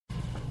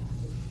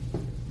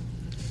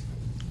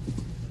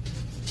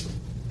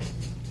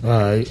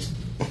Alright.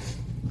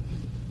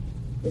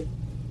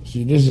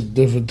 See, this is a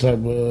different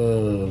type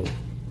of...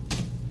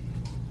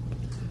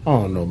 I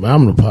don't know, man.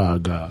 I'm the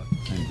pod god.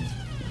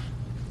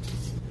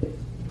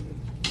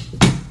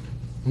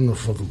 I'm the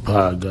fucking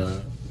pod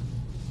god.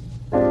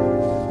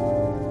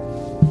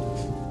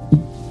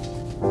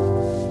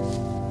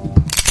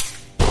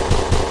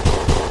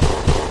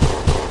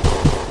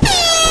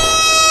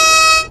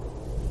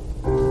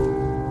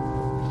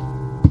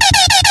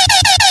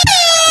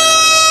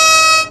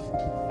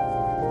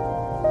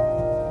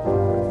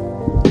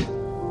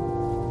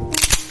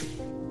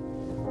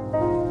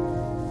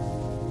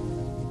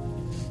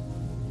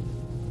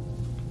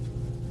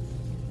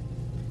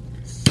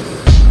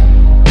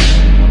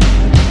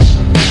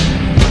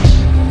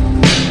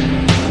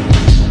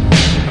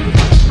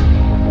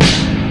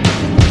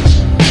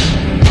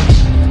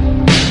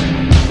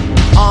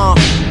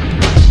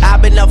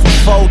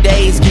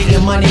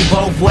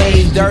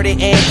 Dirty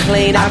and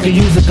clean, I can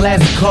use a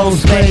glass of cold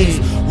spades.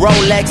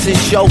 Rolexes,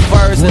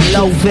 chauffeurs, and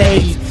low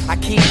fades. I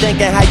keep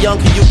thinking, how young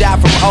can you die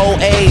from old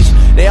age?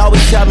 They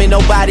always tell me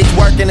nobody's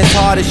working as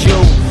hard as you.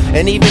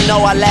 And even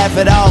though I laugh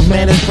it off,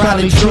 man, it's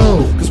probably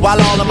true. Cause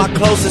while all of my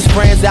closest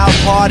friends out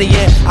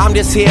partying, I'm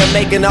just here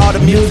making all the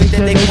music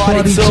that they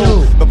party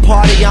to. But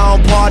party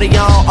on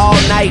all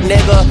night,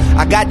 nigga.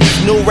 I got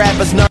these new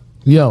rappers.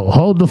 Yo,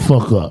 hold the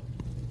fuck up.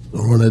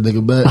 Run that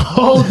nigga back.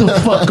 Hold the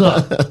fuck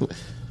up.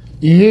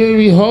 You hear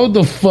me? Hold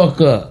the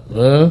fuck up,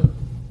 huh?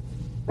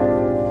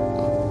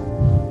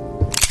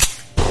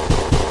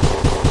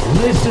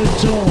 Listen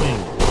to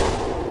him.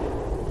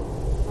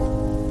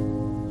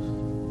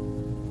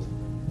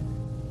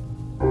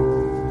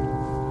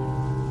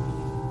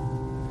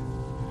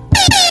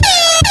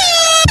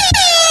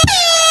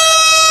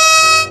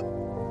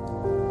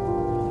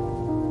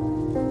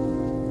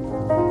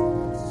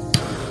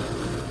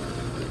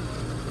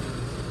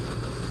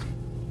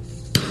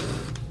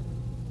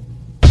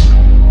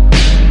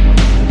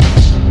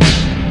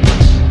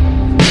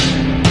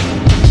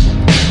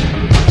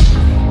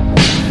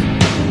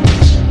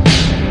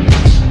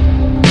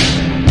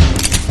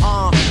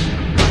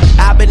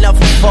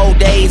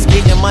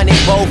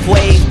 Both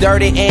ways,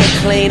 dirty and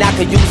clean, I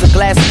could use a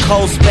glass of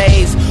cold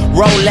spades.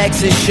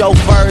 Rolexes,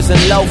 chauffeurs, and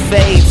low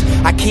fades.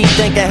 I keep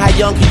thinking, how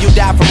young can you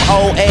die from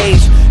old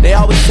age? They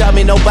always tell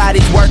me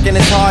nobody's working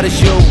as hard as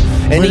you.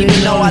 And even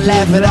though I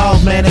laugh it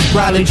off, man, it's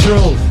probably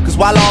true. Cause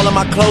while all of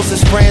my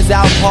closest friends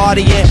out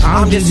partying,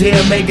 I'm just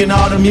here making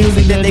all the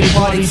music that they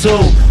party to.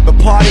 But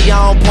party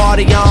on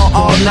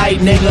all night,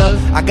 nigga.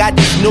 I got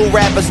these new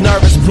rappers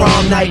nervous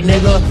prom night,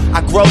 nigga.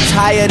 I grow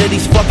tired of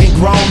these fucking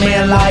grown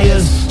man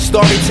liars.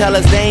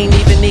 Storytellers, they ain't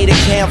even need a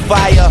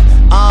campfire.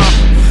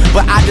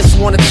 But I just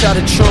wanna tell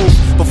the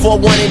truth. Before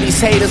one of these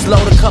haters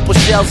load a couple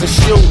shells and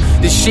shoot.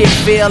 This shit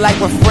feel like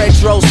when Fred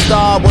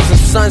Star was in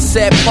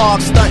Sunset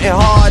Park stunting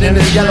hard in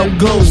his yellow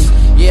goose.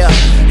 Yeah,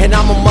 and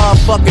I'm a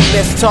motherfucking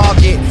missed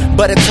target,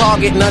 but a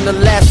target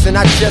nonetheless, and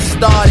I just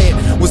started.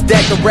 Was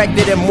that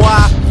directed at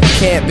moi?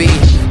 Can't be.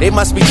 They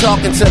must be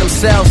talking to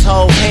themselves,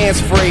 hold hands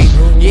free.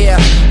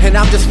 Yeah, and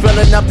I'm just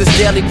filling up this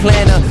daily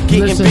planner.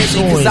 Getting busy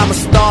cause I'm a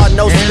star,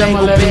 no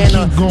spangled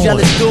banner.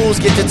 Jealous dudes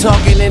get to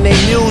talking in their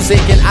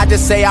music, and I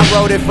just say I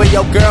wrote it for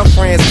your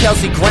girlfriends,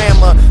 Kelsey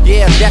Grammer.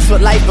 Yeah, that's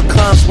what life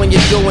becomes when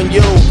you're doing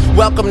you.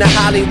 Welcome to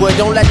Hollywood,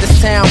 don't let this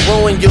town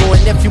ruin you.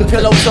 And if you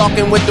pillow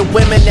talking with the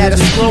women that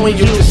are screwing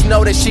you, just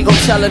know that she gon'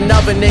 tell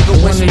another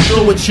nigga when she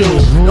through with you.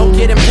 Don't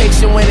get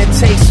impatient when it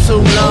takes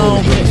too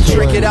long.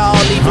 Drink it all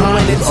even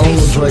when it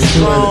tastes too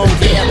strong.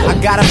 Yeah, I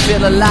gotta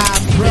feel alive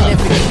even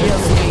if it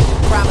kills me.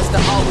 Promise to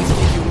always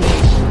give you me.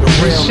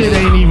 This shit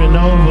ain't even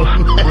over.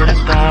 Would've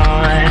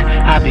thought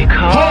I'd be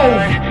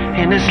caught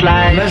in this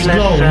life. Let's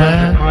go,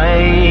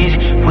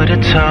 man. With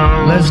a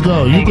tone. Let's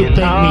go. You can thank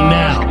me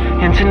now.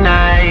 And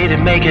tonight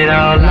and make it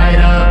all light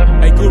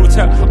up. Hey, Guru,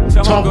 tell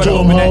talk to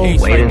him, ho.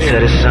 Wait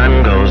until the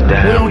sun goes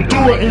down. We don't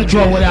do an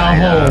intro without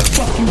ho.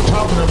 Fuck you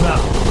talking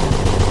about?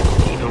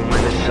 Even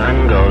when the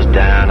sun goes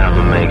down,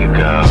 I'ma make it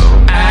go.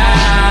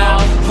 Ow.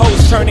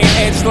 Hoes turning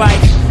heads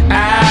like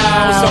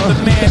ow. I'm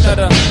the man of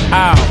the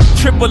ow.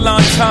 Triple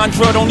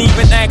entendre, don't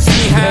even ask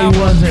me how.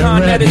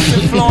 Con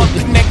Edison flowing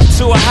connected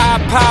to a high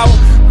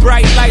power.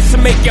 Bright lights to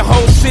make your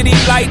whole city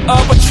light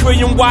up. A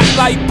trillion-watt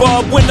light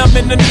bulb when I'm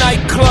in the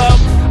nightclub.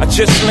 I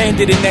just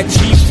landed in that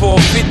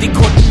G450,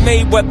 caught the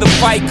Mayweather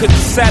fight, cause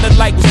the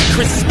satellite was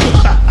crispy.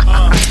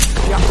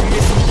 Y'all can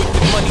listen with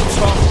the money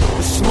talk.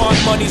 The smart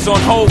money's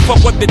on hold,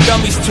 fuck what the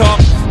dummies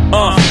talk.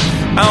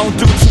 I don't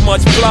do too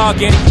much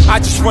blogging. I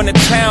just run a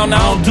town, I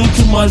don't do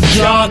too much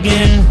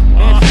jogging.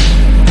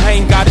 I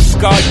ain't got a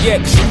scar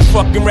yet, cause you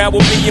fucking around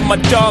with me and my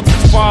dogs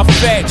is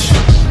far-fetched.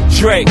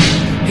 Drake,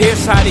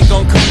 here's how they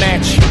gon' come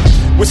at you.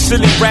 With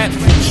silly rap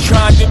fools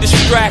trying to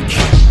distract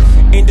you.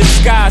 In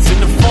disguise, in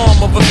the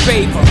form of a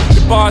favor.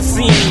 The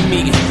Barzini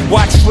meeting,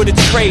 watch for the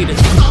traitors.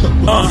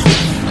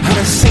 I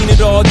done seen it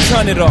all,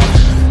 done it all.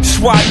 That's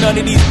why none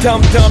of these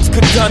dum-dums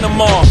could done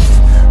them off.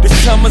 The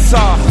summer's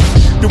off,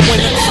 the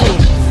winter too.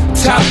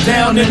 Top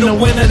down in the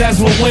winter, that's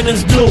what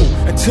winners do.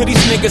 And to these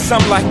niggas,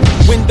 I'm like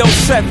Windows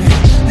 7.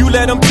 You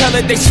let them tell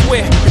it, they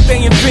swear that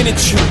they invented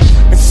you.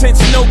 And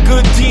since no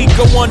good deed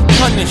go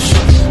unpunished,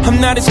 I'm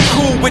not as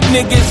cool with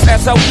niggas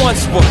as I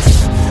once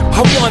was.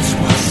 I once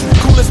was,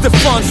 cool as the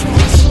funds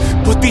was.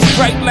 But these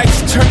bright lights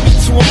turned me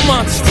to a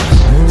monster.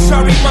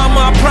 Sorry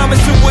mama, I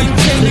promised it wouldn't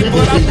change it,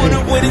 but I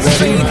would've went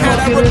insane had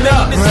I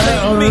remained the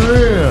same me.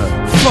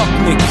 Fuck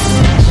niggas.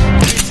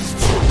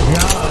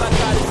 All I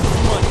got is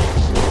this money.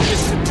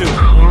 Listen to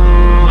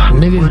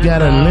Niggas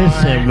gotta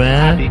listen,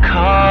 man.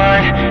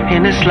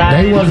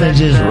 They wasn't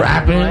just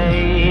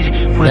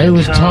rapping. They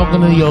was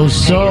talking to your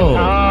soul.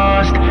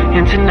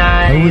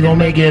 And we gonna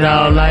make it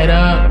all light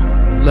up.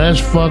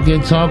 Let's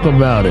fucking talk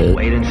about it.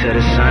 Wait until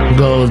the sun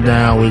goes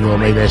down, we gonna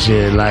make that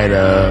shit light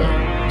up.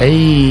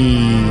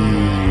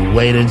 Hey,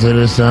 wait until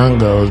the sun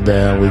goes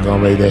down, we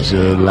gonna make that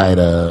shit light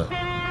up.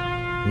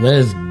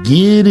 Let's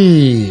get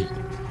it.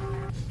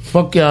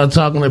 Fuck y'all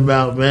talking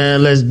about,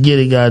 man. Let's get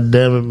it,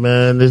 goddammit,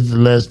 man. This is the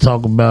Let's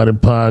Talk About It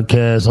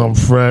podcast. I'm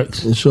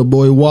Frex. It's your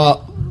boy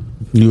Wop.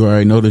 You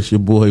already know this your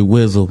boy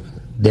Wizzle.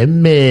 The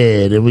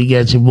Med. And we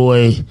got your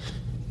boy.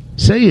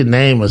 Say your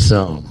name or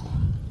something.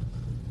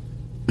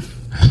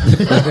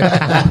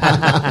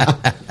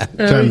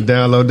 Trying to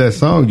download that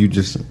song you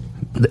just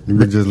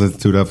listened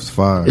to. That was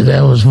fire.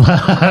 That was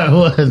fire,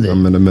 wasn't it?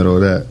 I'm in the middle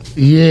of that.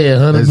 Yeah,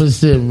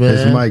 100%, man.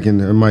 It's Mike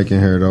in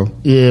here though.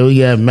 Yeah, we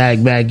got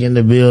Mac back in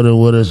the building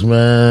with us,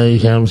 man. You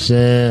know what I'm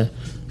saying?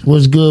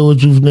 What's good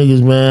with you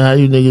niggas, man? How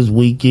you niggas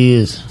week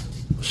is?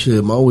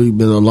 Shit, my week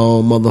been a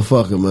long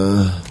motherfucker,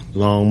 man.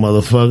 Long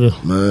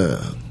motherfucker? Man.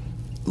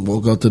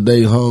 Woke up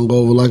today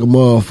hungover like a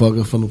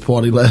motherfucker from the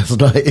party last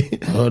night.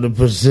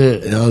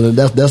 100%. You know,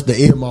 that's the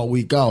end of my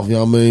week off, you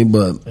know what I mean?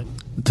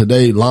 But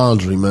today,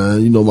 laundry,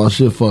 man. You know, my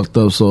shit fucked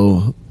up,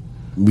 so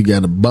we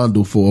got a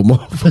bundle for a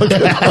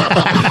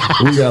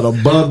motherfucker. We got a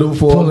bundle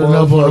for Pulling a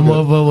motherfucker. up on a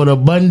motherfucker with a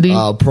bundy.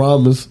 I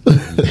promise.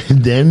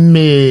 Damn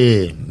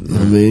it.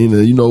 I mean,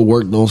 you know,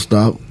 work don't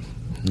stop.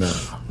 No.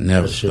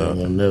 Never That shit stop.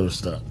 will never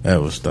stop.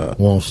 Ever stop.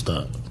 Won't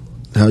stop.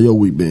 How your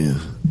week been?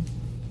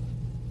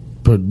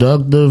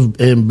 Productive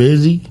and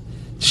busy.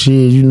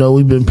 Shit, you know,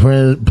 we've been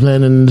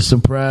planning the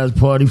surprise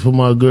party for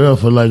my girl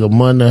for like a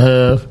month and a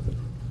half.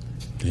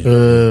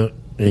 Yeah.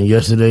 And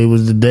yesterday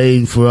was the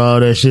day for all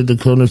that shit to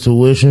come to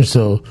fruition.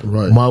 So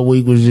Right. my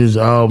week was just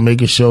all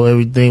making sure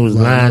everything was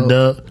lined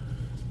up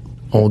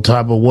on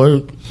top of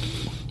work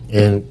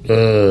and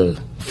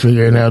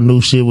figuring out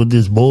new shit with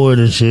this board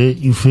and shit.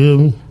 You feel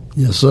me?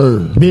 Yes, sir.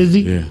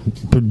 Busy, Yeah.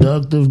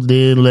 productive.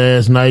 Then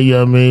last night, you know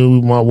what I mean,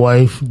 with my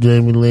wife,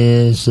 Jamie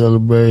Lynn,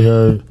 celebrate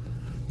her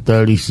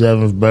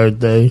 37th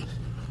birthday.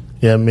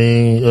 You know what I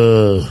mean?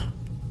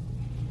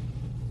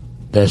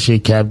 That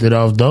shit capped it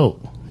off dope.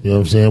 You know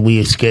what I'm saying? We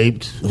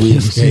escaped. You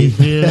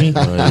feel me?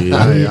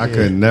 I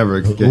could never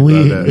escape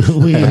We- out that.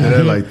 we- I did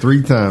that like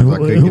 3 times. I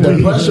couldn't get we-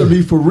 out. Pressure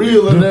be for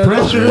real in there.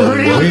 Pressure though.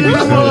 real.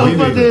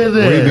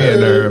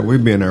 We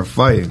be in there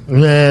fighting.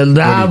 Man,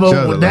 nah, With each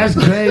but other, that's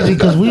like. crazy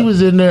because we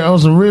was in there on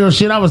some real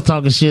shit. I was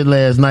talking shit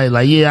last night,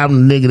 like, yeah,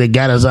 I'm the nigga that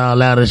got us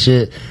all out of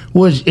shit,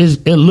 which is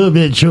a little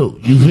bit true.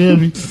 You feel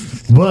me?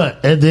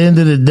 But at the end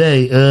of the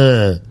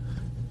day,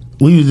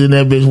 we was in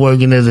that bitch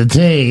working as a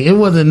team. It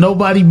wasn't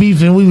nobody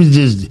beefing. We was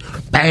just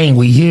bang.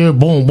 We here,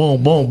 boom,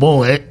 boom, boom,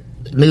 boom.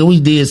 Nigga, we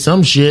did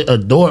some shit. A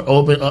door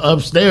opened,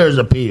 upstairs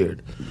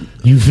appeared.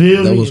 You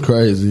feel me? That was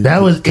crazy.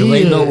 That was Cause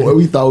ain't ill. no,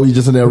 we thought we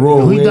just in that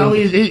room. We thought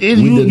you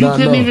did not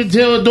couldn't know. even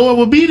tell a door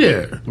would be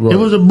there. Right. It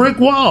was a brick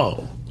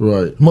wall.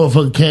 Right.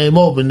 Motherfucker came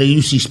open, then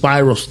you see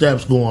spiral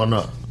steps going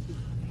up.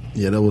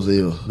 Yeah, that was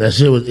ill. That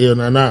shit was ill.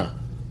 Nah.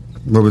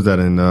 Where was that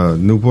in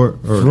Newport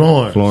or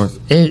Florence.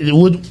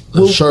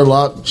 And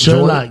Sherlock.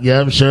 Sherlock,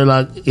 yeah,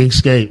 Sherlock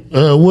escaped.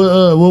 What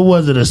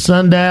was it? A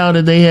sundial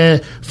that they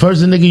had.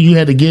 First, a nigga, you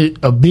had to get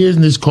a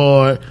business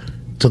card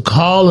to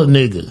call a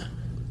nigga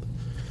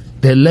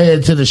that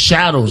led to the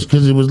shadows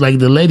because it was like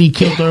the lady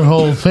killed her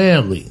whole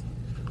family,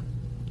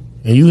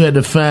 and you had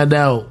to find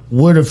out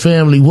where the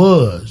family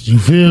was. You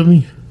feel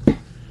me?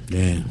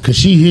 Damn. Because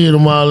she hid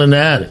them all in the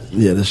attic.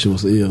 Yeah, that shit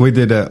was ill. We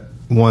did that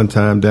one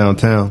time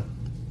downtown,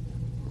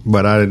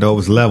 but I didn't know it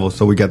was level,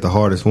 so we got the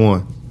hardest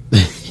one.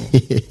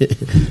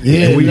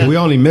 Yeah, And we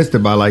only missed it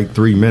by like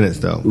 3 minutes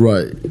though.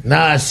 Right.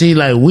 Nah, see,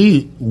 like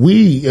we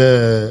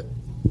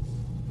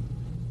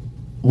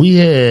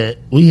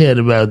had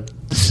about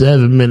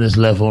 7 minutes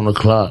left on the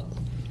clock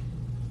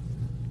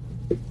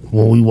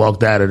when we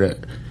walked out of there.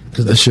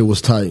 Cause That shit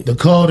was tight. the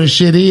coldest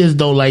shit is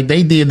though, like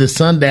they did the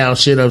sundown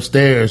shit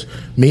upstairs.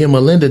 Me and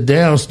Melinda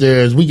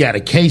downstairs, we got a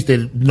case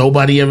that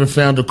nobody ever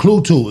found a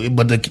clue to,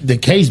 but the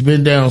case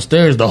been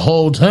downstairs the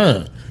whole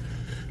time.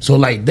 So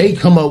like they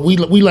come up, we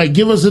like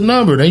give us a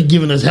number. They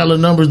giving us hella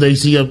numbers they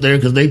see up there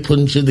because they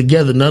putting shit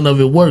together. None of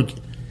it worked.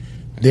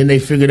 Then they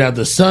figured out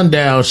the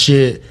sundial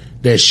shit.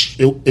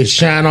 it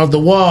shine off the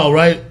wall,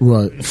 right?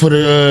 Right. For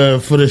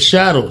the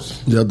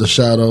shadows. Yeah, the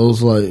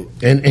shadows, like,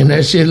 and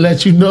that shit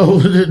let you know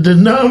the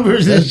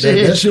numbers and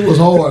shit. That shit was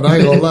hard. I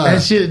ain't gonna lie.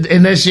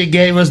 that shit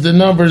gave us the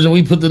numbers, and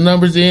we put the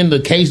numbers in.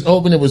 The case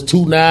open. It was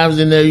 2 knives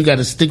in there. You got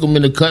to stick them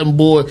in the cutting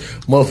board.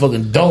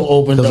 Motherfucking don't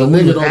open. Because a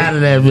nigga out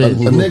of that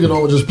bitch. A nigga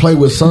don't just play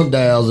with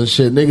sundials and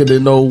shit. Nigga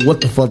didn't know what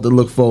the fuck to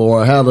look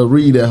for or how to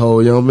read that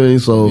hole. You know what I mean?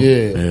 So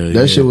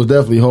that shit was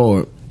definitely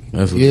hard.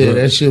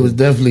 That shit was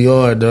definitely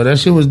hard though. That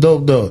shit was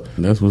dope though.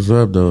 That's what's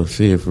up though.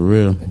 Shit, for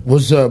real.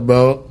 What's up,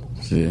 bro?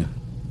 Shit.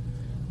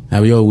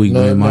 How your week,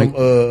 man, Mike?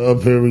 I'm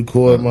up here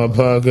recording my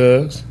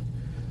podcast.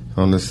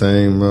 On the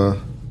same,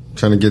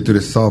 trying to get through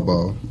this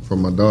softball for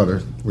my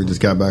daughter. We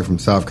just got back from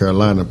South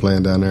Carolina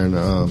playing down there in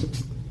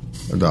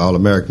the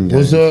All-American game.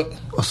 What's up?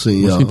 I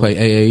see y'all. She play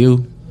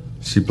AAU?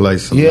 She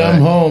plays Select. Yeah,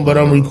 I'm home, but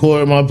I'm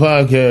recording my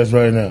podcast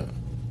right now.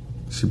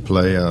 She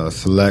play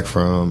Select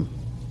from...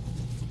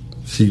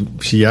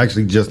 She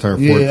actually just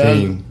turned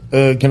 14.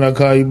 Yeah, can I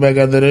call you back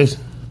after this?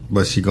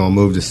 But she gonna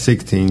move to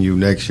 16U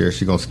next year.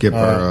 She gonna skip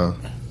her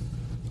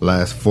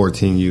last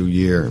 14U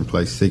year and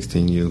play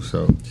 16U.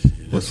 So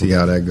we'll see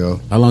how that go.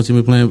 How long she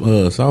been playing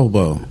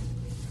softball?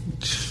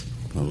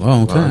 A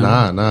long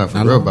time. Nah,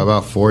 for real.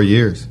 About 4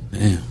 years.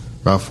 Damn.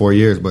 About 4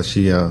 years, but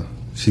she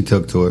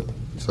took to it.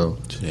 So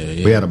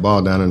we had a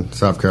ball down in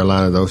South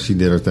Carolina though. She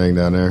did her thing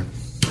down there.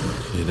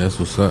 Yeah, that's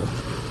what's up.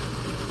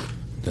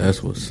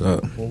 That's what's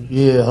up.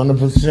 Yeah,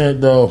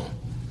 100% though.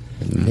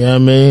 Yeah, you know what I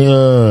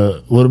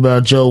mean, what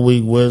about your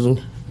week,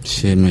 Wizzle?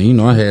 Shit, man, you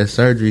know I had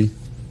surgery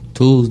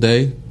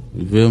Tuesday.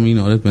 You feel me? You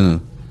know that's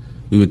been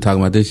we've been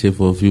talking about this shit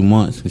for a few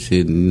months and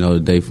shit. You know the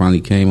day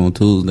finally came on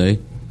Tuesday.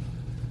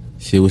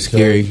 Shit was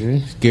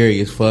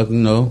scary as fuck, you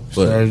know.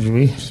 But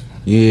surgery.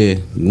 Yeah,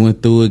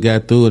 went through it,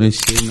 got through it and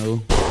shit. You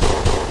know,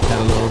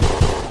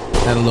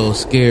 had a little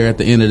scare at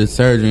the end of the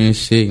surgery and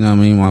shit. You know what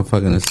I mean? My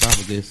fucking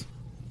esophagus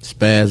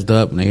spazzed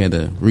up and they had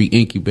to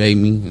re-incubate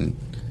me and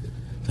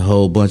a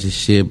whole bunch of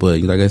shit.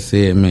 But like I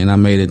said, man, I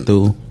made it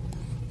through.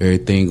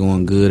 Everything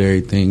going good,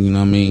 everything, you know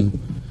what I mean,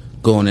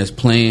 going as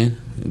planned.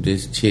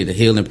 Just shit, the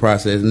healing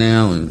process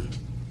now and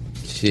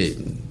shit,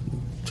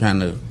 trying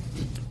to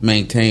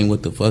maintain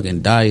with the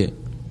fucking diet.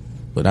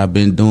 But I've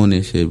been doing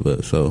this shit,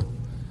 but so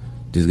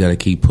just gotta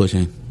keep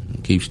pushing,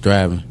 keep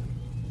striving.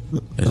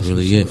 That's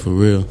really it, for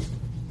real.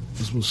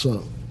 That's what's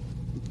up.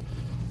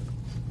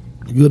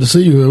 Good to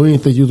see you here. We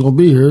didn't think you was gonna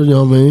be here, you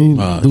know what I mean?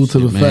 Due to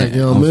the fact,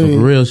 you know what I mean?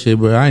 For real shit,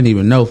 bro. I didn't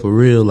even know, for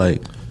real,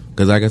 like,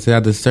 cause like I said,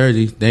 after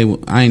surgery,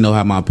 I ain't know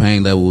how my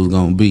pain level was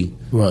gonna be.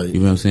 Right. You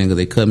know what I'm saying? Cause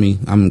they cut me,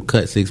 I'm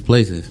cut 6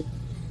 places.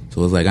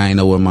 So it's like, I ain't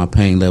know where my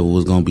pain level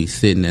was gonna be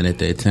sitting at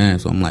that time.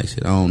 So I'm like,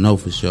 shit, I don't know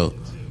for sure.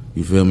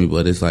 You feel me?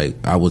 But it's like,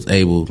 I was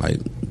able, like,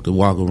 to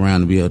walk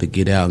around and be able to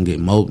get out and get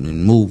mobile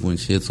and move and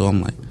shit. So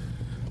I'm like,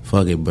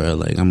 fuck it, bro.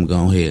 Like, I'm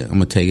gonna go ahead. I'm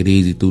gonna take it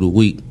easy through the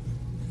week.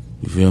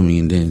 You feel me?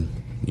 And then,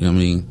 you know what I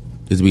mean?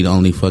 This be the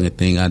only fucking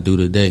thing I do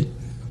today.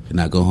 And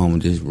I go home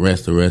and just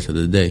rest the rest of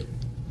the day.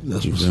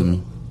 That's you what's feel up.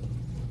 me?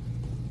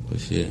 But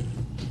shit.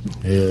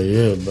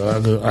 Yeah,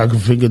 but I can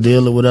figure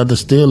deal it without the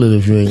stealing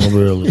if you ain't gonna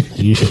reel it.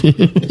 You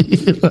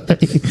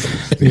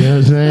know what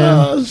I'm saying?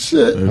 Oh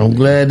shit! I'm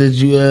glad that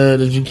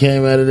you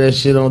came out of that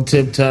shit on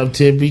tip top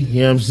tippy.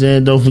 You know what I'm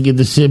saying? Don't forget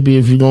the sippy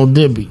if you gonna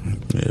dippy.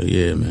 Hell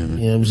yeah, man.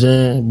 You know what I'm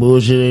saying?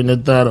 Bullshit ain't no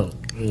thought of.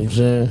 You know what I'm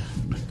saying?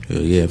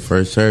 Hell yeah,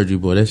 first surgery,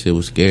 boy, that shit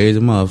was scary as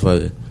a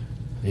motherfucker.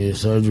 Yeah,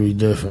 surgery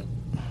different.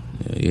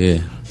 Hell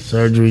yeah.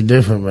 Surgery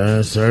different,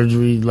 man.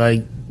 Surgery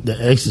like The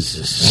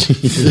Exorcist.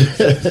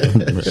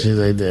 Shit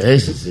like The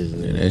Exorcist.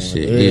 Man. Yeah, that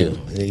shit ill.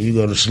 Yeah, you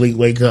go to sleep,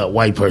 wake up,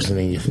 white person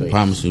in your face. I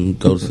promise you,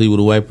 go to sleep with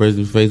a white person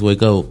in your face,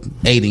 wake up,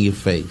 8 in your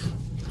face.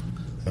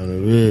 On the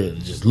real,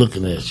 just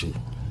looking at you.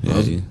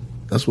 Yeah.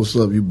 That's what's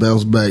up. You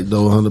bounce back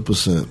though,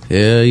 100%.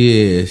 Hell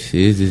yeah,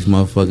 shit. It's this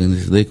motherfucking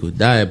this liquid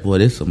diet, boy.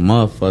 This a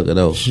motherfucker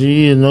though.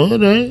 Shit, no,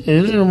 it ain't.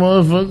 It ain't a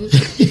motherfucker.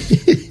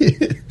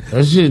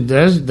 That shit.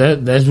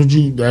 That's what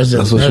you.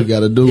 That's what you got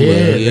to do.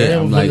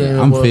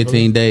 Yeah. I'm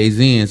 15 days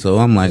in, so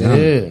I'm like,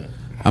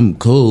 I'm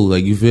cool.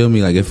 Like, you feel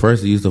me? Like, at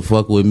first it used to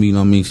fuck with me, you know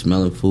what I mean,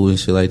 smelling food and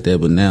shit like that.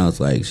 But now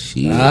it's like,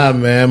 shit. Ah,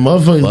 man,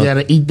 motherfuckers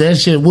gotta eat that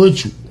shit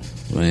with you.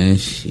 Man,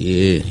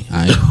 shit.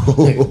 I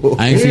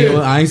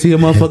ain't see a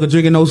motherfucker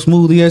drinking no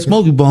smoothie at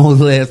Smoky Bones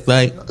last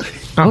night.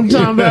 I'm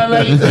talking about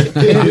at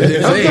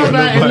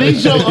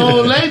least your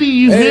old lady,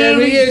 you feel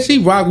me? Yeah, she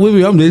rock with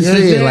me. I'm just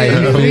saying, like,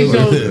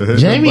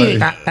 Jamie,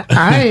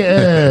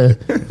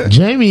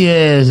 Jamie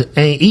ass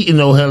ain't eating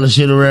no hella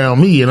shit around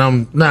me, and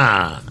I'm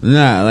nah,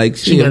 like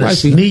she better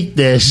wifey, sneak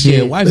that shit.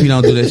 Yeah, wifey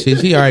don't do that shit.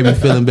 She already be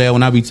feeling bad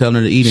when I be telling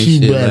her to eat and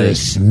shit. She better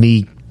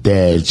sneak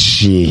that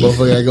shit.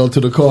 Motherfucker gotta go to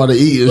the car to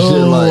eat and shit.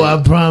 Oh,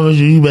 I promise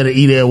you better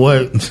eat at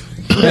work.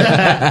 When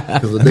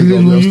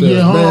you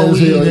get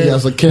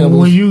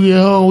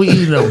home, we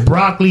eat a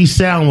broccoli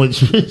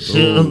sandwich. I've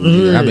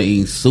been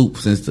eating soup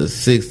since the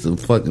 6th of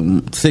the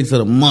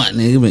month.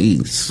 Nigga, been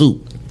eating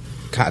soup,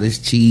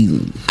 cottage cheese,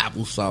 and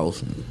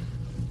applesauce, and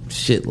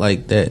shit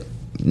like that.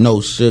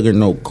 No sugar,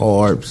 no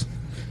carbs,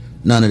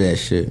 none of that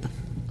shit.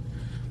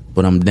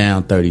 but I'm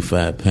down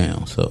 35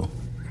 pounds, so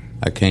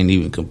I can't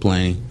even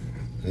complain.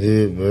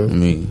 Yeah, bro. I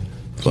mean,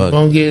 fuck.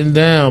 I'm getting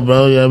down,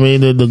 bro. I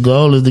mean, the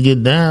goal is to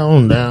get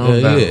down.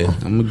 Yeah,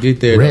 I'm gonna get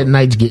there. Red though.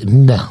 Knight's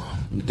getting down.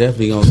 I'm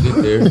definitely gonna get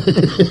there.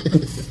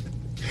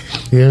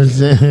 You know what I'm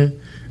saying?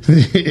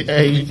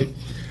 Hey,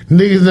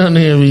 niggas down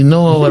there be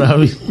knowing what I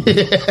be.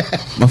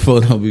 My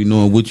folks don't be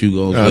knowing what you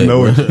gonna say. I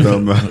know bro. what you're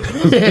talking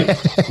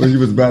about. When you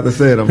was about to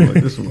say it, I'm like,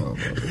 this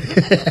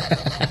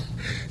motherfucker.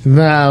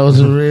 Nah, it was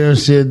some real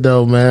shit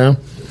though, man.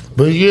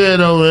 But yeah,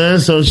 though, man.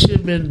 So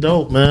shit been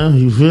dope, man.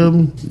 You feel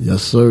me?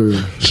 Yes, sir.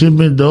 Shit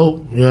been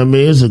dope. You know what I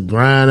mean? It's a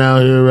grind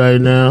out here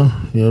right now.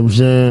 You know what I'm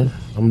saying?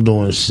 I'm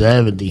doing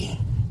 70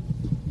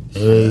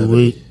 every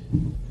week.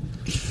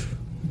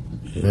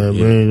 You know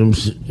what I mean?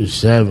 It's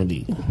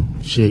 70.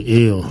 Shit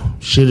ill.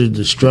 Shit is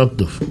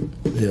destructive.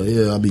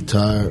 Yeah, I be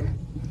tired.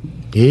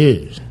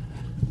 Yes.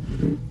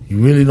 You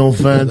really don't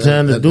find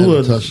time to do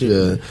it.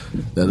 Yeah,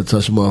 that'll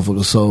touch a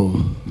motherfucker's soul.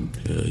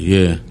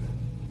 Yeah.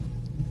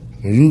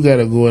 You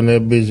gotta go in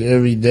that bitch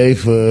every day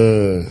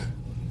for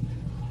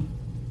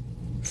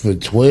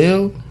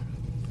 12.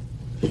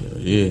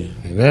 Yeah.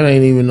 And that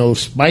ain't even no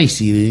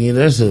spicy.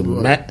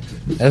 Nigga.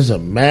 That's a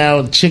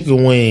mild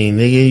chicken wing,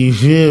 nigga. You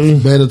feel me?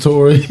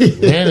 Mandatory.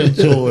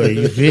 Mandatory.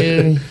 You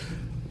feel me?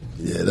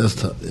 Yeah, that's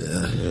tough.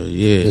 Yeah.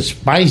 Yeah. The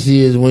spicy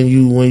is when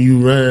you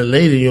run it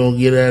later, you don't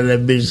get out of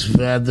that bitch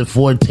after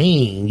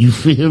 14. You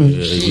feel me?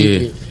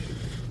 Yeah.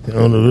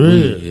 On the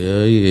real.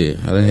 Yeah.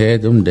 I done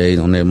had them days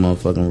on that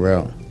motherfucking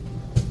route.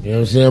 You know what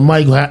I'm saying?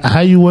 Mike, how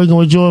you working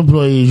with your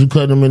employees? You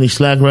cutting them any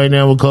slack right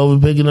now with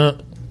COVID picking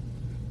up?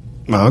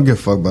 No, I don't give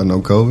a fuck about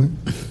no COVID.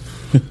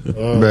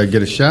 Better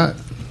get a shot.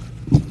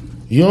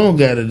 You don't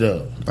got it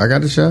though. I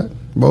got the shot.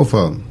 Both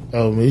of them.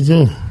 Oh, me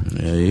too.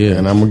 Yeah.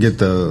 And I'm gonna get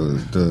the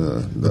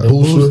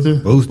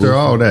booster,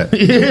 all that.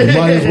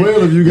 Might as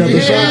well if you got the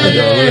shot.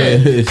 Yeah,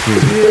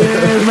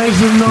 make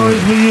some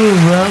noise for you,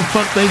 bro.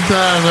 Fuck they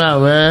time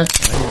out, man.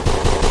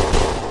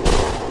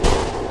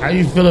 How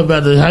you feel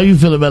about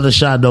the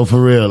shot though, for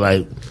real?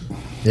 Like,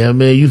 yeah,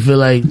 man, you feel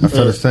like I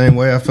feel the same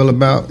way I feel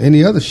about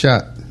any other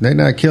shot. They're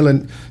not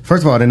killing.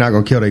 First of all, they're not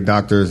gonna kill their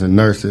doctors and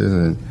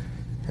nurses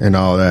and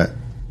all that.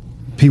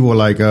 People are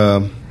like,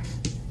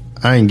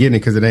 I ain't getting it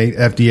because it ain't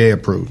FDA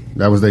approved.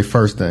 That was their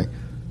first thing.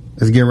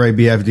 It's getting ready to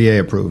be FDA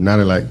approved. Now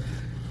they're like,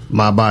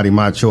 my body,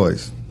 my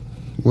choice.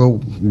 Well,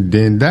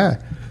 then die.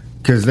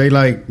 Because they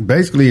like,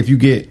 basically, if you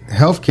get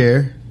health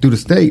care through the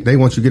state, they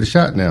want you to get a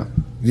shot now.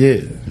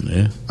 Yeah.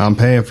 I'm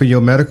paying for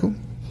your medical.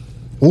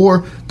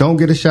 Or don't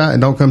get a shot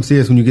and don't come see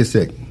us when you get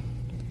sick.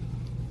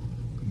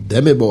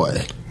 Damn it,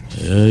 boy.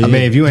 I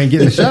mean, if you ain't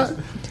getting a shot,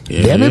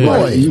 damn it,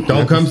 boy.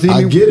 Don't come see me.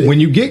 I get it. When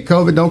you get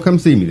COVID, don't come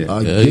see me then.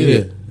 I get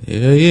it.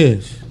 Yeah.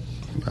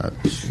 I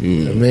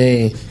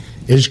mean,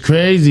 it's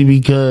crazy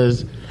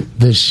because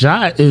the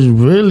shot is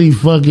really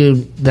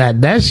fucking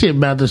that shit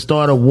about to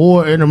start a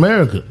war in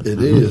America.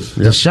 It is.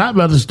 The shot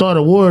about to start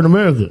a war in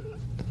America.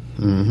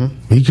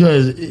 Mm-hmm.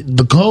 Because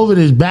the COVID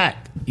is back.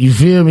 You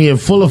feel me? In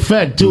full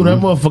effect too. That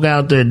motherfucker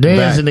out there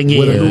dancing again.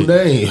 With a new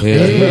name.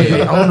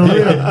 Yeah, on the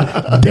real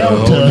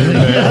Delta. You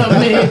know what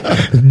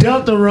I mean?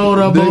 Delta rolled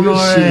up on our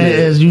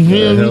ass. You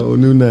feel me? Whole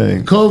new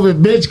name.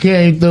 COVID bitch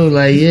came through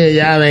like, yeah,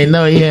 y'all ain't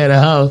know he had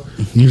a hoe.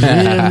 You feel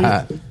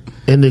me?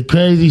 And the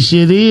crazy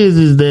shit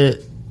is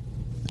that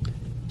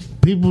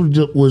people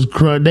was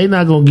they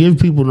not gonna give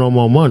people no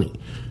more money.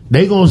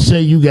 They gonna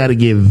say you got to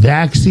get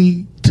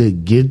vaccine to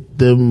get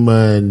the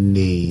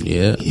money.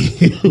 Yeah.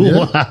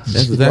 Watch.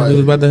 That's exactly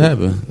what's about to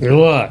happen.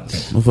 What?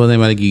 Motherfuckers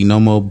ain't about to give you no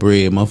more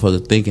bread.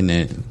 Motherfuckers thinking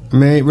that. I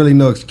mean, ain't really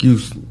no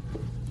excuse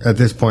at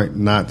this point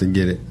not to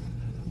get it.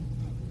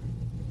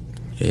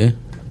 Yeah.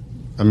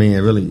 I mean, I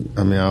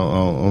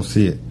don't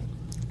see it.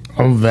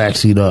 I'm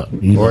vaccinated up.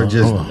 Or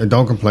just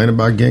don't complain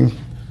about getting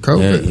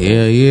COVID.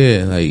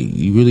 Yeah. Like,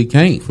 you really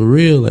can't, for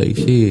real. Like,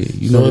 shit.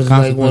 You know the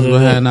consequences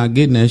behind not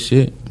getting that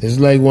shit. It's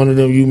like one of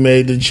them, you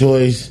made the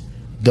choice.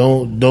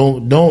 Don't.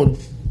 The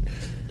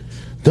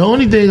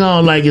only thing I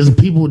don't like is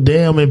people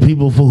damning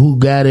people for who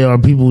got it or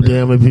people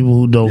damning people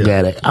who don't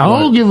got it. I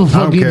don't give a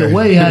fuck either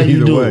way how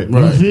you do it.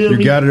 Right. You feel me?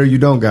 You got it or you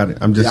don't got it.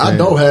 I'm just saying. I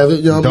don't have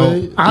it. You know what I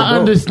mean? I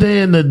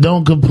understand the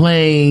don't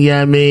complain, you know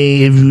what I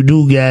mean, if you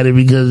do got it,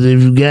 because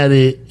if you got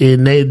it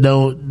and they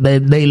don't,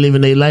 they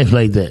living their life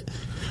like that.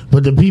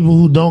 But the people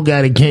who don't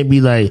got it can't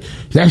be like,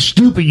 that's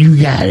stupid, you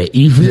got it.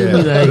 You feel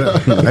me?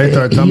 Like, they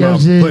start talking about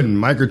putting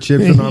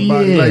microchips in our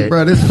body. Like,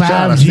 bro, this 5G,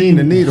 shot, I seen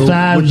the needle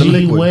 5G with the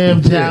liquid.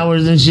 web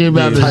towers and shit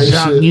about to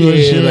shock you and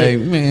shit.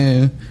 Like,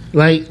 man.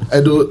 Like, I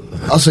do it.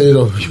 I say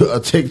a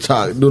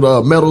TikTok. Do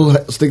the metal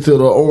stick to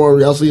the arm?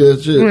 Y'all see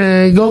that shit?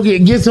 Man, go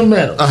get some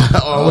metal. Get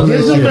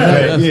some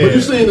metal. Yeah. But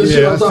you seen this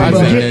shit I'm talking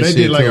about? They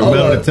did like a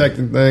metal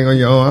detecting thing on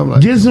your arm. I'm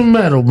like, get some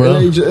metal, bro.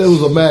 It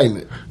was a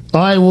magnet. All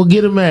right, well,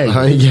 get a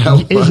magnet.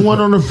 It's one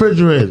on the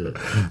refrigerator.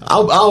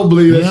 I don't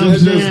believe that You know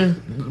shit.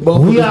 what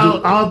I'm saying? We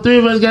all three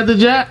of us got the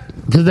job?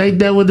 Because ain't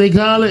that what they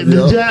call it?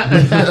 The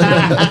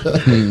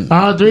job?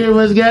 All three of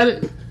us got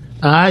it?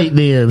 All right,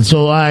 then.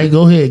 So, all right,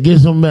 go ahead. Get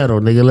some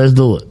metal, nigga. Let's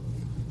do it.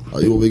 Oh,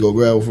 you want me to go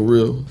grab it for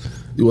real?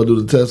 You want to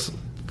do the test?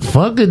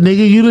 Fuck it,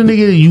 nigga. You the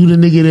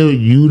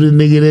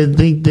nigga that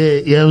think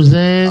that, you know what I'm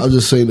saying? I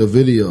just seen the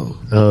video.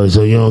 Oh,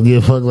 so you don't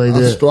give a fuck like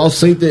that? I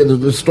seen that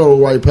and the store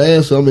right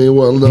past. I mean, it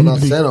wasn't nothing I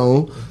sat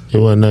on. It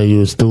wasn't nothing you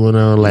was stewing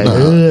on like, they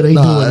doing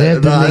that.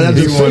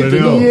 That's just one of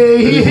them.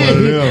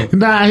 Yeah.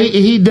 Nah,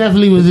 he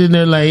definitely was in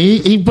there like,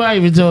 he probably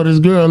even told his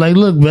girl, like,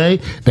 look,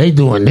 babe, they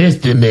doing this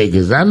to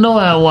niggas. I know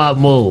how WAP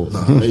moves.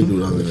 Nah, they do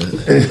none of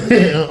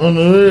that. On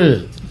the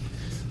real.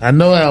 I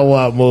know how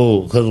WAP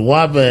move, because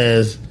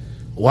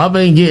WAP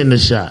ain't getting the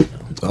shot.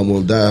 I'm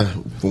gonna die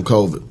from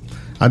COVID.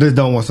 I just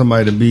don't want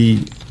somebody to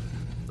be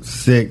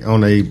sick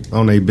on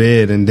a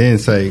bed and then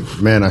say,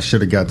 man, I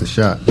should have got the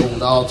shot.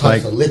 Doing all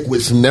types of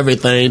liquids and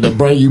everything to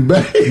bring you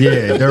back.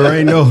 Yeah, there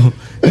ain't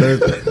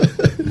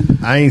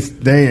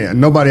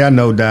nobody I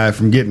know died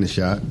from getting the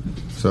shot.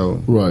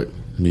 So Right.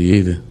 Me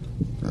either.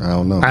 I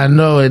don't know. I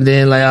know, and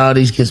then like all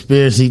these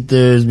conspiracy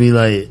theories be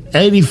like,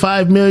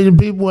 85 million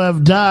people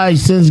have died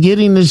since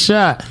getting the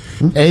shot.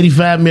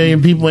 85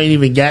 million people ain't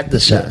even got the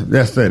shot.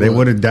 That's it. They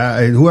would have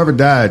died. Whoever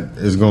died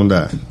is gonna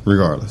die,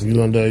 regardless. You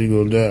gonna die,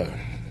 you gonna die.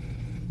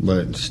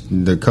 But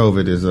the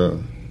COVID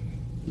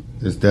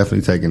is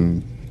definitely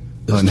taking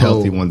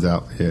unhealthy ones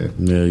out. Yeah.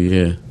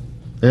 Yeah.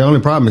 The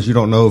only problem is you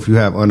don't know if you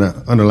have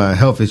underlying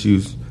health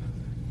issues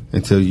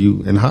until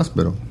you in the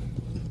hospital.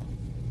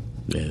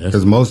 Yeah,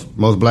 Because most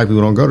black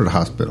people don't go to the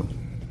hospital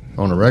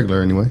on a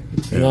regular anyway.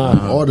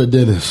 Nah, Or the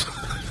dentist.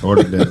 Or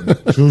the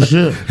dentist. true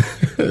shit.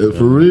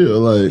 For real,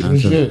 like True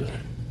shit.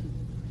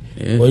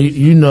 Yeah. Well,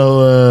 you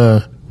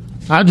know,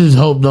 I just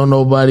hope don't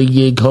nobody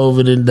get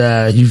COVID and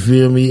die. You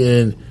feel me?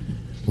 And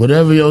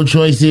whatever your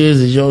choice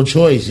is your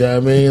choice. You know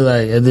what I mean?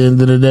 Like, at the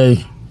end of the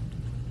day.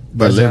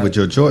 But That's live how- with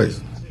your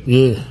choice.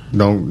 Yeah.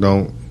 Don't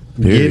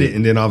get Period. it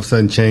and then all of a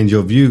sudden change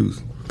your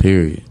views.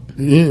 Period.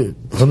 Yeah,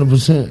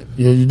 100%.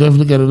 Yeah, you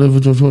definitely got to live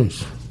with your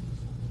choice.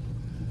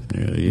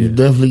 Yeah. You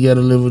definitely got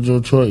to live with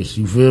your choice.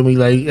 You feel me?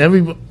 Like,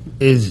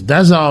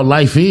 that's all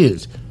life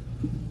is.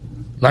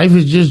 Life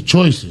is just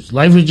choices.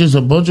 Life is just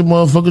a bunch of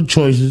motherfucking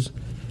choices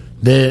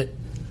that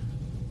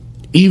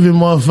even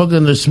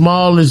motherfucking the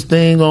smallest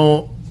thing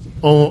on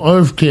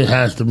earth kid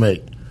has to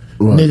make.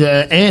 Right.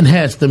 Nigga, an ant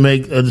has to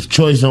make a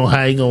choice on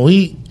how he gonna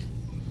eat.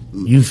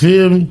 You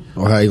feel me?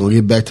 or how you gonna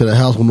get back to the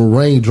house when the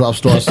raindrops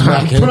start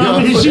smacking.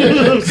 Promise you.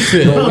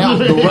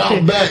 The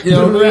route back, you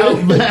know The what I route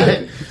mean?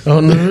 back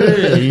on the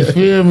real. You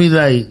feel me?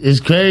 Like, it's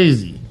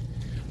crazy.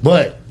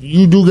 But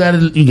you gotta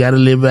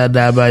live by,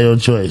 die by your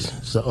choice.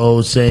 It's an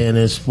old saying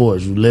in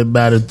sports. You live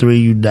by the 3,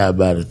 you die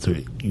by the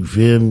 3. You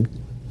feel me?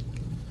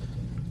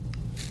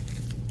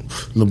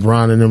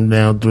 LeBron and them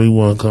down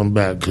 3-1 come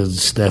back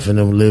because Steph and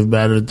them lived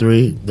by the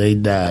 3. They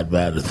died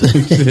by the 3.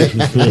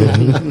 You feel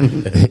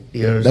me?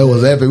 You know what I'm That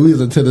was epic. We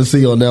was in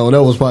Tennessee on that one.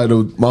 That was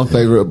probably my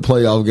favorite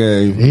playoff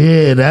game.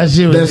 Yeah, that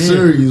shit was That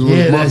series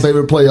was my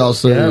favorite playoff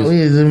series Yeah, we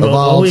was of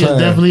all time.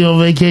 definitely on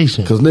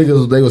vacation. Cause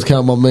niggas, they was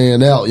counting my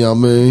man out, you know what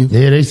I mean?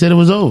 Yeah, they said it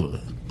was over.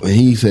 And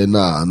he said,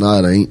 nah,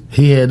 it ain't.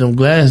 He had them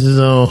glasses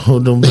on,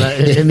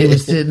 and he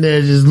was sitting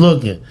there just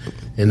looking.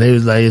 And they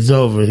was like, it's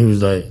over. And he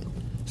was like,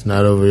 it's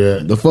not over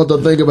yet. The fucked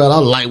up thing about it, I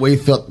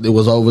lightweight felt it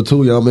was over too,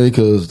 you know what I mean?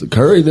 Cause the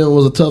Curry then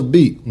was a tough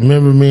beat.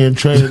 Remember me and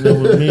Trey and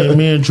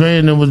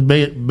them was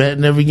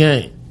betting every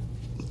game.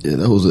 Yeah,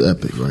 that was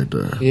epic right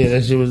there. Yeah,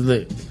 that shit was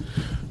lit.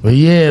 But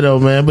yeah, though,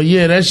 man. But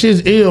yeah, that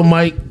shit's ill,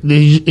 Mike.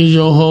 Is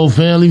your whole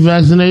family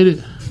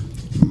vaccinated?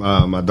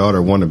 My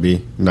daughter want to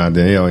be. Nah,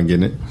 Danielle ain't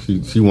getting it.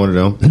 She one of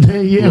them.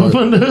 Yeah,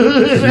 from the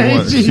hood,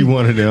 ain't she? She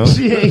one of them.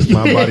 She ain't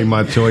My body,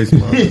 my choice.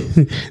 Mom.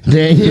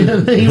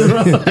 Danielle ain't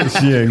right.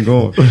 She ain't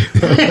going.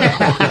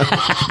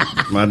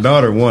 My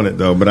daughter want it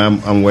though, but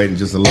I'm waiting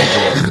just a little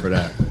bit for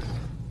that.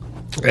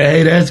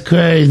 Hey, that's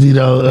crazy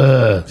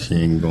though. She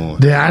ain't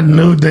going. I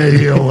knew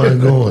Danielle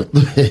wasn't going.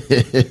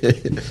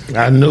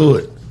 I knew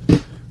it.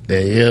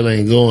 Danielle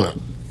ain't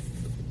going.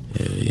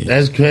 Yeah.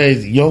 That's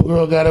crazy. Your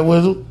girl got it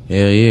with him?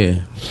 Hell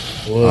yeah.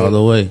 All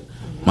the way.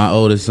 My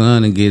oldest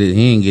son didn't get it.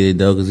 He didn't get it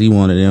though because he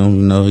wanted them.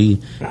 You know, he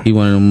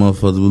one of them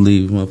motherfuckers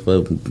believe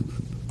motherfucker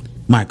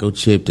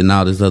microchipped and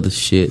all this other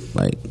shit.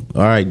 Like,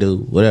 all right,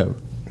 dude, whatever.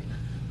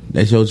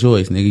 That's your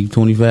choice, nigga. You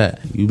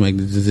 25. You make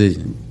the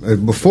decision.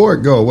 Before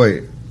it go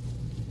away,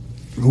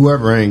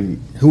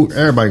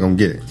 everybody gonna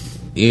get it.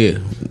 Yeah.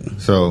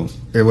 So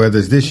whether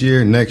it's this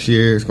year, next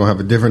year, it's gonna have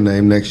a different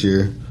name next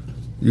year.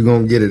 You're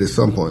gonna get it at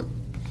some point.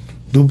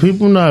 Do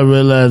people not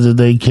realize that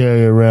they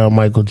carry around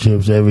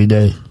microchips every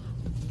day?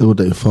 With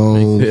their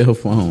phone. Cell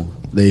phone.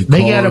 They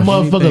got a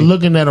motherfucker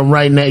looking at them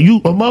right now. A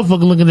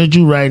motherfucker looking at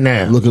you right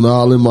now. Looking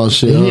all in my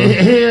shit. Huh? Yeah,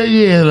 hell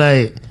yeah,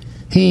 like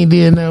he ain't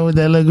did nothing with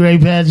that little gray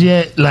patch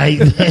yet. Like,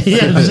 you know what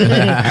I'm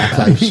saying?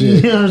 Type shit.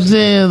 You know what I'm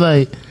saying?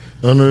 Like,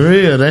 on the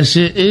real, that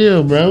shit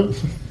ill, bro.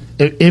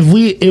 If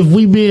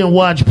we being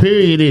watched,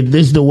 period,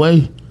 this the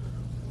way.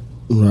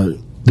 Right.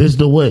 This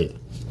the way.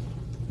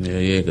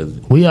 Yeah, because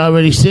We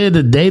already said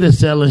the data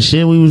selling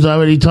shit. We was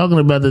already talking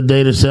about the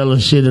data selling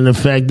shit and the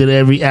fact that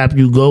every app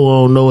you go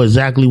on know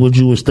exactly what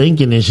you was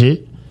thinking and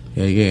shit. hell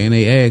Yeah, and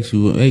they ask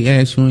you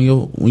when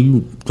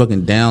you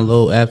fucking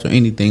download apps or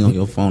anything on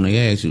your phone,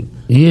 they ask you.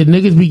 Yeah,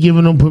 niggas be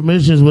giving them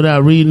permissions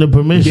without reading the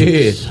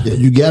permissions. Yeah,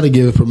 you gotta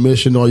give it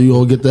permission or you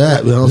gonna get the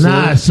app. You know what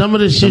I'm saying? Some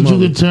of the shit you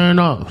can turn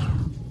off.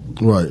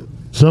 Right.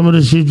 Some of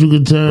the shit you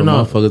can turn but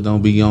off. Motherfuckers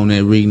don't be on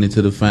there reading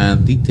into the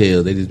fine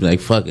details. They just be like,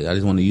 fuck it, I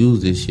just want to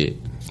use this shit.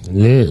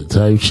 Yeah,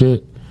 type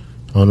shit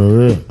on the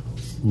real.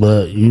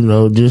 But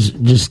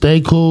just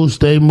stay cool,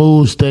 stay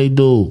moved, stay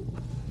dude.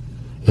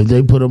 If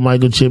they put a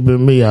microchip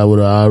in me, I would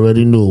have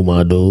already knew,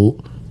 my dude.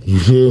 You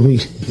feel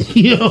me?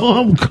 Yo,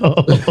 I'm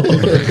cold.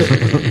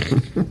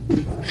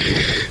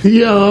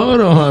 Yo, hold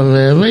on,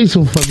 man. Make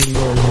some fucking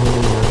noise for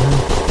me,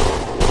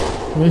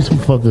 man. Make some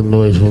fucking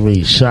noise for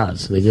me.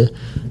 Shots, nigga.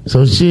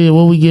 So shit,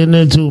 what we getting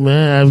into,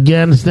 man?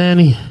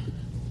 Afghanistani?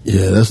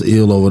 Yeah, that's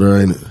ill over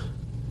there, ain't it?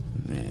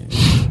 Man.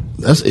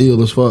 That's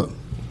ill as fuck.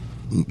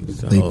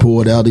 They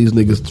pulled out these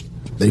niggas.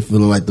 They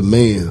feeling like the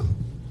man.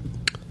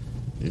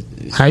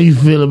 How you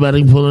feel about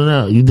him pulling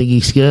out? You think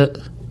he's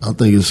scared? I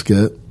think he's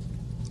scared.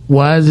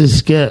 Why is it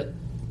scared?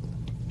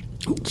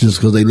 Just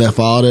because they left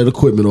all that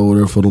equipment over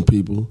there for them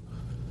people.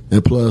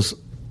 And plus,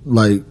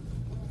 like,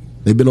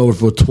 they've been over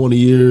for 20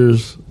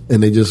 years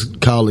and they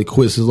just call it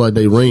quits. It's like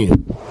they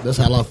ran. That's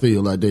how I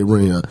feel, like they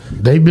ran.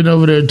 They've been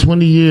over there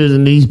 20 years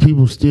and these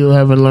people still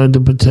haven't learned to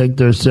protect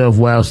themselves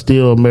while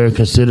still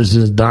American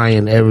citizens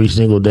dying every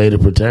single day to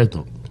protect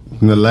them.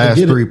 And the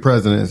last 3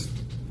 presidents,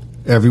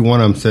 every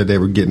one of them said they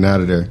were getting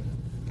out of there.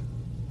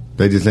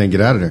 They just ain't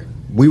get out of there.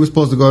 We were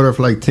supposed to go there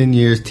for like 10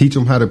 years, teach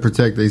them how to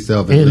protect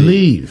themselves and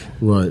leave.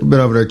 Right. We've been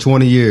over there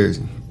 20 years.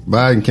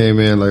 Biden came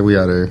in like we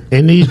out there.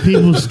 And these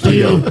people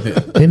still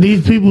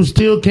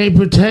can't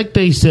protect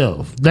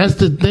themselves. That's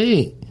the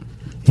thing.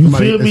 You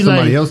feel me?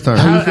 Like else turn.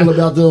 How you feel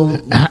about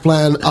them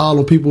flying all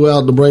the people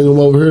out to bring them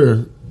over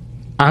here?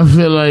 I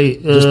feel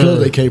like just because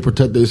they can't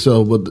protect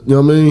themselves, but you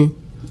know what I mean?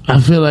 I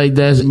feel like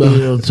that's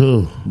ill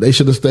too. They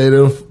should have stayed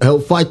there and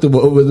help fight them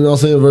over, you know what I'm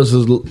saying,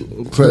 versus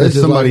let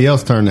somebody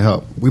else turn to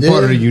help. We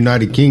part of the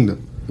United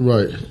Kingdom.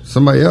 Right.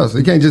 Somebody else.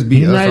 It can't just be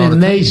United us.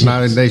 Nations.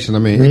 United Nation. I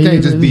mean, it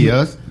can't just be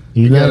us.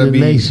 United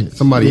Nations.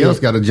 Somebody else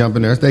got to jump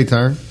in there. It's their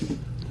turn.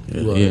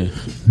 Yeah.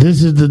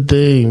 This is the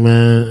thing,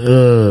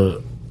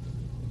 man.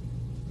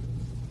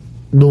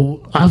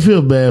 I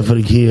feel bad for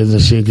the kids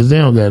and shit because they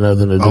don't got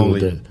nothing to do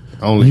with that.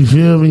 You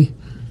feel me?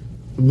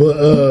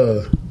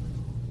 But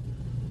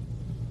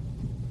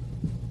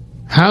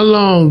how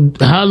long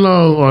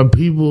are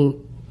people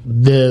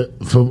that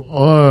from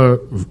our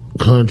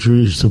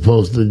country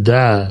supposed to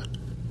die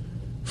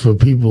for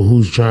people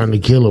who's trying to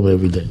kill them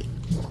every day?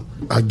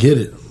 I get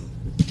it.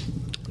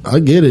 I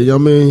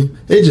mean,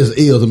 it just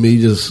ill to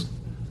me just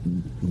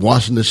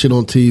watching the shit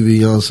on TV,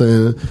 you know what I'm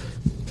saying?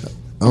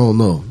 I don't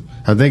know.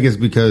 I think it's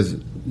because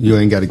you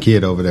ain't got a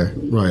kid over there.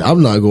 Right.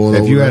 I'm not going over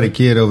there. If you had a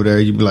kid over there,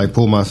 you'd be like,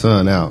 pull my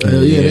son out.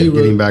 Hell yeah,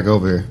 get him back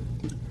over here.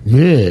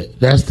 Yeah,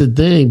 that's the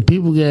thing.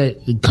 People got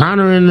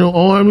Connor in the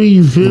army,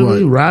 you feel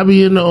me?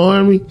 Robbie in the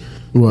army.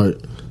 Right.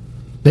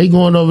 They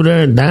going over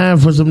there and dying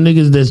for some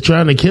niggas that's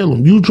trying to kill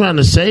them. You trying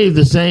to save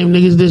the same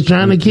niggas that's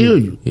trying to kill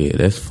you. Yeah,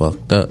 that's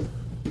fucked up.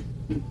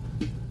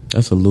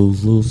 That's a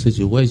lose-lose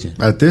situation.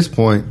 At this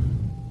point,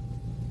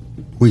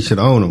 we should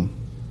own them.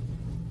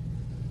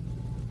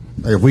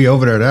 If we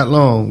over there that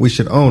long, we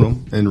should own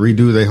them and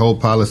redo their whole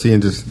policy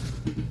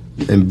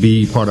and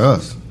be part of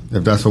us.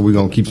 If that's what we're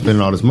going to keep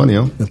spending all this money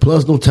on. And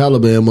plus, no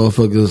Taliban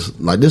motherfuckers,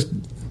 like this,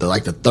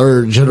 like the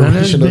third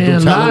generation of the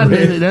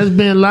Taliban. That's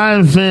Bin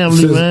Laden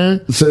family,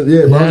 man. I'm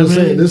just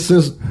saying,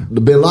 since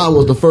the Bin Laden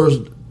was the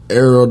first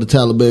era of the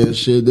Taliban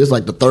shit, this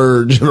like the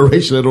third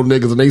generation of them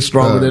niggas, and they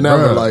stronger than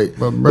ever. Like,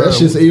 that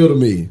shit's ill to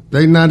me.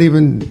 They not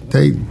even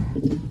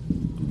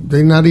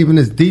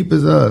as deep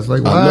as us.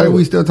 Like, why are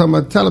we still talking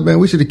about Taliban?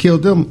 We should have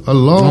killed them a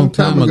long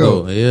time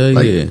ago. Yeah,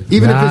 like, yeah.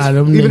 Even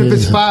if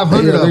it's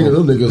 500 of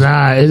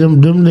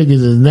them. Them niggas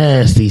is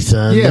nasty,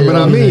 son. Yeah, but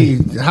I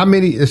mean, how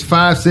many? It's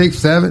 5, 6,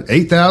 7,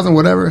 8,000,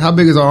 whatever. How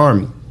big is our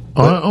army?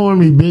 Our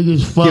army big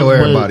as fuck. Kill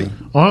everybody.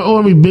 Our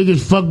army big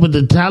as fuck, but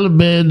the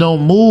Taliban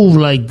don't move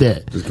like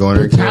that. Just going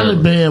there. The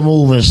Taliban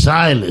move in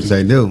silence.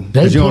 They do.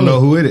 Because you don't know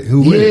who with it.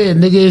 Yeah,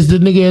 nigga, it's the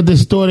nigga at the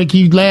store that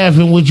keeps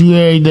laughing with you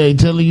every day,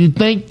 telling you,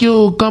 thank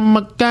you, come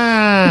on.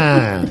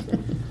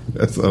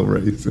 That's so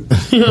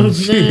racist. You know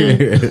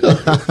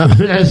what I'm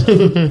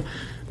saying?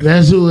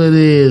 That's who it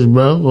is,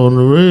 bro, on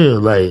the real.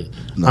 Like,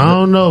 I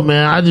don't know,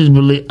 man. I just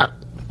believe,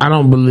 I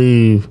don't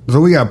believe. So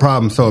we got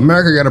problems. So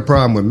America got a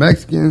problem with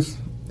Mexicans.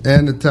 I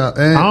don't got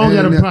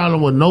a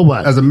problem with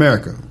nobody. As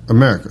America.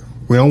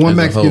 We don't want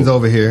Mexicans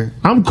over here.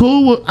 I'm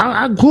cool with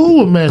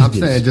Mexicans. I'm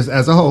saying just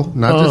as a whole,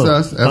 not just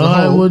us. As a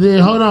whole. Well then,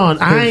 hold on.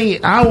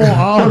 I want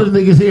all the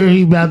niggas here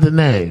he about to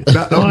name.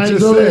 I'm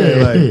just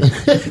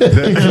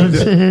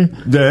saying,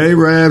 the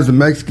Arabs, the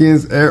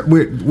Mexicans,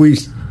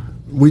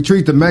 we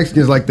treat the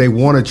Mexicans like they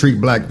want to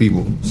treat black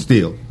people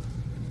still.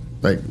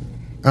 Like,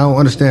 I don't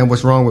understand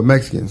what's wrong with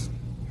Mexicans.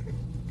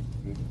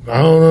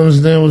 I don't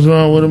understand what's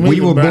wrong with them. We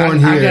were born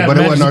here, but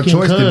it wasn't our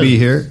choice to be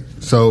here.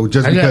 So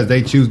just because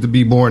they choose to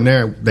be born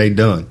there, they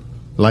done.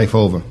 life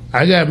over.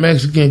 I got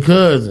Mexican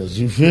cousins.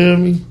 You feel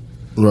me?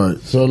 Right.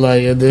 So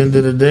like at the end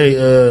of the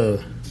day,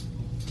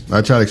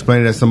 I tried to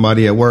explain it to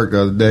somebody at work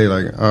the other day.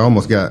 Like I'm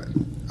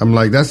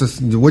like,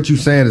 what you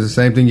saying is the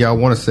same thing y'all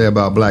want to say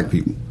about black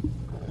people.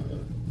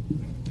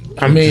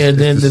 I mean, at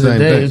the end of the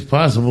day, it's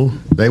possible.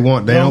 They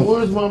don't.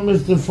 Where's my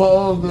Mr.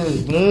 Fogg, man?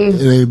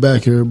 It ain't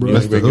back here, bro.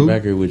 Let's bring it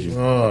back here with you.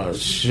 Oh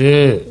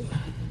shit!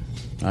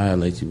 I'll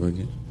let you work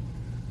it.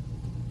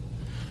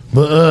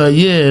 But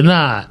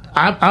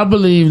I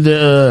believe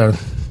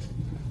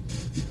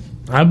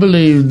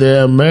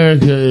that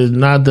America is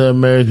not the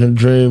American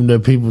dream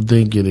that people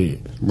think it is.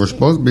 We're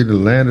supposed to be the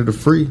land of the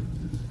free.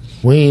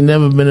 We ain't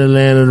never been the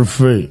land of the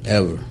free.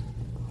 Ever.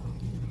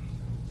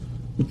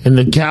 And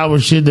the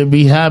coward shit that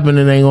be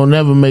happening ain't gonna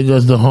never make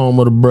us the home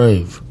of the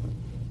brave.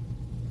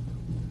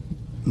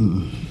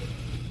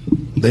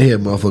 They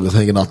had motherfuckers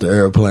hanging off the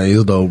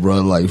airplanes though,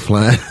 bro, like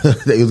flying.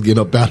 They was getting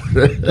up out of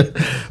there.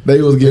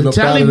 They was getting up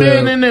out of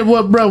there. Taliban in there,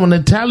 what, bro? When the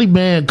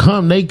Taliban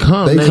come, they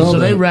come. So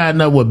they riding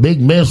up with big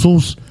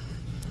missiles.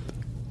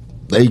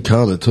 They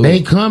coming too.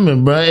 They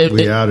coming, bro.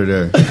 We out of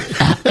there.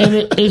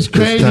 And it's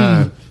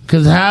crazy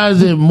because how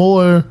is it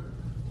more?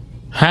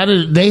 How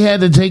did they had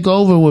to take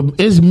over with?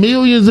 It's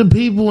millions of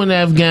people in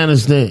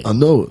Afghanistan. I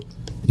know it.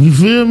 You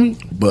feel me?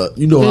 But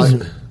you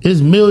know,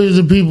 it's millions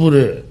of people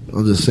there.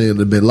 I'm just saying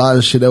there been a lot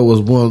of shit that was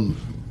one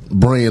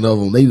brand of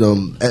them. They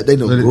done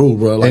grew,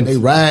 bro. Like they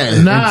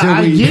ride. Nah,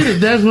 I get it.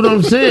 That's what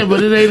I'm saying.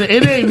 But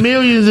it ain't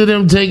millions of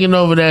them taking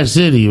over that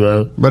city,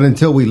 bro. But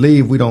until we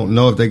leave, we don't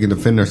know if they can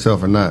defend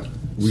themselves or not.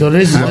 So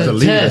this have is to a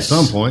leave test. at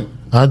some point.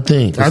 I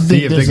think if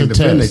they this can is a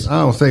defend test. it.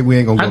 I don't say we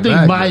ain't gonna go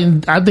back.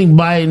 I think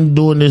Biden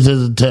doing this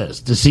as a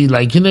test to see,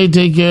 like, can they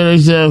take care of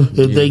themselves?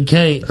 If they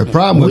can't, the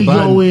problem we with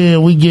Biden, go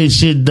in, we get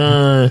shit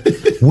done.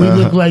 We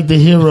look like the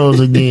heroes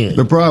again.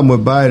 The problem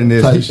with Biden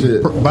is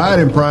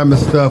Biden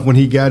promised stuff when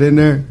he got in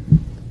there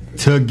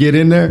to get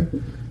in there.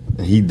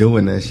 And he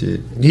doing that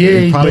shit. Yeah,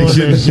 he probably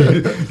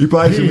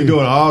should be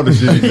doing all the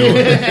shit he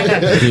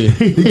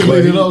doing. He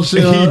cleaning up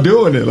shit. He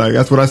doing it. Like,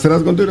 that's what I said I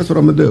was gonna do. That's what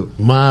I'm gonna do.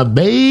 My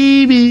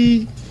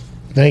baby.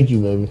 Thank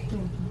you, baby.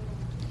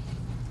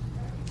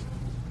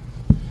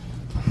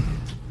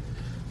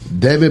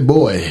 David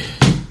Boy.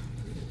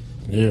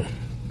 Yeah.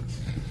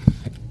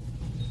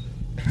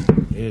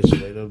 Yeah,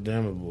 straight up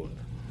damn it, boy.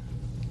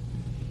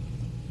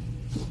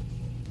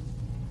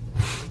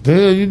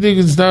 Damn, you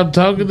niggas stop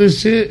talking this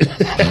shit?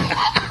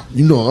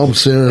 You know, I'm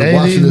serious. Hey,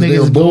 Watching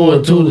this damn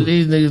board too.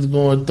 These niggas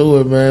going through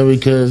it, man,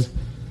 because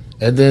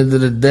at the end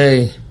of the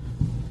day,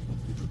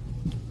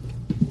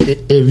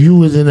 if you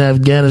was in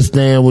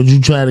Afghanistan, would you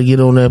try to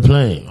get on that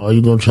plane? Or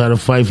you gonna try to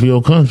fight for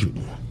your country?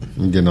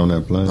 I'm getting on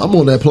that plane. I'm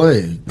on that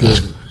plane.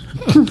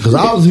 Because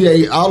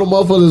obviously, all the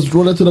motherfuckers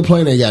running to the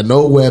plane, they ain't got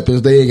no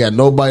weapons. They ain't got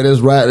nobody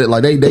that's riding.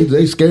 Like,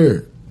 they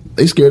scared.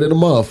 They scared of the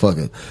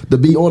motherfucker. To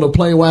be on a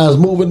plane while it's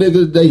moving,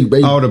 niggas,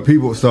 they all the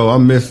people. So I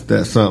missed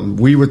that something.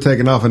 We were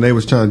taking off and they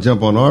was trying to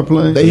jump on our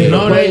plane. They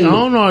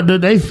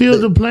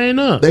filled the plane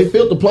up. They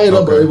filled the plane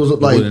up, but it was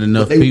like wasn't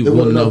enough people.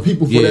 Wasn't enough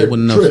people for that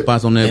wasn't enough trip.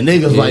 spots on that. And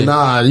niggas like,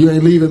 nah, you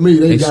ain't leaving me.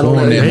 They got on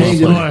that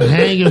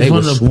hanging they from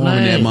were the swarming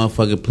plane. that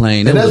motherfucking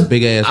plane. That was a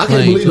big ass plane.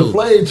 I can't believe the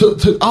plane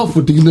took off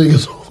with these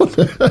niggas.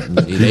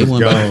 They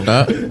weren't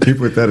about to stop. He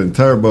put that in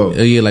turbo.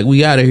 Yeah, like,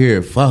 we out of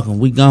here. Fuck them.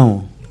 We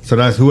gone. So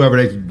that's whoever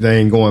they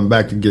ain't going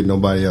back to get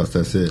nobody else.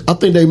 That's it. I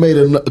think they made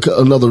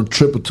another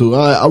trip or two.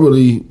 I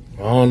really.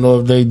 I don't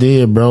know if they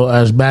did, bro.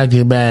 As back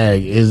in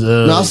bag is.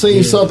 Now I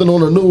seen something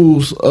on the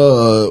news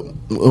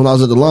when I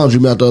was at the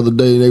laundromat the other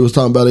day. They was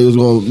talking about they was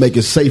going to make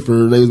it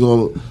safer. They was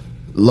going to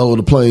lower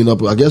the plane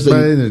up. I guess but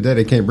at the end of the day,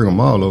 they can't bring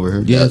them all over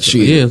here. Yeah,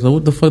 shit. Yeah. So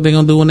what the fuck they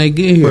gonna do when they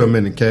get here? Put them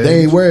in the cage.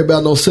 They ain't worried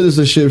about no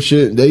citizenship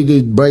shit. They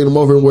just bring them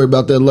over and worry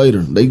about that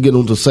later. They get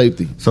them to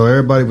safety. So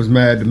everybody was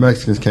mad the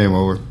Mexicans came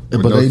over.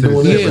 But they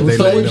doing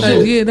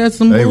that. That's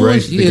some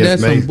bullshit. Yeah,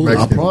 that's some bullshit.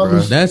 I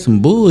promise. That's some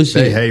bullshit.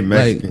 They hate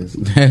Mexicans.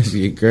 Like, that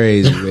shit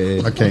crazy,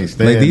 man. I can't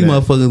stand like these that.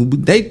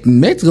 motherfuckers.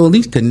 Mexico at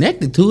least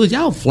connected to us.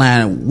 Y'all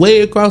flying way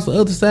across the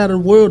other side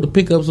of the world to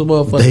pick up some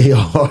motherfuckers. They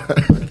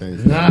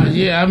are. Nah,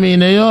 yeah, I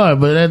mean they are,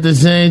 but at the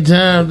same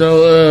time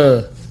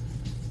though,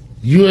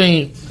 you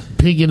ain't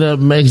picking up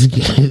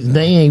Mexicans.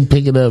 They ain't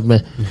picking up,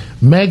 man.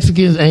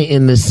 Mexicans ain't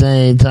in the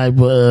same type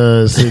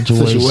of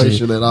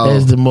situation at all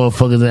as the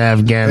motherfuckers in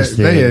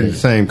Afghanistan. They in the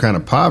same kind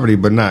of poverty,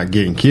 but not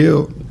getting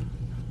killed.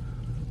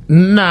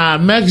 Nah,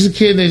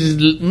 Mexican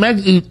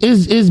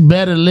is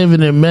better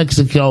living in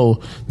Mexico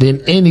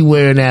than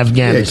anywhere in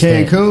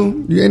Afghanistan. Yeah,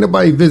 Cancun. You ain't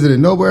nobody visited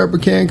nowhere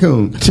but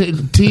Cancun.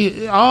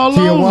 All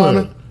Tijuana.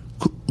 over.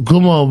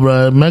 Come on,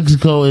 bro.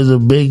 Mexico is a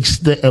big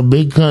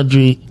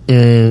country,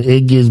 and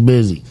it gets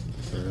busy.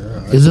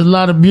 There's a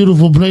lot of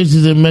beautiful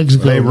places in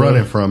Mexico. They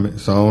running from it,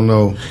 so I don't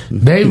know.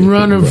 They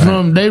running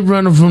from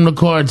the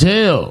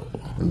cartel.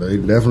 They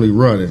definitely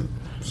running.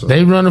 So.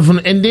 They running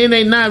from, and then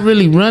they not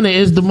really running.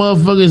 It's the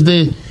motherfuckers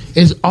that.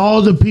 It's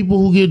all the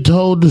people who get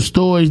told the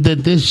stories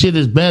that this shit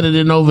is better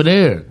than over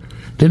there.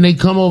 Then they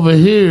come over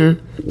here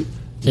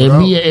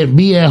and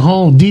be at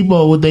Home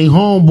Depot with their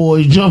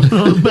homeboys jumping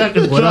on the back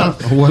of the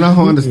truck. What I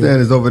don't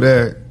understand is over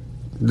there,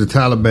 the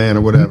Taliban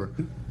or whatever.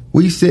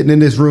 We sitting in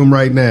this room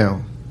right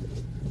now,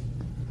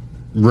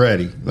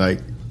 ready. Like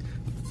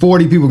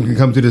 40 people can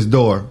come to this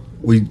door.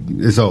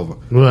 It's over.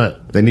 Right.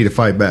 They need to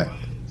fight back.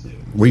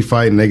 We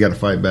fighting, they got to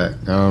fight back.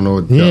 I don't know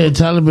what to Yeah,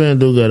 Taliban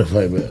do got to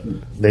fight back.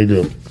 They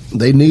do.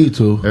 They need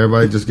to.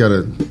 Everybody just got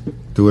to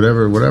do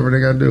whatever they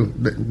got to do.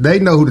 They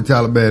know who the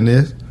Taliban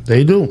is.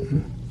 They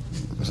do.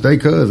 Stay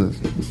cousins.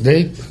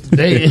 They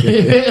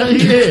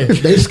yeah.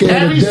 They scared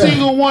Every of death.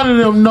 single one of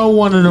them know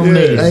one of them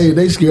niggas. Hey,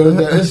 they scared of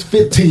that. It's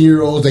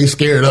 15-year-olds they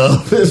scared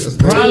of. It's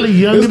Probably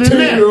younger than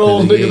that.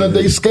 10-year-olds niggas that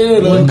they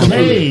scared of. With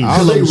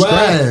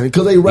K's.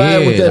 Because they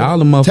ride with that all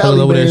the motherfuckers Taliban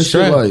over there shit.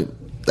 strapped. Like,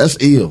 that's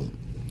ill.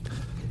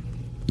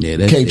 Yeah,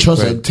 that's Can't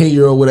trust a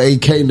 10-year-old with an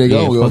AK nigga. Yeah,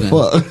 I don't give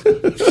a fuck.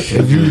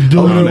 If you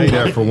do They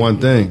there for one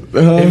thing.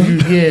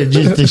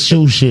 just to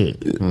shoot shit.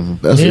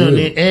 That's They don't,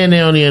 it. and they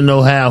don't even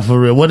know how for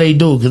real. What they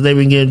do, because they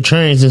been getting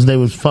trained since they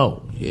was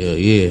 4. Yeah.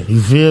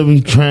 You feel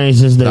me? Trained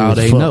since they That's all was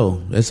they 4.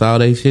 know. That's all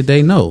they shit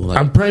they know.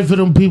 I Like, pray for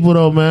them people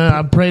though, man.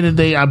 I pray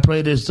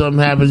that something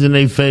happens in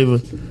their favor.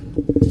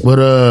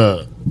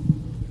 But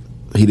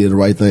He did the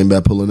right thing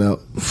by pulling out.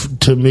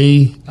 to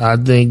me, I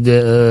think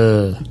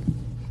that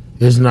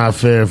it's not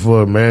fair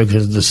for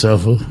Americans to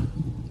suffer.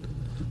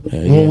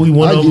 When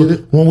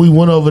we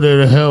went over there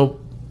to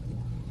help,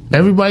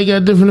 everybody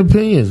got different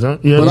opinions. Huh?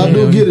 You know But what I I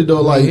mean? do get it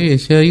though. Like,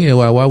 yeah.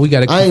 Why we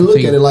gotta? I ain't look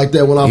at it like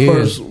that when I Yeah.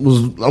 first was.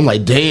 I'm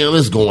like, damn,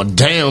 it's going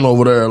down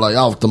over there, like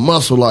off the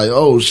muscle. Like,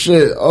 oh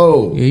shit,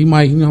 oh. Yeah, you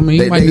might, you know what I mean?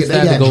 You They, might they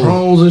decide got to go.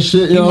 drones and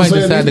shit. You know You what might I'm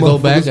saying? decide to These go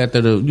back motherfuckers-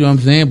 after the, you know what I'm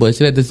saying? But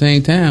shit, at the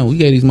same time, we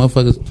gave these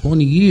motherfuckers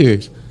 20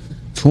 years.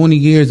 20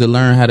 years to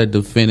learn how to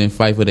defend and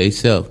fight for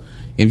themselves.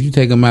 If you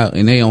take them out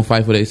and they don't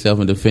fight for themselves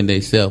and defend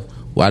themselves,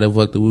 why the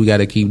fuck do we got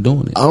to keep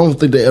doing it? I don't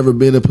think they ever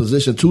been in a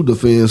position to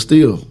defend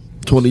still.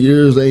 20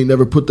 years, they ain't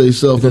never put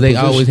themselves Because they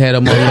always had a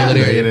motherfucker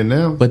They in it there.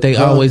 now. But they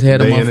always had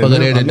a They in it motherfucker now.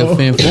 there to I know.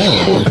 defend for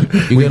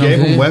them. You We get what I'm gave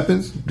them saying?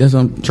 weapons, That's what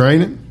I'm,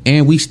 training.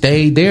 and we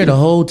stayed there the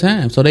whole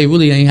time. So they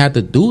really ain't have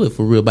to do it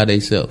for real by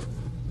themselves.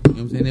 You know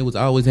what I'm saying? They was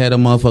always had a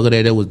motherfucker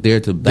there that was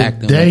there to back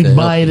them. Day and to help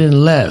Biden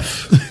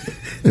left.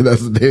 And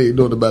that's what they ain't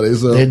doing about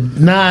themselves.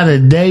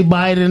 The day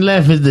Biden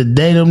left is the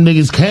day them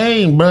niggas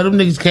came, bro. Them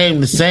niggas came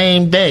the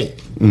same day.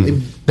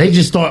 They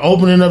just start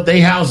opening up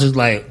their houses,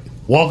 like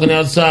walking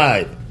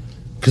outside,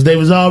 because they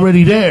was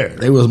already there.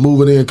 They was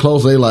moving in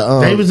close. They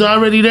like, They was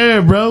already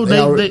there, bro. They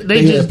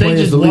had plans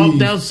just to walked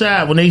leave.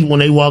 outside when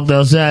they walked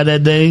outside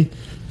that day.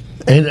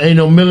 And ain't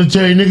no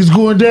military niggas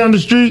going down the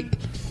street.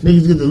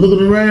 Niggas get to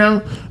looking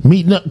around,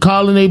 meeting up,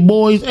 calling their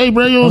boys. Hey,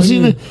 bro, you don't see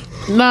the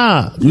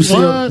nah. You see,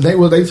 what?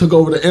 they took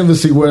over the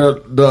embassy where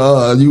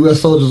the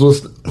U.S. soldiers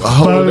was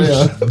holding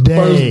First down. day.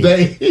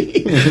 First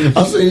day.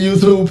 I seen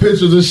YouTube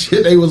pictures and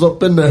shit. They was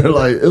up in there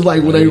like it's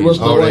like when they rushed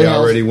the Oh, White they House.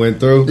 already went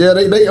through. Yeah,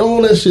 they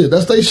own that shit.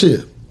 That's their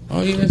shit.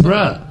 Oh yeah,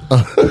 Bruh.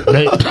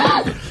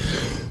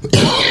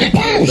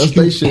 That's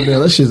their shit now.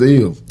 That shit's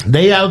ill.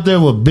 They out there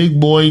with big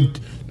boy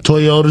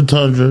Toyota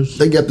Tundras.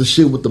 They got the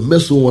shit with the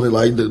missile on it,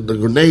 like the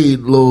grenade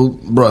little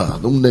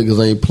bruh. Them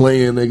niggas ain't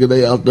playing, nigga.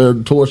 They out there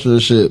torturing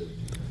shit.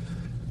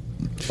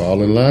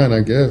 Fall in line,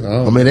 I guess.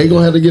 I mean, they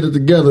gonna have to get it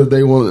together if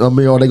they want. I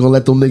mean, or they gonna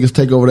let them niggas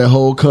take over that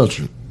whole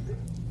country?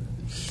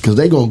 Because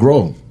they gonna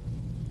grow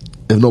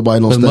if nobody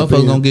don't But step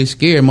motherfuckers in. gonna get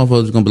scared.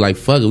 Motherfuckers gonna be like,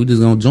 "Fuck it, we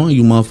just gonna join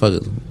you,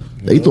 motherfuckers."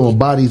 They throwing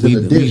bodies in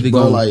the ditch,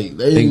 bro. Like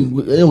they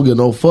don't get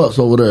no fucks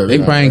over there. They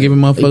probably ain't giving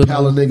motherfuckers. They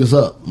piling niggas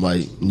up.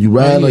 Like you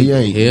ride or you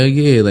ain't. Hell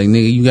yeah, like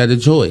nigga, you got the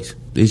choice.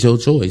 It's your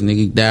choice,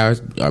 nigga. Die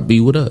or be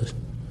with us.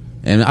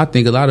 And I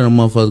think a lot of them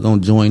motherfuckers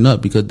gonna join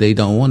up because they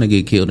don't want to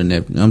get killed in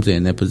that. You know what I'm saying,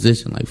 in that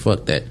position. Like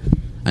fuck that.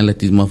 I ain't let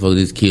these motherfuckers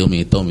just kill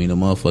me and throw me in the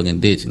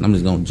motherfucking ditch. And I'm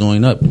just gonna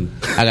join up. And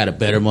I got a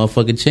better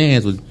motherfucking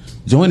chance with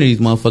joining these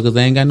motherfuckers.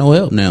 They ain't got no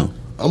help now.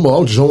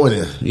 I'm joining.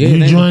 Yeah, You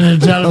they- joining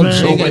the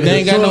Taliban? They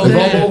ain't got no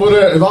If I'm over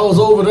there, if I was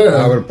over there,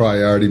 I would have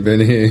probably already been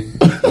here.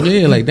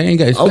 Yeah, like they ain't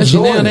got.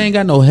 Especially now, joining. they ain't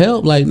got no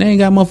help. Like they ain't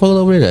got motherfuckers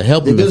over there to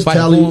help them If and it's fight for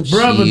Taliban- them.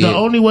 Bruh, but the Shit.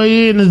 only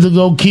way in is to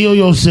go kill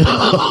yourself.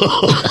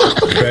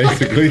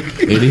 Basically,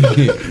 It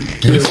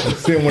is.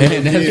 send one of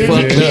And them that's kids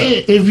fucked in.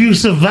 up. If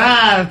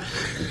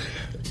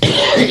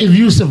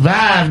you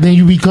survive, then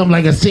you become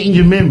like a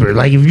senior member.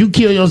 Like if you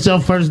kill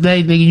yourself first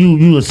day, nigga,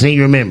 you a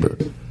senior member.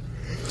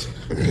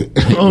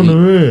 On the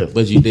real.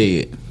 But you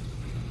did.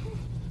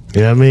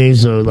 You know what I mean?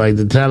 So like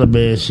the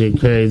Taliban shit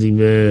crazy,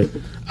 man.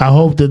 I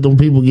hope that them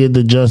people get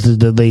the justice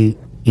that they,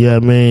 you know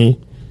what I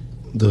mean?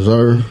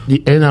 deserve.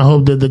 And I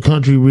hope that the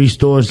country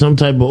restores some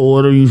type of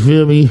order, you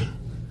feel me?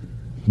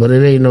 But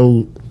it ain't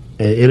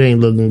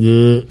looking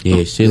good.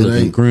 Yeah, shit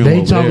looking ain't. grim. They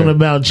over talking there.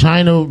 about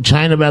China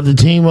about to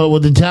team up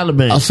with the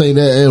Taliban. I seen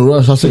that in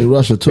Russia. I seen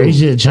Russia too. They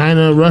said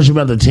China and Russia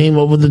about to team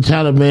up with the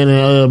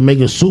Taliban and make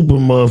a super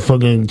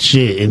motherfucking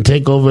shit and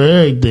take over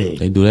everything.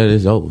 They do that,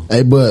 it's over.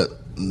 Hey, but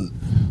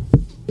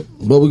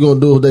what we gonna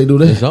do if they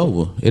do It's that?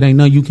 over. It ain't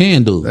nothing you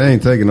can do. They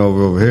ain't taking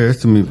over here.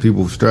 It's too many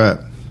people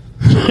strapped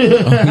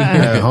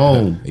at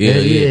home. Yeah.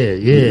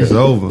 Yeah. It's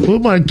over. Where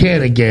my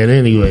cat again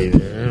anyway,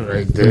 man?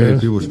 right there.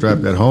 People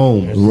strapped at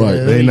home. Right.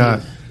 They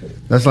not.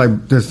 That's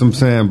like this. I'm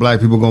saying black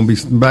people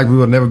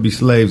will never be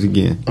slaves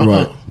again.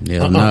 Right.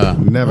 Yeah, nah.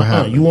 Never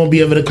happen. You won't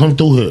be able to come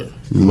through here.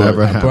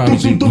 Never I happen.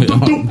 promise you.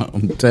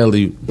 I'm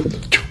telling you.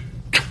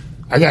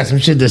 I got some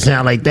shit that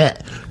sound like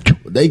that.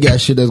 They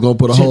got shit that's gonna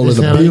put a Shit hole in that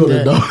the sound like building,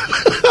 that.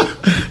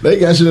 though. They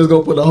got shit that's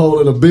gonna put a hole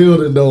in the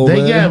building, though. They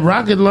man. got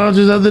rocket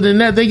launchers. Other than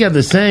that, they got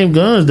the same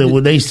guns that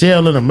they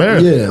sell in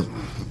America. Yeah.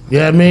 You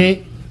know what I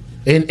mean?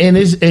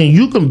 And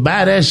you can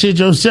buy that shit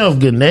yourself.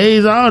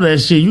 Grenades, all that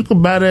shit. You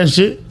can buy that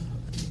shit.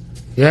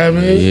 You know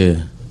what I mean?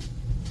 Yeah.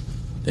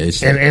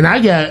 That's And I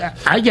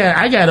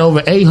got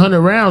over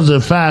 800 rounds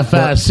of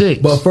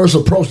 5.56. But first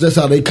approach, that's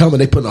how they come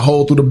and they put a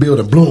hole through the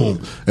building,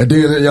 boom. And then,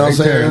 you know what I'm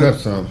They tearing up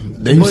saying? something.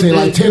 Then you see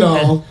like 10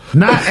 on.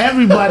 Not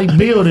everybody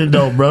building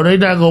though, bro. They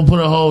not gonna put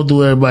a hole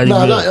through everybody's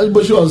Nah, building.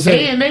 but you understand.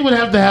 And they would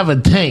have to have a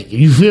tank.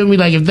 You feel me?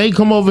 Like if they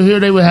come over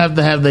here, they would have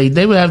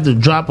to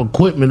drop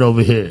equipment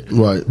over here.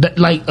 Right.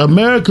 Like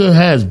America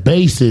has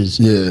bases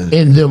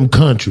in them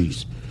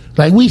countries.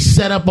 Like we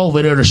set up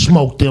over there to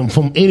smoke them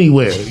from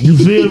anywhere. You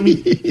feel me?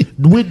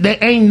 There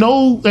ain't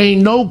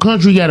no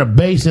country got a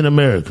base in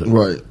America.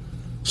 Right.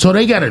 So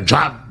they gotta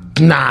drop.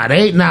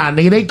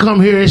 Nigga. They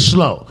come here, it's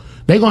slow.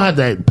 They gonna have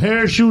to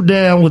parachute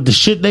down with the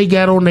shit they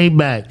got on their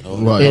back,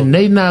 Right. and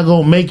they not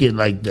gonna make it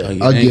like that.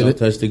 you I ain't get gonna it.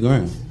 touch the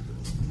ground.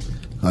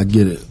 I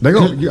get it. They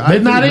gonna. You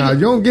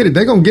don't get it.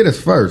 They gonna get us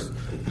first.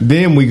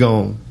 Then we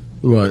gon'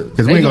 Right.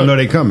 because we ain't gonna know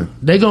they coming.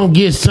 They gonna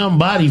get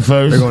somebody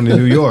first. They going to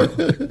New York.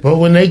 But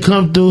when they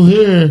come through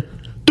here,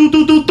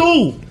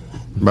 do.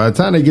 By the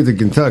time they get to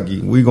Kentucky,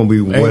 we gonna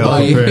be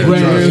well prepared.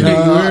 Ain't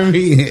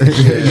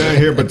nothing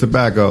here but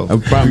tobacco. I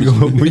promise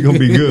you. We gonna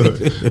be good.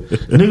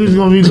 Niggas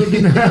gonna be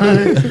looking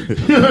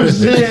out. You know what I'm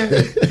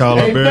saying? Call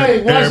Hey, up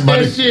Faye, watch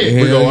everybody. that shit.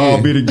 We gonna Hell all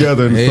yeah. be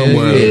together in Hell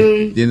somewhere.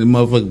 yeah. Then the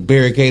motherfucker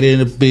barricaded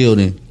in the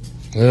building.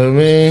 You know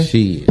what I mean?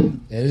 Shit. And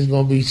it's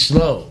gonna be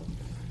slow.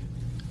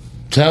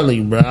 Telling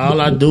you, bro. All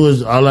I do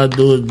is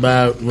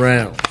buy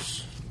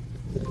rounds.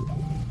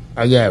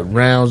 I got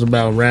rounds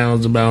about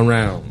rounds.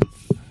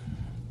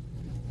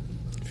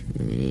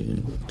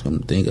 Come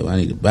to think of, I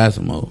need to buy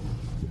some more.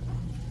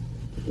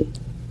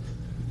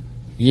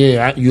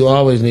 Yeah, you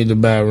always need to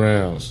buy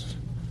rounds.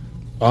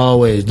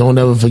 Always. Don't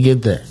ever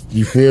forget that.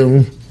 You feel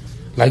me?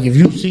 Like if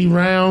you see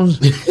rounds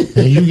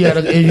and you got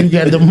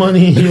the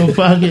money in your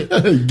pocket,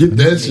 Get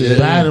that shit.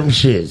 buy them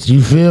shits.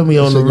 You feel me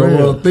on the Shit going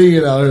real? on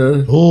thin out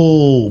here.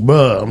 Oh,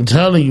 bro, I'm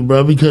telling you,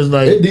 bro, because It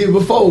like, did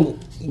before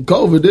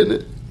COVID, didn't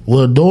it?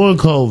 well, during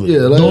COVID, Yeah,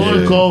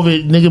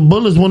 COVID, nigga,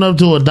 bullets went up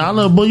to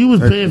 $1, but you was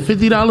paying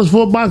 $50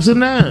 for a box of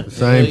 9.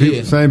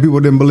 Same people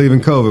didn't believe in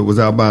COVID was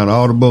out buying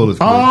all the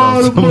bullets.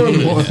 All the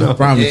bullets. I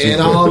promise you.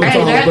 And all the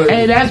time.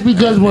 Hey, that's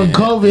because when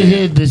COVID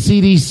hit, the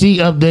CDC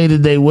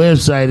updated their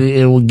website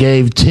and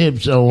gave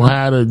tips on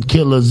how to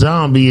kill a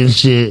zombie and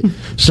shit.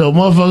 So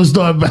motherfuckers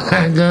started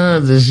buying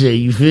guns and shit.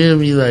 You feel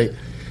me? Like,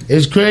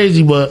 it's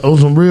crazy, but on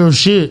some real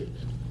shit,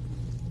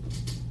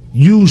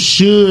 you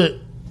should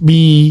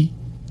be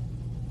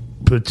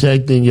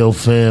protecting your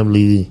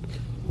family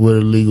with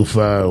a legal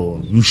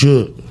firearm. You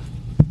should.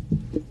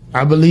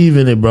 I believe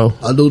in it, bro.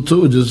 I do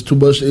too. Just too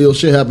much ill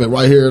shit happening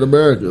right here in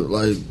America.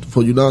 Like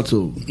for you not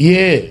to.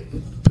 Yeah.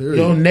 Period.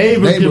 Your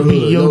neighbor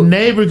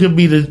could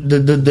be the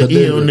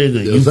ill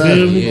nigga. You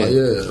feel me? Like,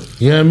 yeah.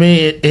 You know what I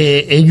mean?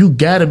 And you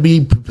gotta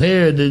be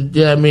prepared to, you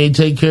know what I mean,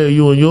 take care of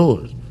you and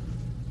yours.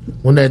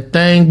 When that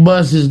thing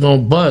busts, it's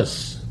gonna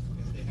bust.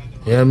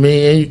 You know what I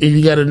mean? And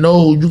you gotta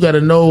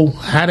know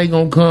how they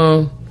gonna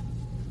come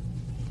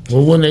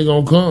or when they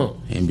gonna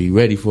come. And be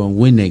ready for them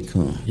when they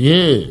come.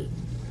 Yeah.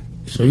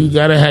 So you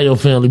gotta have your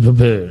family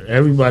prepared.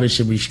 Everybody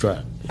should be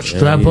strapped.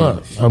 Strap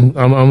up.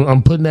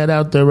 I'm putting that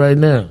out there right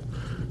now.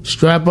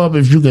 Strap up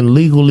if you can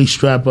legally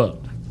strap up.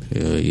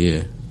 Hell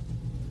yeah.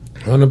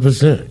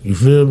 100%. You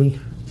feel me?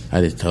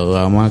 I just told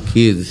all my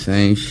kids the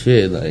same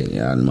shit. Like,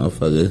 y'all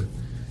motherfuckers,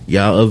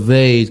 y'all of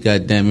age,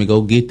 goddammit,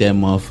 go get that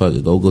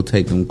motherfucker. Go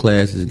take them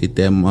classes, get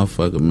that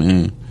motherfucker,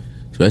 man.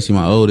 Especially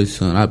my oldest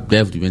son. I've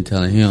definitely been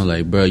telling him,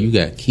 like, bro, you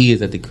got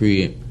kids at the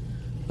crib.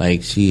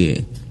 Like,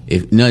 shit.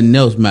 If nothing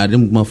else matter,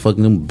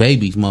 them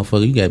babies,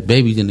 motherfucker, you got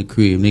babies in the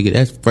crib, nigga.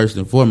 That's first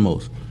and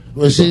foremost.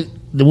 Well, see,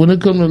 when it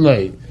come to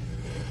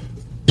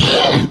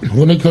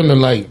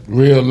like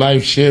real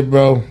life shit,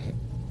 bro,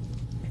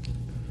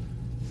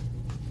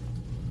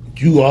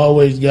 you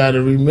always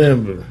gotta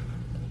remember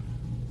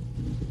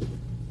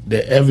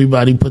that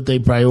everybody put their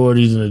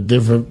priorities in a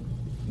different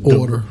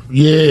Order.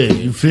 Yeah,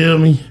 you feel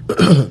me?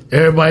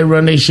 Everybody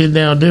run their shit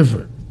down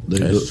different.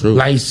 That's true.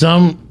 Like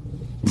some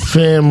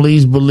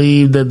families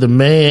believe that the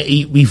man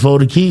eat before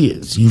the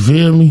kids. You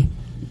feel me?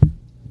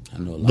 I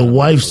know a lot The of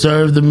wife motherfuckers.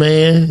 served the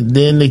man,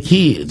 then the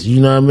kids.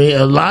 You know what I mean?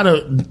 A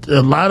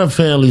lot of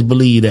families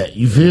believe that.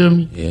 You feel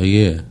me? Hell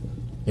yeah. You know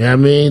what I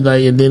mean?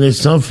 Like, and then there's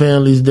some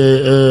families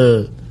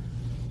that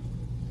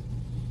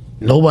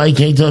nobody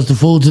can't touch the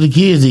food till the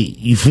kids eat.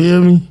 You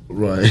feel me?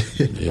 Right.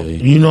 Hell yeah.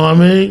 You know what I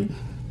mean?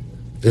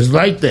 It's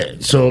like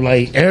that. So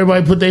like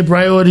everybody put their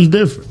priorities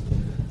different.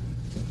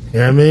 You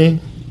know what I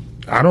mean?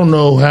 I don't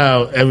know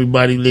how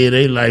everybody live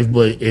their life,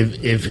 but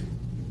if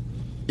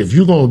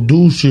you gonna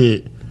do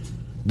shit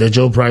that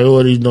your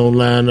priorities don't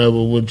line up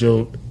with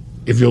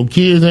if your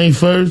kids ain't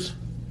first,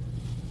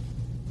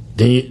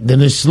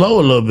 then it's slow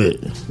a little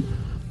bit.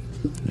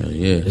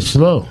 Yeah. It's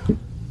slow.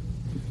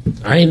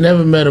 I ain't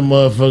never met a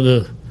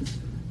motherfucker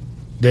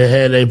that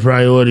had their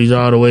priorities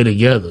all the way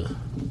together.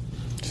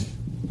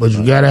 But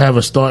you gotta have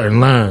a starting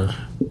line.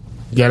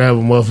 You gotta have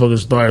a motherfucking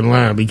starting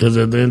line, because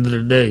at the end of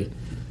the day,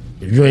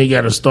 if you ain't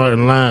got a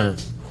starting line,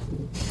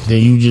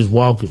 then you just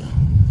walking.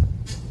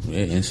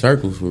 Yeah, in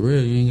circles for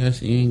real. You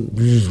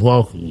just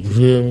walking. You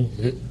feel me?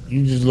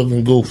 You just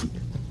looking goofy.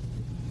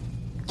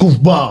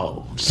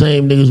 Goofball.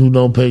 Same niggas who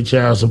don't pay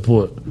child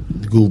support.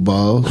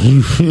 Goofballs.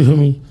 You feel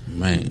me?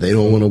 Man, they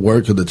don't want to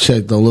work because the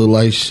check don't look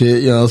like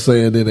shit. You know what I'm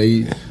saying? Then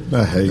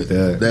I hate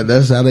that.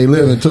 That's how they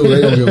living too.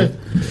 They don't give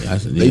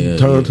they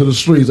turn to the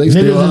streets. They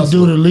niggas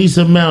do the least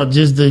amount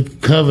just to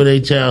cover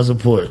their child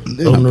support.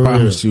 I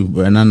promise you,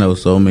 bro. And I know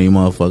so many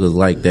motherfuckers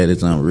like that.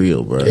 It's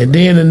unreal, bro. And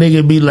then the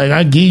nigga be like,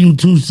 "I give you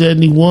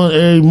 $271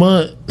 every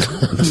month."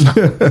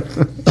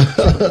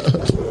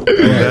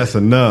 That's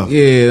enough.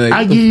 Yeah, like,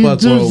 I give you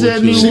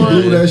 $271. She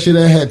do that shit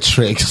that had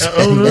tricks.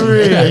 On the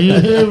real, you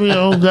hear me?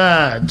 Oh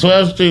God,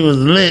 12th Street was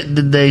lit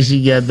the day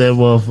she got that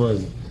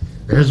motherfucker.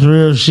 That's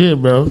real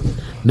shit, bro.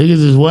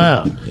 Niggas is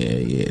wild.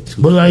 Yeah.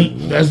 But like,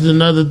 that's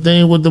another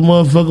thing with the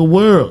motherfucking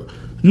world.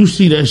 You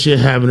see that shit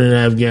happening in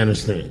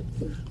Afghanistan.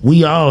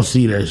 We all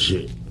see that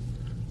shit.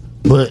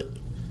 But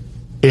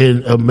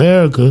in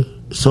America,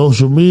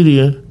 social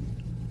media,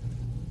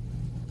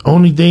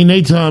 only thing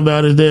they talking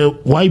about is that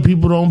white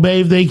people don't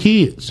bathe their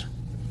kids.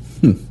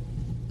 You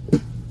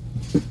know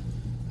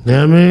what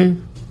I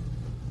mean?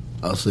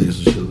 I'll say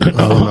some shit.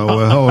 I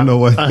don't know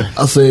what.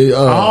 I say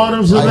all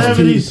them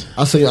celebrities.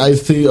 I say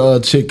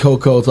Ice-T chick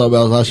Coco talk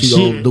about how she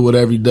don't do it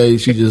every day.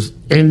 She just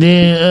and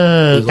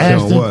then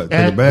Ashton, what?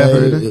 Take a bath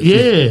every day?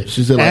 Yeah,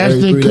 she said like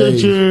Ashton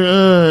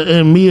Kutcher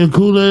and Mia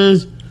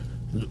Kunis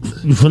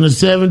from the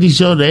 '70s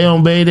show. They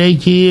don't bathe their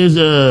kids.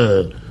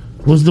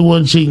 What's the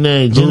one chick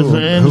name? Jennifer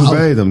Aniston. Who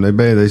bathe them? They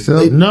bathe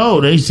themselves?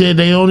 No, they said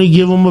they only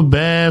give them a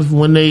bath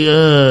when they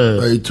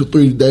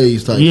 2-3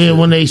 days type. Yeah, shit.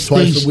 when they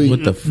twice a week.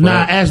 What the fuck? Nah,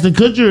 Ashton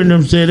Kutcher and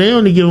them said they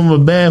only give them a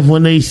bath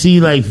when they see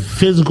like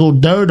physical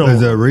dirt on.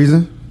 Is there a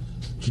reason?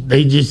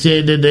 They just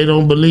said that they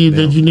don't believe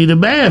that you need a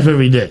bath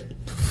every day.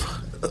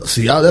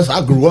 See,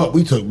 I grew up.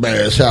 We took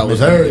bath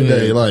showers every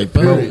day, like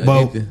period.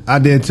 But I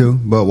did too.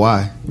 But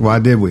why? Why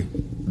did we?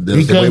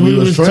 Because we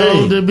was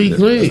told to be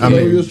clean. I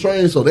mean, we was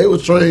trained, so they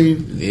was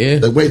trained. Yeah.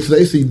 They wait till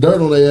they see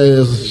dirt on their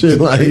ass and shit.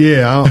 Like,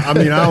 yeah. I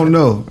don't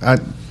know. I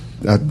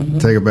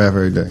take a bath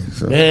every day.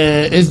 So.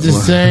 Man, it's the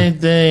same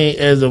thing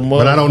as a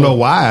mother. But I don't know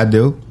why I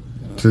do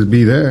to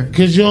be there.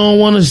 Because you don't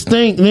want to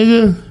stink,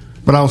 nigga.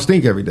 But I don't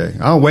stink every day.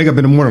 I don't wake up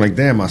in the morning like,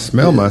 damn, I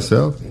smell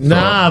myself.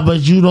 Nah, but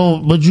you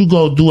don't. But you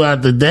go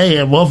throughout the day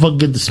and motherfucker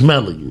get the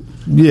smell of you.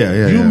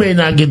 Yeah. You may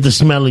not get the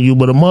smell of you,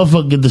 but a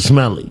motherfucker get the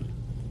smell of you.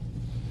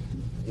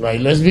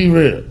 Like, let's be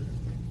real.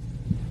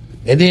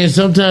 And then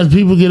sometimes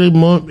people get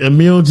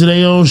immune to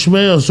their own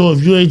smell. So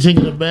if you ain't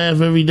taking a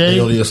bath every day, they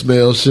don't even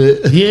smell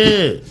shit.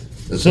 Yeah.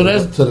 So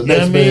that's to the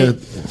next man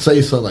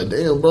say something like,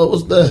 "Damn, bro,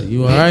 what's that?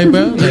 You alright,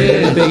 bro?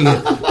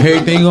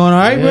 Everything going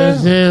alright, bro?" I'm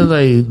saying,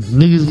 like,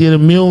 niggas get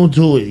immune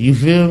to it. You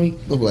feel me?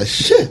 I'm like,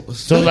 shit.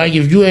 So like,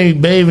 if you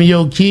ain't bathing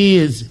your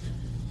kids,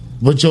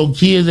 but your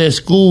kids at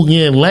school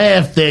getting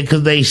laughed at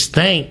because they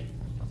stink.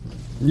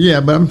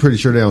 Yeah, but I'm pretty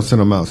sure they don't send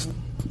them out.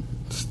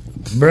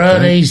 Bruh,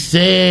 they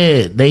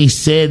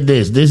said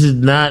this. This is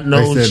not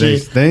no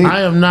shit.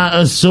 I am not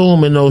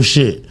assuming no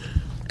shit.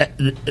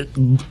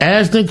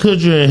 Ashton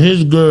Kutcher and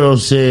his girl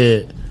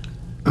said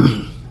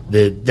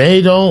that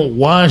they don't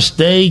wash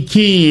their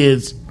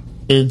kids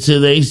until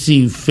they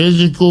see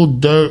physical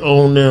dirt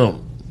on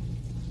them.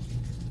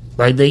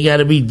 Like, they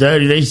gotta be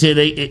dirty. They said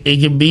it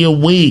can be a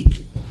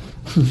week.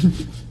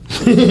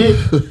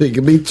 It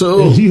can be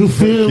 2. You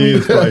feel me?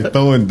 Kids like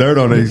throwing dirt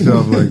on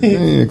themselves. Like,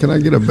 man, can I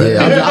get a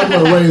bath? Yeah, I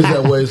wasn't raised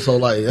that way, so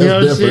like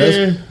that's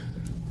different.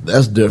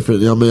 That's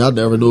different. You know what I mean? I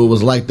never knew it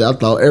was like that. I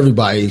thought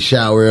everybody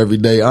shower every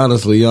day.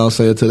 Honestly, you know what I'm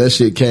saying? Until that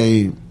shit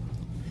came.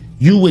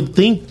 You would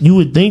think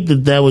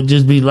that would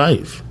just be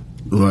life,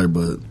 right?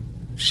 But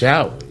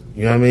shower.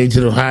 You know what I mean?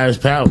 To the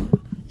highest power,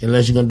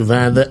 unless you're gonna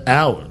divine the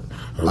hour.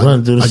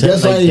 Run through the I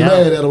guess I ain't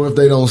mad at them if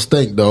they don't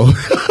stink, though.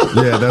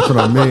 Yeah, that's what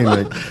I mean.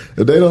 Like,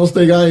 if they don't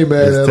stink, I ain't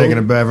mad at them. Taking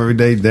a bath every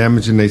day,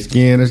 damaging their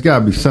skin. There's got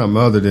to be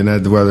something other than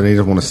that, whether they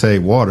just want to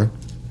save water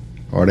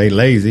or they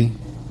lazy.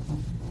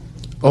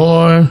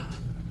 Or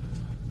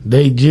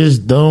they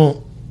just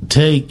don't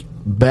take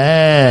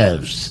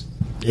baths.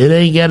 It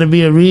ain't got to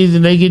be a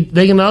reason. They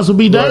can also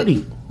be dirty.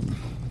 You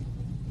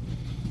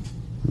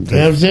know what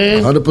I'm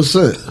saying?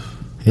 100%.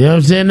 You know what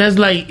I'm saying? That's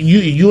like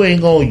you ain't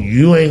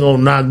gonna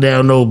knock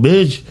down no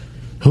bitch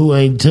who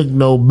ain't took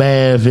no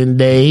bath in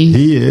days.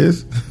 He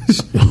is.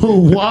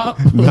 Who what?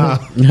 Nah.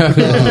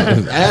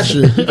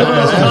 Asher.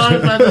 I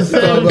was about to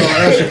say.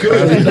 Asher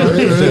Curry.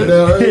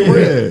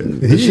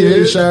 He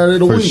is showered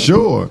in a for week.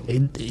 sure.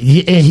 And he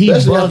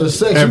Especially after bugged,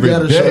 sex, Every you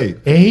gotta day.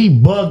 and he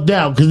bugged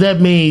out because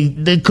that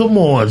means that. Come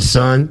on,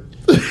 son.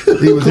 He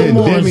was Come hitting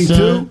on, Demi son.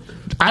 too.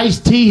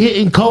 Ice-T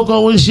hitting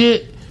Coco and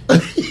shit.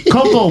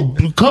 Coco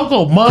muscular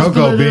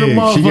Coco than a big.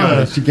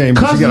 motherfucker. She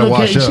gotta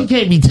wash up. She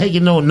can't be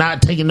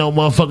not taking no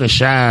motherfucking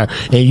shower.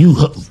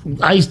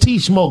 And Ice-T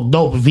smoke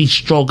dope if he's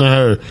stroking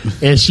her,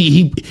 and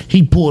he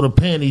pull the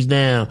panties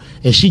down,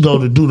 and she go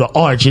to do the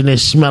arch, and it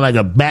smell like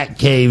a bat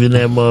cave in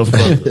that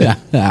motherfucker.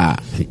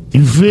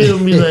 You feel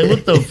me? Like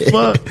what the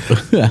fuck?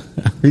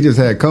 He just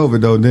had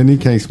COVID though. Then he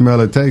can't smell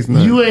or taste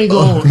nothing. You ain't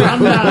going.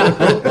 I'm not.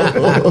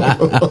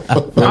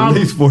 At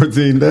least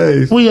 14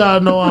 days. We all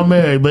know I'm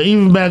married, but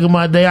even back in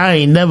my day, I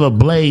ain't never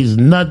blazed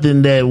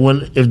nothing that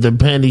if the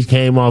panties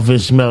came off, it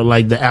smelled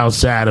like the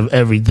outside of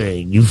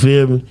everything. You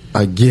feel me?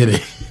 I get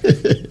it.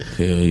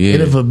 Hell yeah.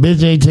 And if a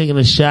bitch ain't taking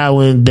a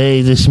shower in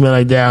days, it smell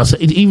like the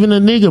outside. Even a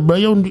nigga, bro.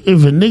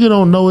 If a nigga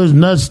don't know his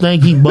nuts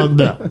stink, he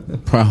bugged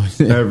out.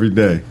 Probably. Every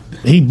day.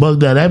 He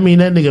bugged out. That mean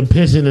that nigga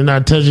pissing and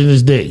not touching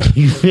his dick.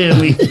 You feel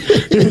me? He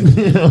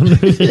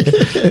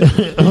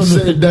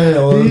sit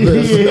down.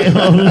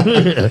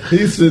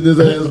 He sit his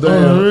ass On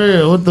down. the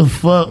real, what the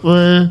fuck,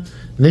 man?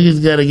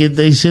 Niggas gotta get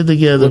their shit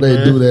together, When they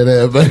man. do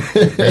that, man.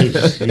 Hey,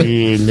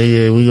 shit,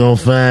 nigga, we gonna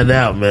find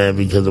out, man,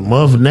 because the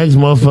next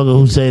motherfucker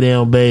who say they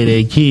don't bathe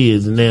their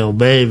kids and they don't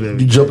bathe them,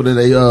 You jumping in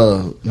they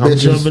I'm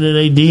bitches. jumping in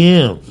their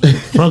DMs.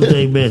 Fuck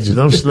they bitches.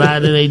 I'm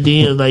sliding in their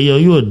DMs like, yo,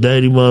 you a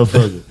dirty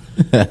motherfucker.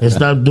 And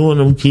stop doing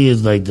them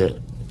kids like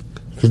that.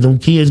 Because them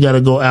kids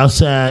gotta go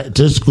outside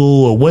to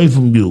school away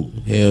from you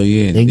Hell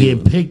yeah. and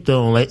get picked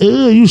on. Like,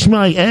 ugh, you smell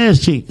like ass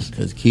cheeks.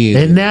 Cause kids.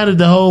 And now that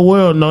the whole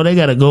world know, they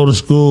gotta go to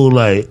school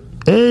like,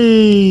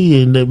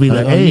 hey, and they be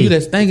like, hey. You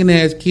that stinking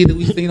ass kid that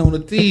we seen on the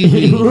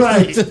TV.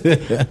 Right.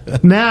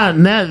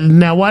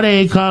 Now why they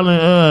ain't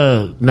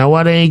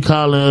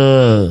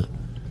calling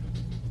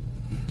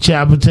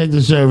Child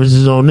Protective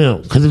Services on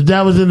them? Because if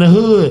that was in the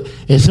hood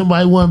and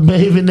somebody wasn't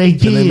bathing their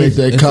kids, And they make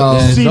that call.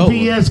 It's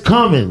CPS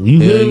coming. You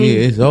Hell feel me?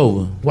 yeah, it's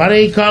over. Why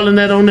they ain't calling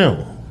that on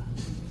them?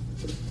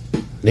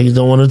 Niggas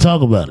don't want to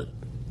talk about it.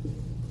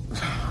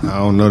 I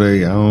don't know.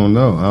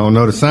 I don't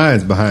know the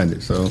science behind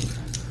it. So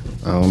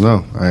I don't know.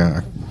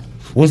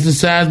 What's the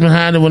size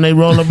behind it when they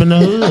roll up in the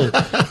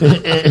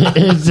hood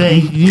and say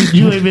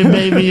you ain't been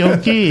bathing your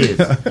kids?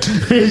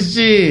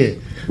 Shit.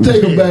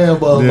 Take a bath,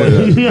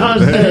 motherfucker. You know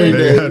what I'm saying?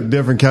 They got a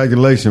different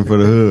calculation for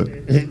the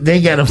hood.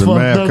 They got a The fucked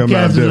math up come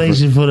out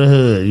calculation for the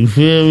hood. You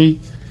feel me?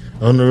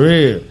 On the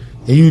real.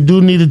 And you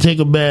do need to take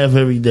a bath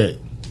every day.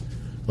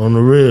 On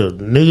the real.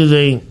 Niggas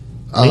ain't.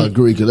 I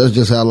agree, because that's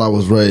just how I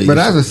was raised. But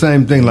that's the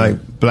same thing.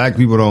 Like black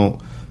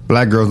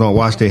girls don't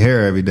wash their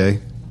hair every day,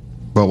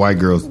 but white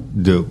girls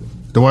do.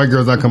 The white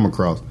girls I come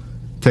across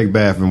take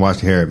bath and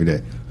wash their hair every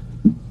day,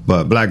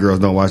 but black girls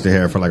don't wash their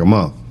hair for like a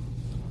month.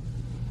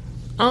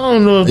 I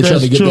don't know if they trying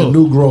that's to get true. that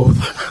new growth.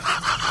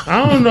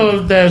 I don't know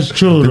if that's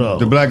true though.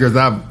 The black girls,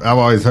 I've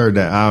always heard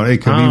that. It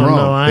could be I don't wrong.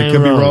 know. I It ain't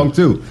could be wrong. wrong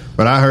too.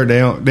 But I heard they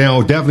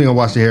definitely don't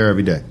wash their hair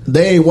every day.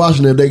 They ain't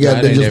washing it. They Nah, it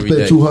ain't just every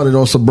spent day. $200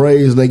 on some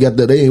braids, and they got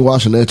that. They ain't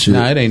washing that shit.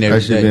 Nah, it ain't every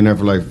That shit day. been there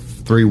for like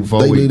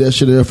 3-4 They leave weeks. that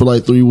shit in there for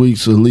like 3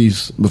 weeks at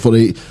least before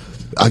they,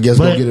 I guess,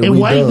 But go get it and redone.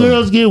 white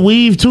girls get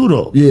weave too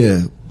though.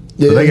 Yeah.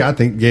 So I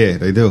think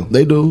they do.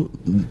 They do.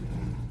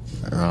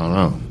 I don't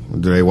know.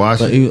 Do they wash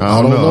But it?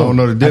 I don't know. I don't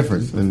know the I-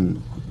 difference.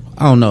 And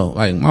I don't know.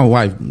 Like my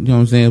wife, you know what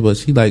I'm saying? But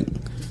she like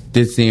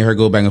just seeing her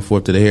go back and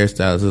forth to the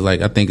hairstyles is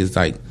like, I think it's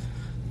like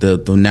the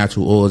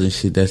natural oils and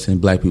shit that's in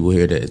black people's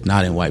hair that is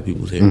not in white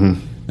people's hair. You know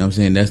what I'm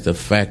saying? That's the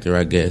factor,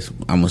 I guess.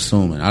 I'm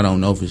assuming. I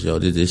don't know for sure.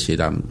 This shit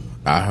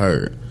I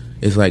heard.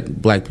 It's like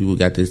black people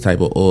got this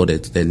type of oil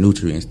that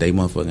nutrients they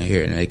motherfucking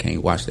hair and they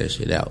can't wash that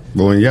shit out.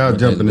 but when y'all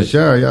jump in the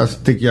shower, y'all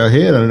stick your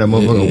head under that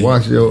motherfucker, Yeah.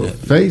 wash your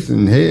face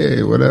and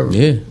head, whatever.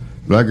 Yeah.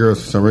 Black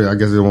girls, for some reason, I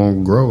guess it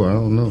won't grow. I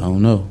don't know. I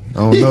don't know. I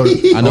don't know.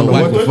 I know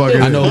what the white- fuck it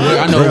is. I know white Bro,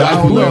 I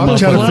don't people know. wear I'm trying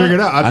to motherfuckers. figure it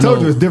out. I I told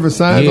know. you it's different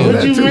science Yeah. on What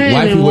that you too. mean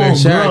White it people wear won't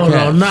shower grow, though?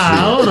 caps. Nah,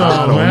 hold I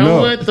on, don't man.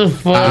 know. What the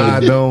fuck? I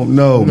don't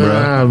know, bro.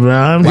 Nah, bro.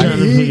 I'm trying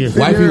to figure.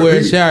 Wifey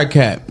wears a shower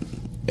cap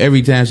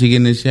every time she get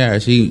in the shower.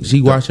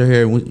 She wash her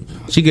hair.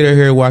 She get her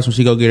hair washed when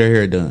she go get her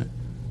hair done.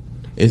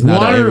 It's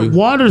not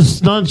Water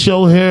stunts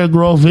your hair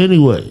growth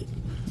anyway.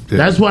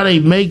 That's why they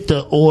make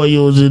the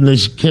oils and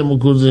the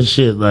chemicals and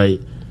shit. Like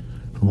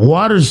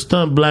water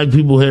stunt black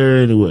people hair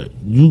anyway.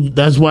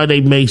 That's why they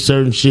make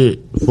certain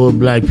shit for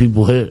black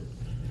people hair.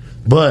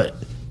 But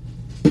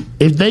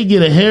if they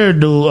get a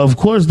hairdo, of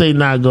course they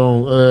not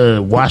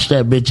gonna wash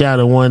that bitch out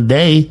in one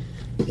day.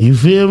 You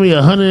feel me?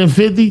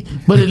 150,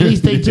 but at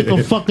least they took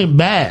a fucking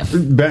bath.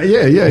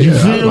 Yeah. You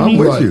feel I'm me?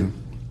 with Right. you.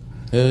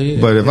 Hell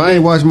yeah. But if I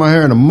ain't washed my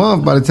hair in a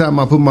month, by the time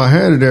I put my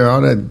hair in there,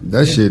 all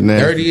that shit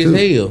nasty dirty too.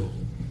 as hell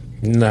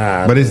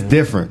Nah, But it's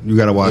different. You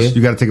gotta wash. Yeah.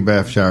 You gotta take a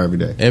bath, shower every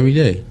day. every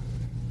day.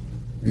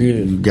 Yeah.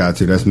 You got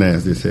to. That's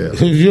nasty as hell.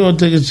 If you don't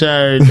take a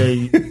shower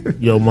every day,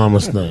 your mama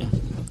stink.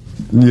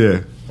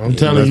 Yeah. I'm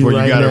telling That's you where you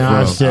right got it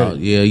now, I from. said it.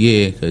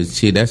 Yeah, because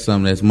shit, that's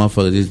something that's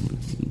motherfucker just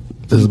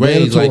It's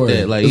raised like mandatory.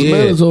 that. Like, It's yeah.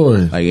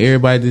 mandatory. Like,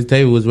 everybody at this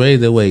table was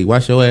raised that way.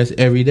 Wash your ass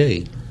every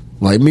day.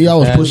 Like me, I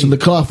was pushing the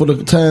clock for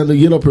the time to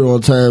get up here on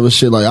time and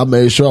shit. Like I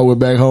made sure I went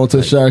back home to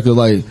the shower because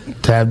like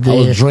Tapped I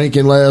in. was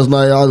drinking last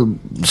night. I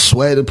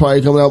sweated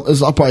probably coming out.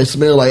 I probably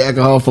smelled like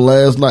alcohol from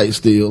last night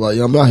still. Like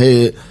I'm my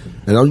head,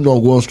 and I'm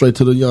going straight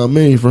to the young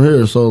man from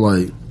here. So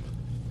like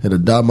had to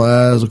dot my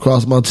eyes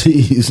across my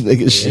T's,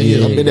 nigga. Shit,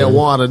 Yeah, I'm in that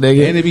water,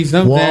 nigga. And it be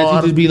sometimes Water,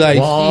 you just be like,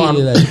 water.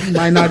 shit, like, you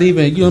might not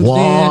even, you know what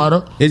I'm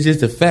Water. saying? It's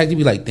just a fact. You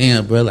be like,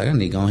 damn, bro, like, I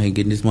need to go ahead and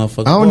get in this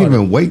motherfucker. I don't water.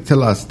 even wait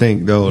till I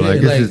stink though. Yeah, Like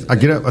it's like- just I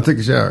get up, I take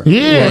a shower.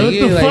 Yeah, Like, what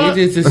yeah, the like, fuck?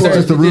 it's That's just a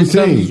it's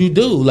something routine. you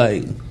do,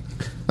 like.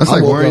 That's I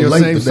like woke wearing up your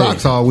late same today.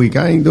 socks all week.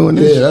 I ain't doing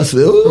this. Yeah, that's it.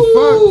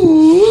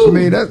 I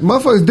mean, that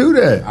motherfuckers do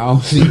that. I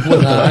don't see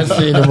what I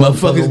seen the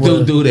motherfuckers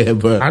motherfucker do that,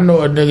 bro. I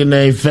know a nigga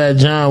named Fat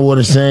John wore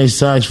the same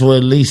socks for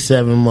at least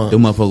 7 months.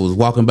 Them motherfuckers was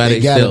walking by They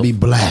gotta themselves. be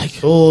black.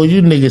 Oh,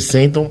 you niggas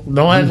seen them.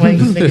 Don't act like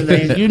you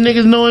niggas ain't. You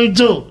niggas know him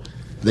too.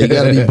 They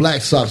gotta be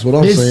black socks. What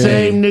I'm This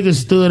saying. same nigga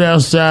stood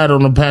outside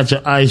on a patch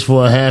of ice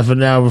for a half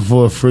an hour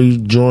for a free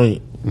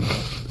joint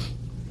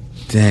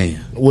Damn.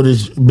 with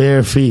his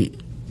bare feet.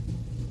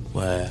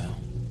 Wow.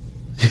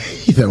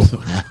 I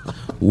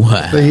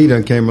Wow. think he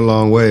done came a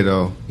long way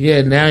though.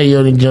 Yeah, now you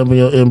only jump in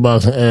your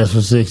inbox and ask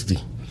for 60.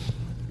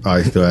 Oh,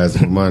 he still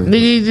asking for money. Nigga,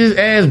 he just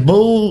asked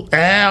boo,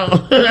 Al.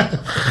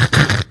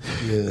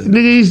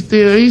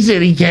 Nigga, he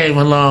said he came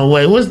a long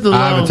way. What's the long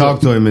I haven't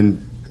talked to him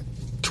in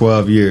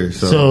 12 years.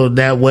 So, So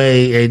that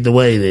way ain't the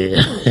way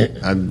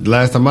then.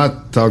 last time I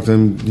talked to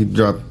him, he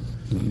dropped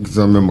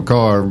something in my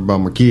car about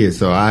my kids.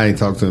 So I ain't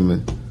talked to him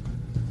in.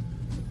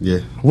 Yeah.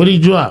 What he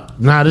drop?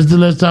 Nah, this is the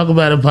Let's Talk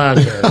About It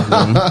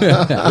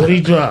podcast. What he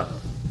drop?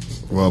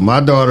 Well, my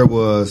daughter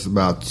was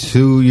about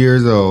 2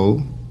 years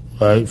old.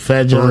 Right,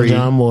 Fat John 3.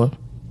 John Moore.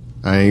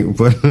 I ain't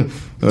but do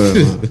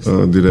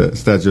that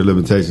statute of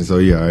limitation. So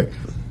yeah, all right.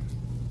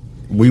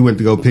 We went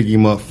to go pick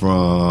him up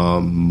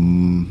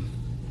from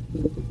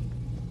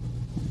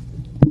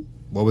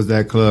what was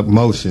that club?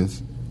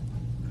 Motions.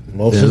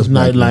 Motions Yeah, that's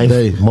back in the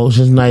day. Nightlife.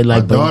 Motions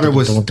Nightlife.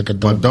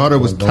 My daughter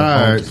was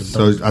tired,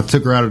 so I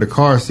took her out of the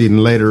car seat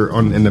and laid her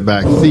in the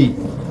back seat.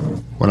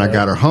 When I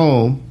got her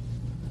home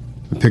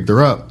and picked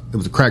her up, there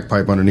was a crack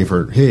pipe underneath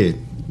her head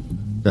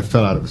that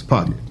fell out of his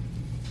pocket.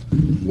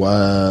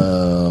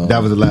 Wow.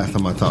 That was the last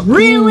time I talked to him.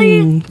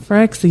 Really?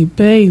 Frexy,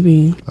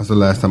 baby. That's the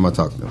last time I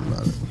talked to him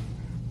about it.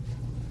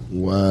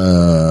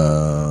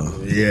 Wow.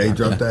 Yeah, he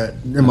dropped that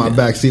in my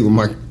back seat with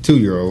my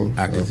 2-year-old.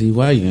 I can see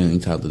why you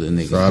ain't talk to the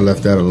nigga. So I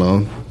left that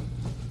alone.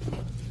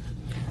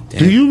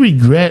 Do you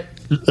regret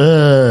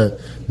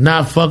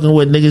not fucking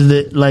with niggas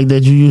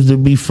that you used to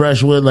be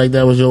fresh with, like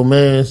that was your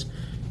man's,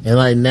 and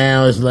like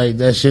now it's like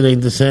that shit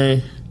ain't the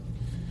same?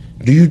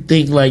 Do you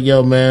think like,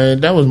 yo,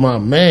 man, that was my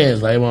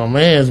man's, like my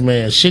man's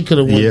man, shit could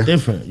have went Yeah,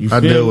 different? You I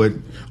feel do me?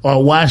 it.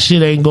 Or why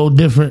shit ain't go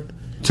different?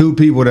 2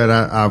 people that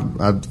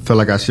I feel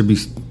like I should be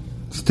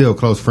still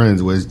close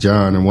friends with,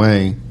 John and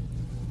Wayne.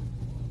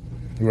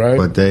 Right.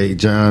 But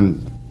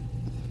John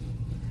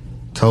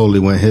totally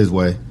went his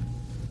way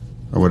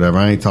or whatever.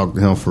 I ain't talked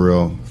to him for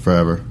real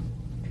forever.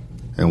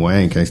 And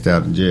Wayne can't stay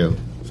out of jail.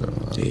 So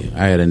Yeah,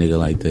 I had a nigga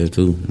like that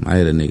too. I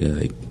had a nigga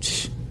like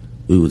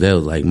that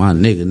was like my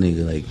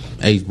nigga like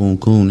Ace Boom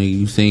Coon nigga.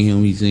 You seen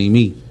him, he seen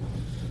me.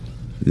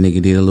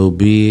 Nigga did a little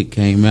big,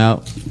 came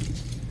out.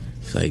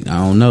 It's like I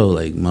don't know,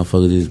 like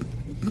motherfucker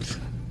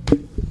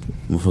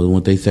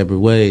went their separate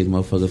ways.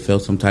 Motherfucker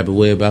felt some type of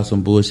way about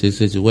some bullshit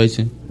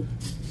situation.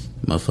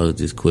 Motherfucker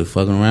just quit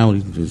fucking around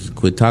with each, just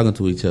quit talking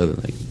to each other.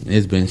 Like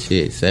it's been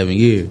shit 7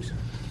 years.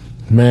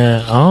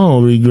 Man, I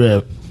don't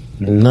regret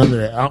none of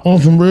that. On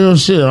some real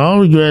shit, I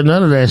don't regret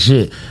none of that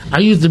shit. I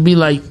used to be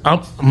like,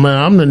 I'm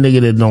the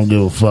nigga that don't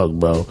give a fuck,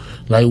 bro.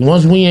 Like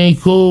once we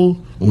ain't cool,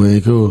 We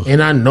ain't cool.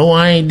 and I know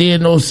I ain't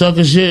did no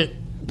sucker shit.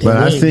 then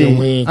but we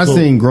ain't I cool.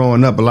 seen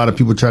growing up a lot of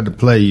people tried to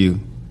play you.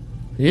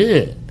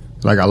 Yeah,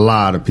 Like a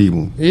lot of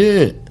people.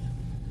 yeah,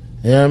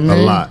 yeah. I mean, A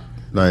lot.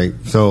 Like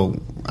so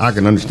I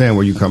can understand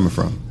where you coming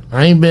from.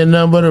 I ain't been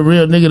nothing but a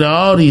real nigga to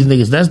all these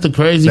niggas. That's the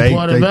crazy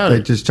part about they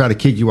it. just try to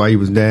kick you while you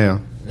was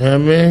down You know what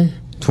I mean?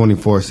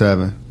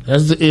 24/7.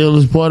 That's the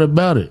illest part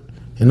about it.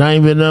 And I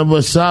ain't been nothing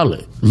but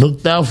solid.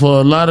 Looked out for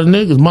a lot of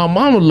niggas. My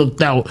mama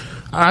looked out.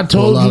 I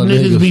told lot you of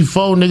niggas niggas.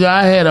 before, nigga,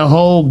 I had a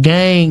whole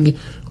gang.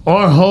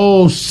 Our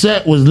whole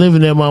set was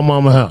living at my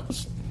mama's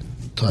house.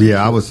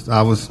 Yeah, I was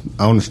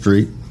on the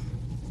street.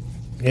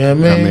 You know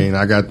what I mean?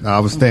 I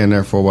was staying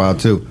there for a while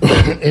too.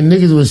 And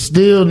niggas was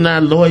still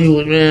not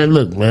loyal. Man,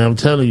 look, man, I'm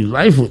telling you,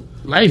 life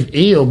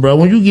ill, bro.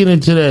 When you get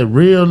into that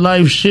real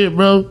life shit,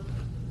 bro,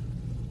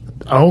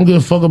 I don't give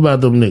a fuck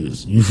about them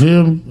niggas. You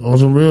feel me? On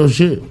some real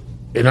shit.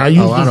 And I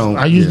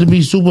used to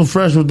be super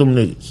fresh with them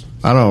niggas.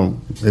 I don't.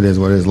 It is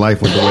what it is.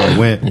 Life went the way it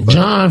went. But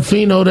John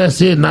Fino,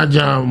 that's it. Not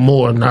John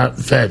Moore, not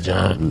Fat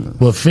John.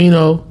 But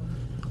Fino,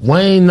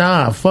 Wayne,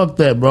 nah, fuck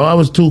that, bro. I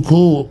was too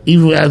cool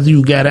even after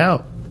you got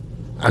out.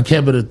 I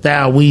kept it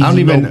 1,000 Weezy. I don't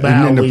even. No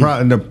bow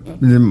And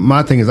Weezy.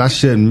 my thing is, I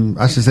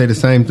should say the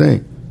same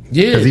thing.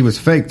 Yeah, because he was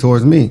fake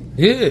towards me.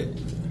 Yeah,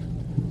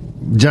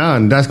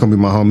 John, that's gonna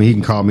be my homie. He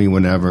can call me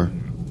whenever,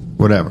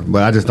 whatever.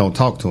 But I just don't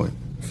talk to him.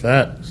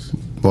 Facts.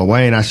 But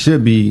Wayne, I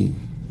should be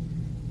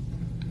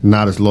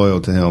not as loyal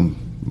to him,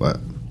 but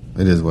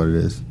it is what it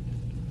is.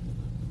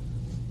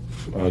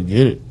 I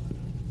get it.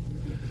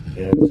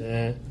 You know what I'm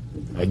saying?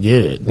 I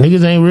get it.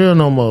 Niggas ain't real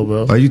no more,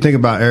 bro. But you think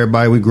about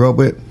everybody we grew up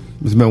with.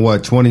 It's been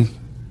what 20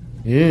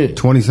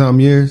 something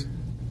years.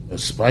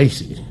 It's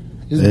spicy.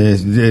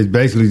 It's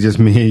basically just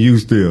me and you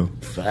still.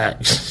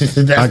 Facts.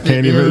 I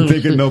can't even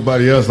think of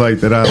nobody else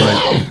like that. I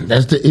like.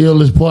 That's the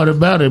illest part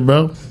about it,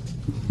 bro.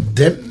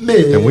 That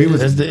man. And we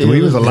was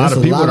a lot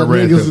of people that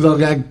ran niggas through.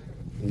 that got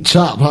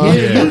chopped, huh?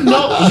 Yeah. You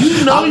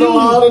know I know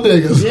all the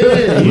niggas.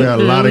 Yeah, we had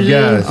a lot of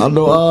guys. I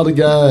know all the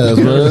guys,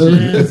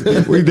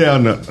 man. We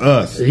down to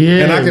us.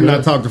 Yeah, and I could bro.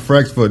 not talk to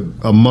Frex for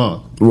a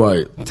month.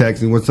 Right.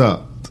 Texting, what's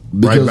up?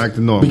 Because, right back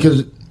to normal.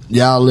 Because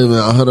y'all living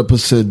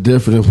 100%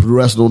 different than the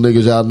rest of them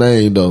niggas y'all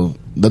named, though.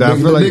 The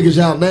niggas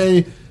y'all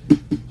named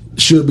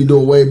should be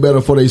doing way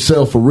better for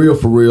themselves, for real,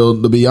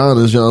 to be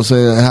honest. You know what I'm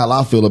saying? How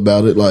I feel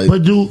about it. Like,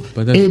 But do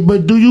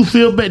you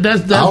feel bad?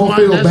 That's my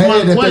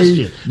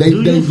question. Do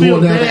you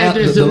feel bad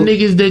that some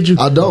niggas that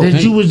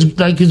you was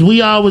like? Because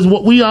we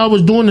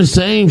always doing the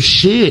same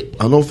shit.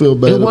 I don't feel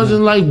bad. It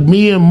wasn't like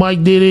me and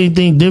Mike did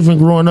anything different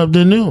growing up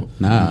than them.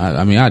 Nah,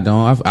 I mean I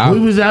don't. We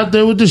was out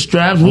there with the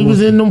straps. We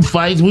was in them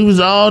fights. We was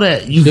all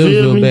that. You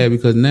feel me? Bad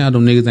because now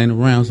them niggas ain't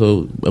around.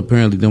 So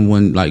apparently them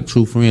wasn't like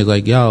true friends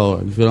like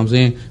y'all. You feel what I'm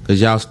saying?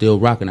 Because y'all still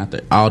rocking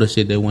after all the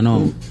shit that went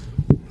on.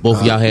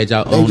 Both of y'all had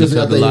y'all own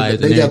separate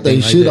lives. They got their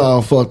shit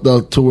all fucked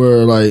up to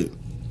where like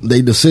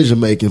they decision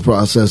making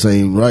process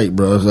ain't right,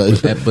 bro.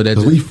 Like, but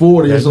we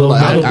 40, so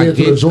like I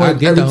get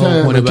the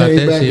whole point about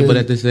that shit, but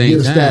at the same time,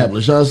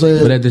 established. You know what I'm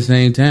saying? But at the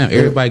same time,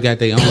 everybody got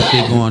their own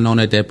shit going on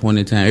at that point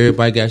in time.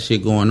 Everybody got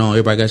shit going on.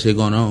 They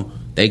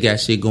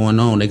got shit going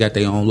on. They got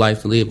their own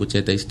life to live, but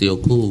yet they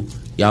still cool.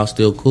 Y'all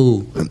still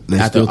cool.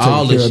 After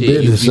all this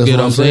shit, you get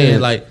what I'm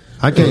saying? Like,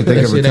 I can't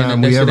think of a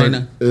time we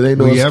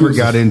ever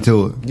got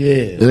into it.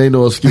 Yeah, it ain't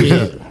no excuse.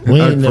 We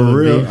ain't for never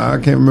real. beef. I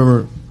can't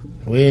remember.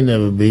 We ain't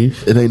never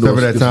beef. It ain't no Except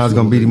for that time I was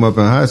gonna beat him up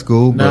in high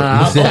school. But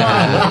I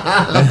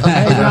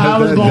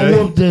was gonna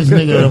whoop this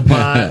nigga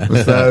apart.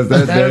 Besides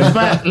that Matter of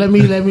fact, let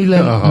me.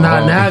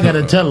 Now I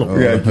gotta tell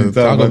him.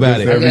 Talk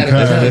about it.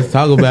 Let's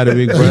talk about it,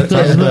 big bro.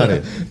 Talk about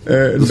it.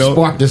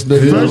 Spark this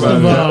nigga.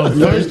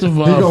 First of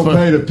all, he gonna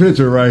paint a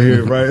picture right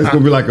here, right? It's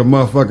gonna be like a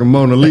motherfucking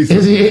Mona Lisa.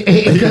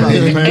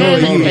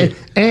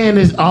 And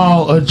it's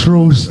all a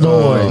true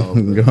story.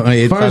 Go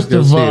ahead, First talk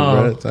of your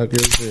all, shit, bro. Talk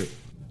your shit.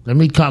 let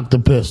me cock the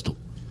pistol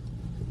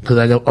because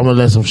I'm gonna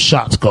let some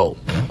shots go.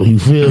 You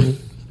feel me?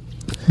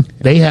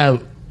 They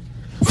have.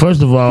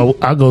 First of all,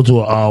 I go to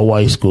an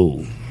all-white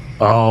school.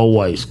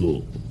 All-white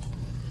school.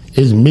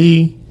 It's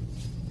me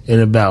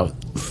and about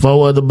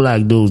 4 other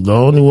black dudes. The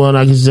only one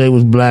I can say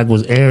was black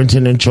was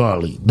Arrington and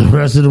Charlie. The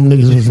rest of them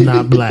niggas was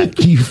not black.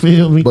 You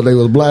feel me? But they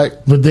was black.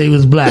 But they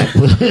was black.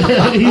 You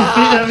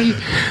feel me?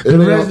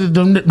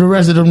 The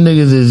rest of them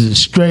niggas is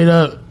straight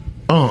up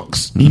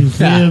unks. You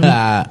feel me?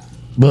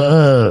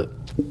 But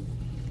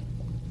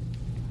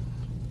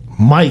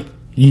Mike,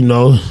 you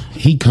know,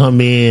 he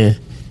come in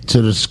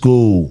to the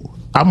school.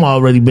 I'm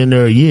already been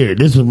there a year.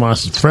 This was my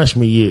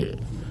freshman year.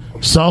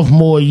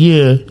 Sophomore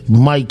year,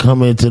 Mike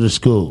come into the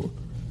school.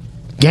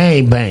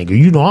 Gang banger.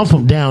 You know, I'm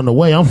from down the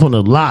way. I'm from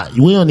the lot.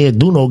 We don't even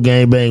do no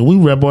gang bang. We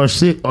rep our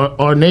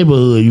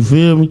neighborhood. You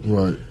feel me?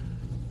 Right.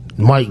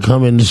 Mike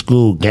come into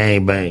school,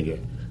 gang banger.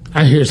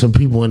 I hear some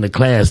people in the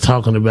class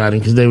talking about him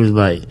because they was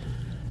like,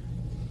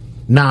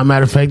 nah,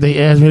 matter of fact,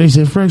 they asked me, they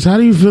said, Frex, how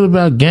do you feel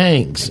about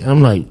gangs?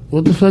 I'm like,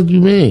 what the fuck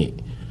you mean?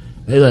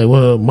 They like,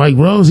 well, Mike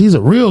Rose, he's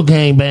a real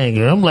gang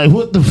banger. I'm like,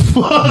 what the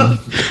fuck?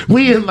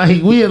 we in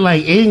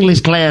like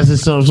English class or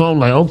something. So I'm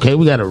like, okay,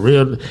 we got a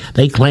real.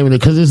 They claiming it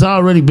because there's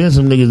already been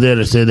some niggas there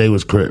that said they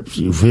was Crips.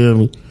 You feel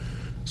me?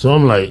 So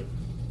I'm like,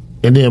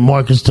 and then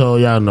Marcus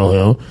told y'all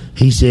know him.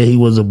 He said he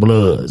was a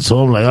Blood. So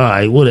I'm like, all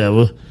right,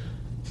 whatever.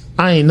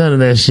 I ain't none of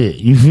that shit.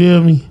 You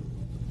feel me?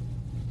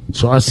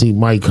 So I see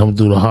Mike come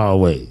through the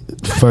hallway.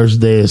 First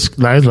day of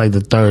school. It's like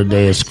the third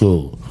day of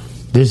school.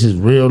 This is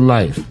real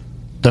life.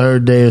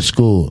 Third day of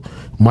school.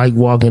 Mike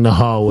walk in the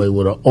hallway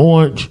with an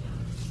orange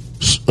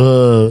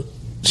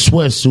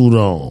sweatsuit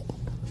on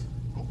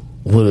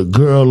with a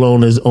girl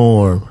on his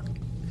arm.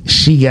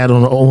 She got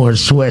on an orange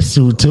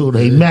sweatsuit too.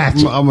 They match.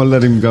 I'm gonna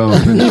let him go.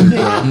 He's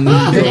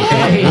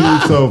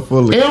so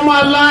full. Am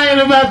I lying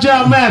about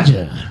y'all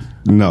matching?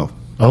 No.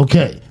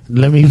 Okay,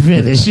 let me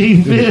finish.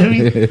 You feel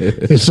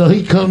me? So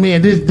he come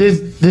in.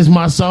 This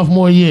my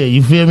sophomore year.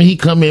 You feel me? He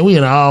come in. We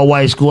in an all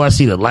white school. I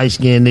see the light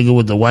skinned nigga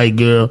with the white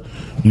girl.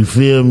 You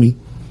feel me?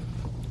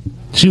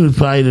 She was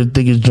probably the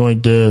thickest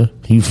joint there.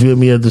 You feel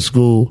me, at the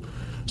school.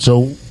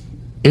 So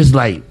it's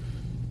like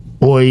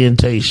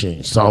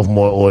orientation,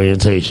 sophomore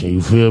orientation.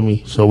 You feel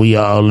me? So we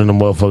all in the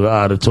motherfucker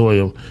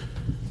auditorium.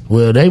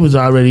 Well, they was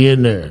already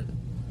in there.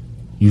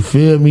 You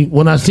feel me?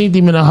 When I seen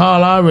him in the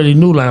hall, I already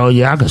knew, like, oh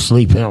yeah, I could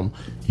sleep him.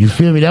 You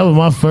feel me? That was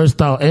my first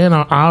thought. And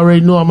I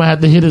already knew I'm going to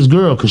have to hit his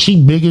girl because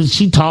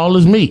she tall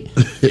as me. So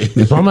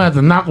I'm going to have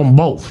to knock them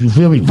both. You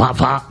feel me? Pop,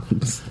 pop.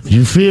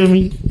 You feel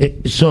me?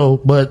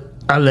 But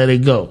I let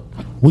it go.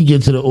 We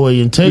get to the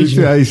orientation. You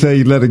see how he say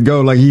he let it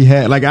go? Like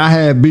I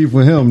had beef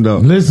with him, though.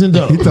 Listen,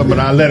 though. He talking about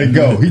I let it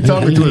go. He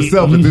talking to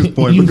himself at this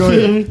point. You But go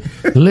feel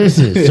ahead. me?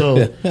 Listen,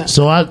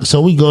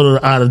 so we go to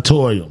the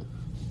auditorium.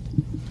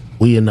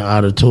 We in the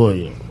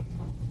auditorium.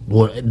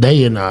 Well,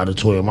 they in the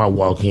auditorium. I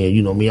walk in.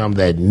 You know me, I'm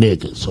that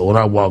nigga. So when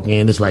I walk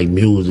in, it's like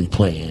music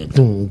playing.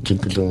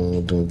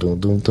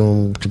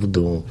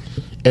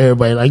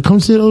 Everybody like,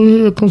 come sit over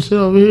here. Come sit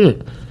over here.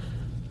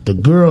 The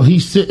girl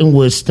he's sitting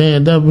with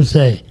stand up and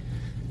say,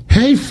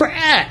 "Hey,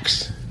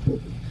 Frax,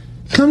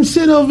 come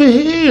sit over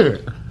here."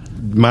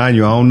 Mind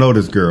you, I don't know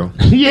this girl.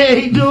 Yeah,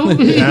 he do.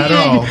 At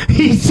all.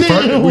 He's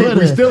sitting with her.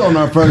 We still on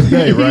our first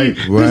day, right?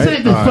 This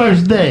ain't the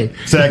first day.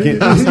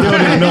 Second, I still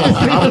didn't know. This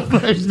ain't the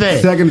first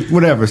day. Second,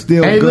 whatever,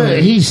 still Hey, good. look,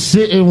 he's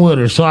sitting with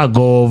her, so I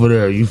go over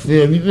there. You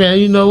feel me? Man,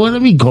 you know what?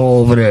 Let me go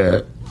over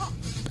there.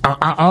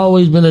 I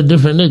always been a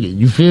different nigga.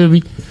 You feel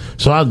me?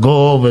 So I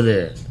go over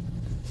there.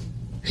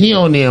 He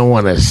don't even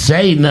want to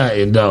say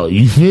nothing, though.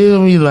 You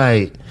feel me?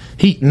 Like,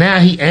 he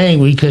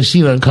angry because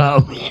she done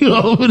called me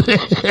over there.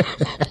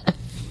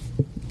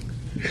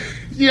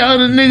 Yo,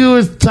 the nigga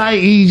was tight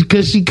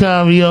because she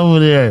called me over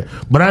there.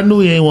 But I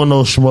knew he ain't want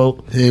no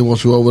smoke. He ain't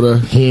want you over there?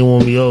 He ain't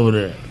want me over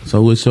there.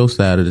 So what's your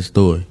side of the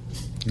story?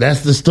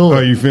 That's the story.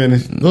 Are you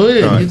finished? Go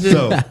ahead. All right,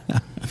 so,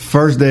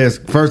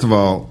 first of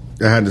all,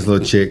 I had this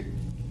little chick,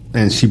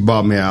 and she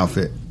bought me an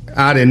outfit.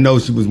 I didn't know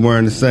she was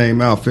wearing the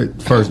same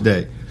outfit first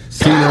day.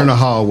 Seen her in the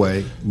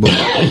hallway, but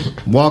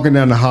walking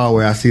down the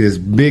hallway, I see this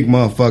big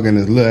motherfucker and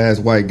this little ass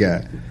white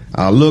guy.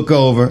 I look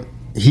over,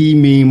 he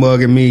mean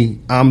mugging me,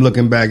 I'm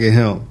looking back at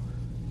him.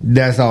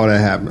 That's all that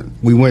happened.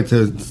 We went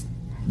to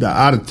the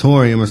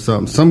auditorium or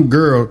something. Some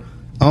girl,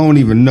 I don't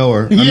even know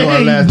her. I know her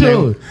last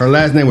name. Her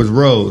last name was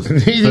Rose.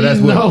 So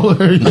that's know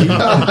her.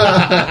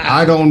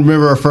 I don't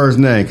remember her first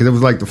name because it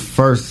was like the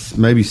first,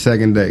 maybe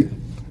second day.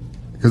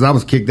 Because I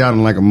was kicked out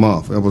in like a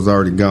month. It was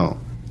already gone.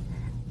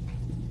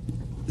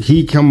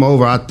 He come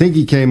over. I think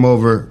he came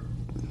over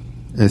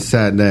and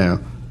sat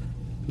down,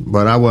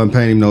 but I wasn't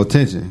paying him no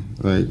attention,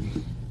 like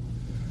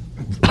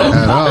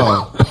at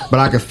all. But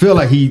I could feel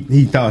like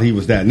he thought he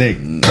was that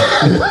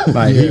nigga.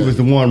 Like he was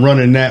the one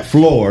running that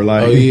floor.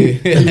 Like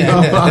that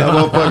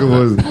motherfucker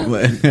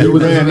was. He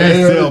ran that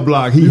cell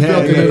block. He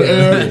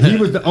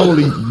was the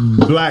only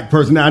black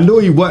person. Now I knew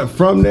he wasn't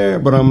from there,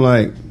 but I'm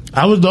like,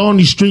 I was the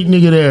only street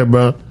nigga there,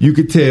 bro. You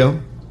could tell.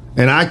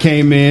 And I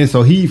came in,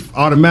 so he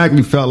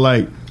automatically felt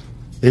like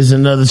it's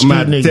another street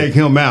I'm nigga. To take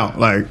him out.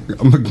 Like,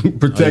 I'm going to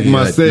protect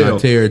myself. My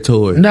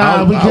territory.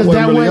 Nah, because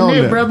that really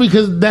wasn't it, bro.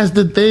 Because that's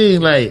the thing.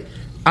 Like,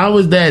 I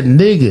was that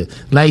nigga.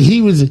 Like,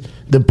 he was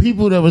the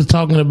people that was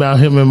talking about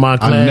him in my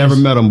class. I never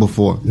met him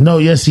before. No,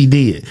 yes, he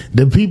did.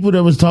 The people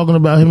that was talking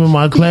about him in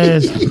my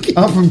class.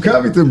 I'm from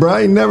Covington, bro.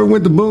 I ain't never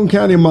went to Boone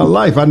County in my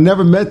life. I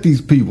never met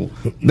these people.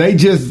 They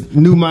just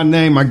knew my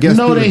name, I guess.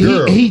 No, through the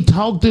girl. He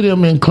talked to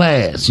them in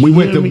class. We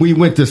went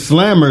to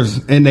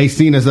Slammers, and they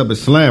seen us up at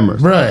Slammers.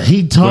 Bruh,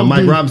 he talked to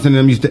Mike Robinson and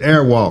them used to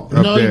airwalk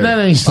up no, there. That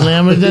ain't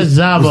Slammers. That's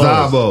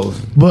Zabos.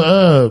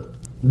 But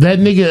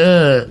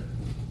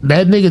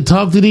that nigga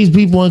talked to these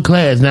people in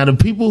class. Now the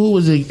people who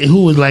was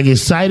like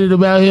excited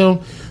about him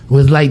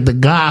was like the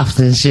goths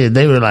and shit.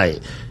 They were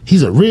like,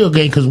 he's a real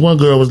gay. Because one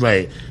girl was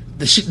like,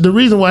 the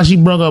reason why she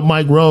brought up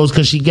Mike Rose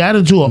because she got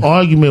into an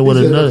argument with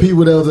another. The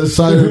people that was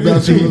excited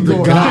about you was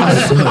the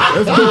guys.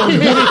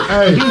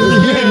 Hey,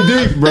 it's getting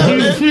deep, bro.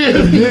 It's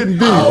getting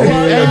deep.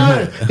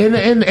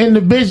 And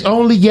the bitch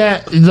only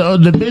got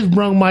the bitch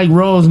brung Mike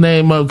Rose's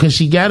name up because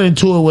she got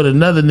into it with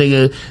another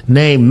nigga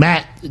named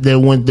Matt that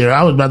went there.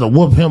 I was about to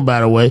whoop him, by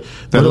the way.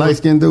 That light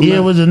skinned dude. Yeah,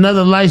 it was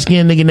another light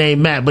skinned nigga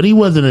named Matt, but he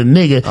wasn't a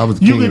nigga. I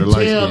was you could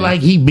tell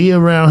like he be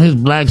around his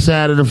black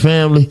side of the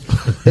family,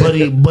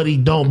 but he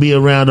don't be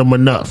around them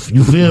enough.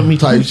 You feel me?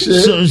 Type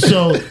shit.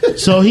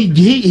 So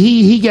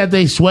he got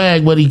that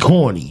swag, but he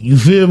corny. You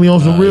feel me on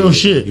some real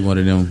shit. You one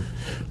of them.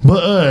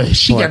 But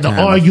she got to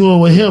arguing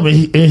with him, and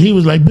he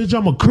was like, "Bitch,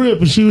 I'm a Crip,"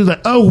 and she was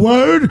like, "Oh,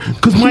 word,"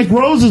 because Mike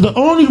Rose is the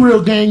only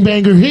real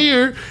gangbanger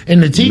here.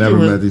 And the teacher Never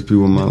met these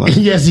people in my life.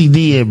 Yes, he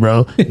did,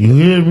 bro. You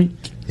hear me?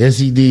 Yes,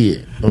 he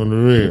did on the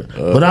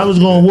real. But I was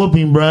gonna whoop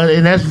him, bro,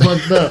 and that's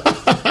fucked up.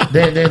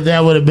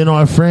 that would have been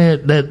our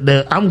friend.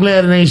 That I'm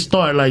glad it ain't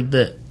start like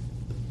that.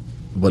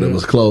 But it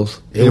was close.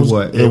 It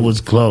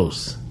was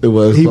close. It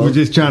was. He close. was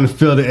just trying to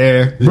fill the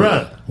air,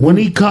 Bruh, when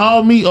he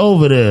called me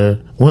over there,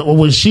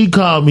 when she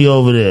called me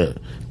over there,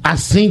 I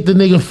seen the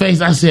nigga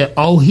face. I said,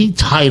 "Oh, he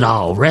tight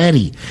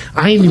already."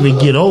 I ain't even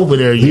get over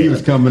there yet. He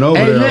was coming over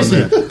hey, there.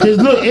 Listen, because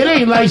look, it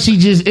ain't like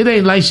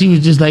she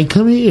was just like,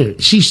 "Come here."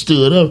 She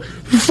stood up,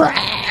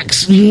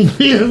 Frax. You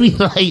feel me?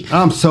 Like,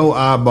 I'm so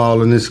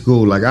eyeball in this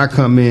school. Like I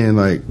come in,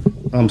 like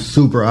I'm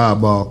super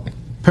eyeball.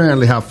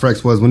 Apparently, how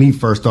Frex was when he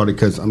first started.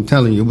 Because I'm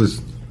telling you,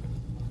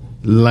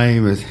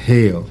 lame as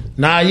hell.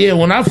 Nah, yeah.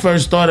 When I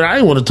first started, I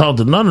didn't want to talk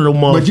to none of them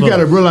motherfuckers. But you got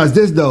to realize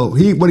this though.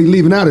 What he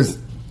leaving out is,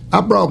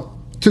 I brought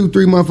 2-3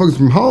 motherfuckers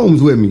from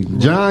Holmes with me.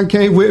 John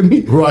came with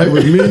me. Right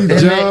with me,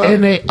 John.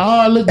 And they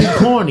all looked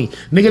corny.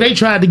 Nigga, they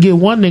tried to get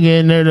one nigga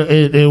in there,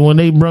 and when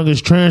they brung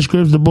his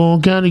transcripts to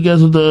Boone County,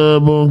 guess what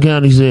the Boone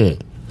County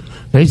said?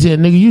 They said,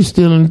 nigga, you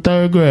still in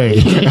 3rd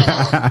grade.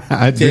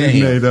 I didn't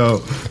they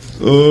though.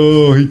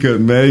 Oh, he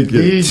couldn't make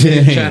it.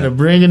 He tried to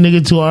bring a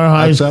nigga to our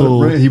high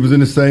school. He was in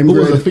the same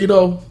grade. Who was it,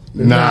 Fino?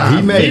 Nah,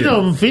 he made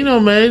it.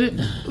 Fino made it.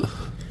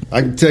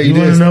 I can tell you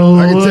this.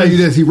 I can tell you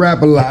this. He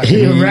rap a lot.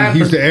 He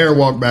used to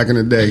airwalk back in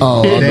the day.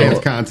 Oh, dance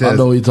contest. I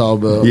know what you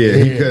talking about. Yeah,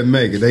 he couldn't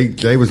make it.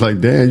 They was like,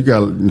 damn, you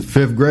got in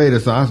 5th grade or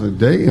so. I was like,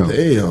 damn.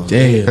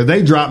 Because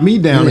they dropped me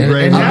down to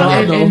grade.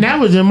 And that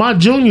was in my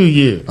junior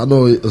year. I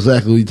know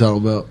exactly what you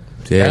talking about.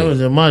 That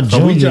was in my junior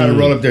year. So we tried to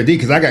roll up there, D,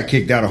 because I got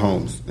kicked out of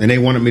Holmes. And they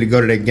wanted me to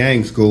go to that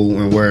gang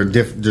school and wear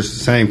just the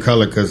same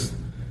color because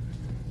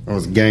I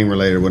was gang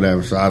related or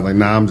whatever. So I was like,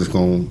 nah, I'm just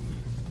going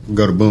to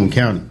go to Boone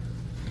County.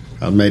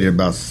 I made it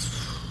about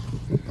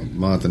a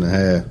month and a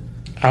half.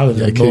 I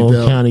was at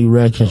Boone County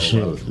wrecking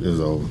shit. It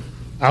was over.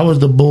 I was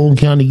the Boone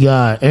County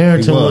guy.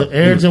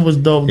 Arrington was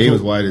dope. He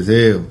was white as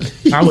hell.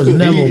 I was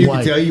never you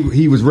white. Can tell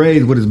he was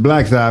raised with his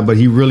black side, but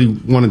he really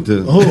wanted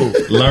to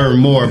learn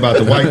more about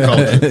the white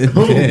culture.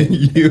 Fuck out of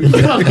here. He was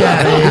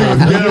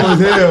ghetto as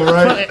hell,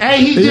 right?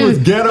 Hey, he was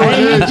ghetto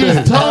as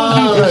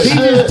hell. He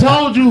just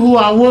told you who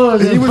I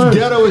was. He was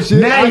ghetto as shit.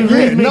 Now you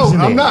remixing no, it.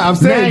 I'm not. I'm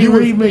saying you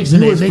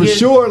remixing you was it. for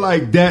sure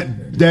like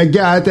that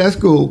guy at that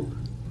school.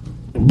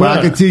 But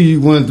I could tell you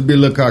wanted to be a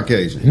little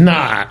Caucasian.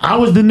 Nah, I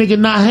was the nigga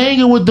not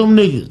hanging with them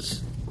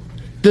niggas.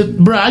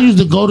 Bro, I used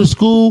to go to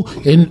school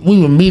and we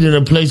would meet in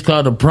a place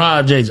called the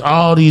Projects.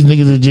 All these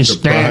niggas would just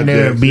stand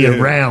there and be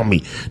around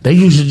me. They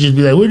used to just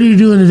be like, "What are you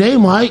doing today,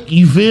 Mike?"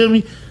 You feel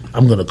me?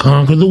 I'm gonna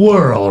conquer the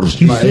world.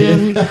 You feel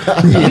me? You know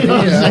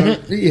what I'm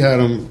saying? He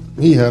had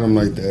him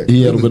like that.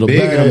 He had him with a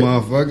big bag,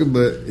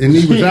 motherfucker. And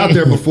he was out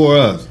there before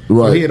us.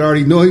 Right. So he had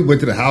already known. He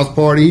went to the house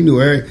party. He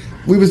knew everything.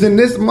 We was in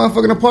this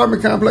motherfucking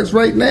apartment complex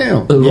right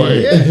now.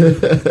 Right.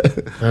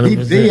 Yeah.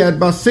 he had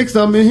about 6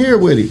 of them in here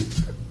with him.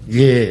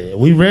 Yeah,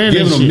 we ran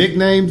giving that them shit.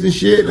 nicknames and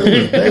shit.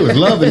 They was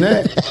loving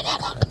that.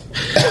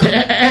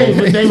 Hey,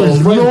 but they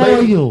was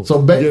loyal.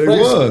 So it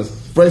was.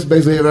 Fresh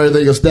basically had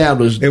everything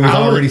established. It was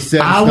already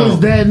set in I stone. was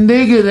that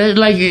nigga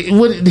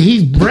that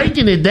he's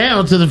breaking it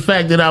down to the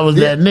fact that I was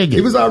that nigga.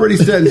 It was already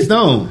set in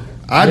stone.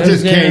 I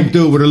just came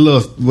through with a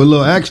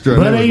little extra.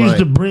 But they used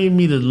to bring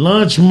me the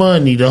lunch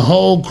money, the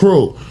whole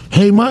crew.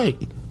 Hey, Mike,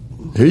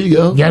 here you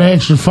go. Got an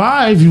extra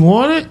 $5? You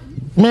want it?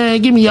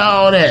 Man, give me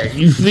all that.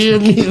 You feel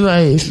me?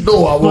 Like,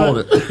 no, I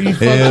want it. You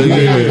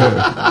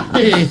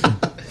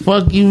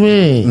fuck you,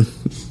 man.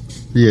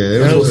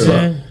 Yeah, it was.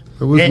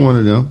 It was one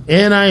of them.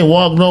 And I ain't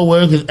walk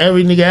nowhere because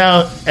every nigga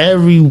out,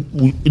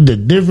 the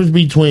difference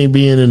between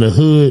being in the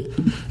hood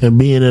and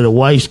being in a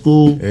white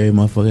school. Every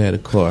motherfucker had a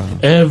car.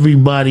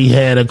 Everybody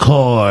had a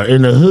car.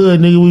 In the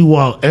hood, nigga, we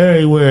walk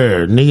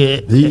everywhere.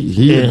 Nigga.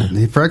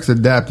 He Frex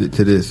adapted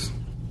to this.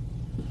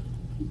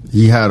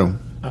 He had him.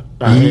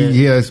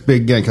 He had a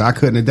big gang because I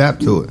couldn't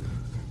adapt to it.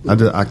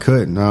 I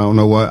couldn't. I don't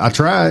know what. I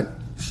tried.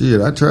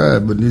 I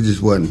tried, but it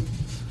just wasn't.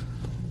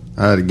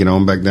 I had to get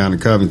on back down to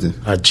Covington.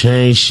 I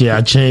changed shit.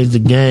 I changed the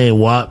game,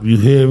 Wop. You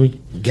hear me?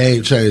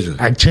 Game changer.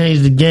 I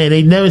changed the game.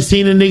 They never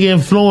seen a nigga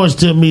influence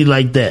to me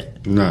like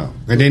that. No.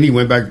 And then he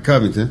went back to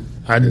Covington.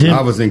 I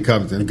was in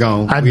Covington.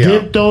 Gone. I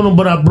dipped on him,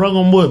 but I brung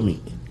him with me.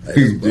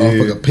 Hey,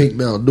 motherfucker, Pink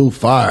Mountain Dew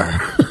fire.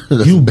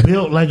 You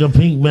built like a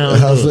Pink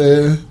Mountain Dew. I'm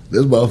saying,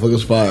 this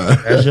motherfucker's fire.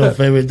 That's your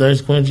favorite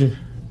thirst quencher?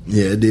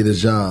 Yeah, it did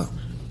its job.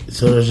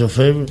 So that's your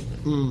favorite?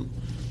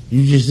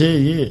 You just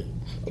said, yeah.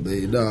 I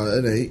mean, no,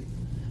 it ain't.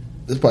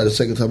 This is probably the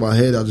second time I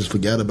had it. I just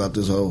forgot about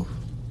this whole.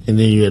 And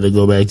then you had to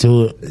go back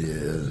to it?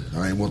 Yeah,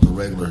 I ain't want the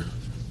regular.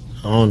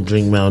 I don't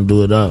drink Mountain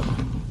Dew it up.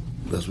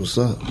 That's what's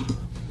up. You know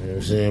what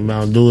I'm saying?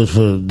 Mountain Dew is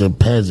for the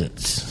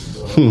peasants.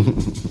 You know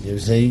what I'm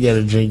saying? You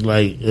gotta drink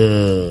like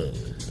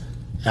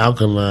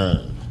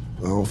alkaline.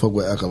 I don't fuck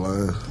with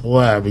alkaline.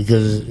 Why?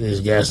 Because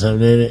it's got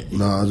something in it?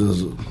 Nah,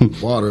 just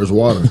water is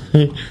water.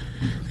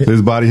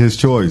 His body, his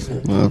choice.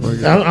 Water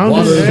is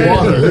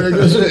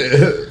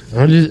water.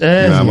 I'm just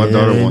asking. Nah, my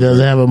daughter wants does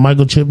it have a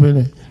microchip in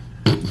it?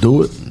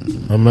 Do it.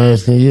 I'm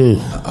asking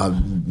you.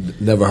 I've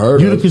never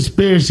heard You of the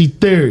conspiracy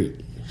theory.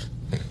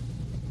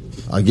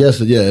 I guess,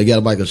 yeah, it got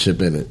a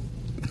microchip in it.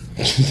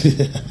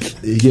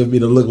 You give me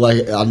the look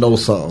like I know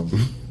something.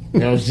 You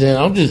know what I'm saying?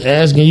 I'm just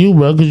asking you,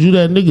 bro, because you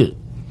that nigga.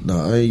 No,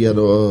 I ain't got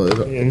no. You know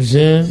what I'm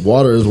saying?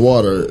 Water is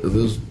water. If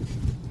it's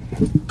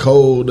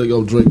cold, they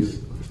gonna drink it.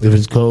 If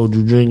it's cold,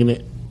 you drinking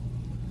it.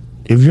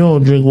 If you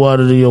don't drink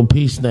water, then your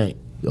pee stink.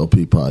 Your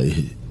pee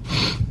probably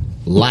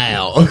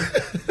loud.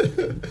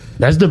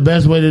 That's the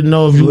best way to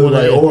know if you want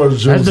like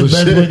orange That's the juice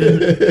best and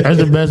way. That's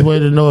the best way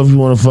to know if you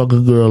want to fuck a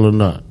girl or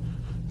not.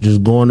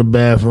 Just go in the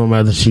bathroom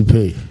after she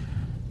pee.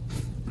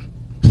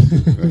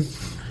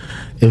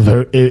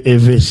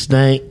 If it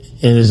stank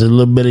and there's a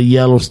little bit of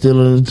yellow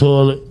still in the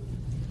toilet,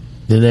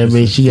 then that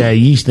means she got a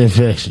yeast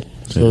infection.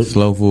 So,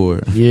 slow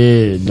forward.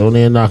 Yeah, don't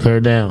then knock her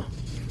down.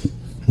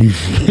 You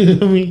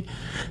feel me?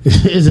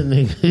 It's a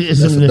nigga.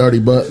 That's a dirty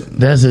butt.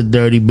 That's a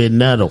dirty bit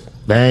nuttle.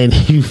 That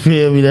ain't, you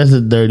feel me? That's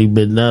a dirty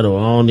bit nuttle.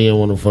 I don't even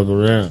want to fuck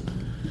around.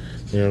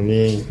 You know what I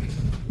mean?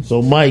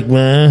 So, Mike,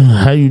 man,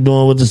 how you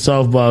doing with the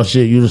softball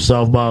shit? You the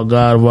softball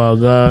god of all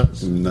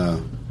gods?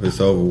 No,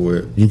 it's over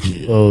with.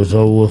 It's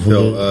over with.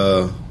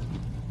 So,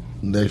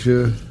 next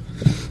year?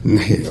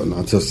 Hell no,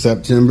 until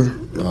September.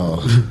 Oh,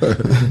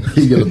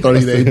 he get a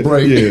 30-day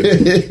break.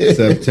 Yeah.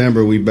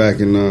 September, we back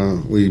in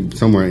we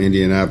somewhere in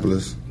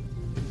Indianapolis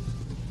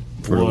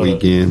for the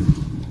weekend.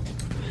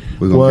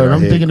 Well,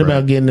 I'm thinking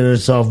about getting into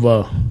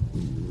softball.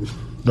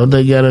 Don't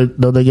they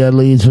got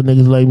leads for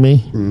niggas like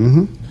me?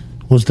 Mm-hmm.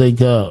 What's they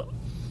called?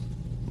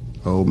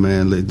 Old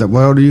man,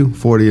 what old are you?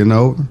 40 and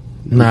over?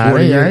 Nah,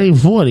 I ain't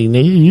 40,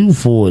 nigga. You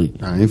 40.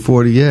 I ain't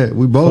 40 yet.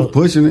 We both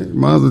pushing it.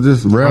 Might as well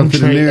just round to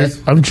the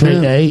nearest. I'm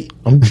trade 8.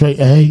 I'm trade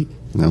 8.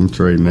 I'm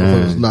trade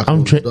 9.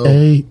 I'm trade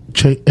 8.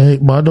 Trade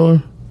 8. My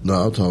door? No,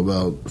 I'm talking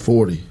about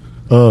 40.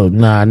 Oh,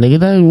 nah,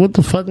 nigga. What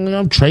the fuck, nigga?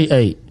 I'm trade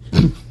 8.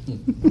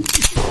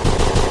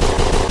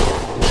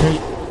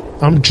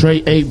 I'm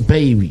trade 8,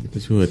 baby.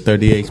 But you a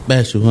 38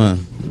 special, huh?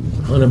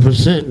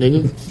 100%,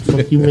 nigga.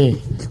 Fuck you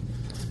mean?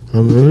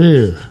 I'm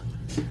real.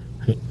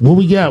 What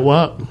we got,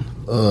 Wop?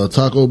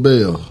 Taco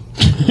Bell.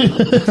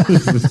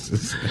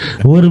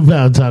 What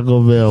about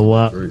Taco Bell,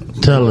 Wop?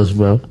 Tell us,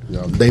 bro.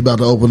 They about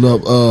to open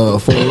up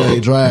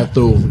 4-lane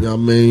drive-through. You know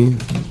what I mean?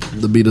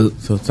 To be the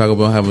So Taco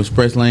Bell have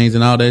express lanes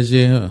and all that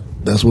shit, huh?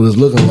 That's what it's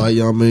looking like. You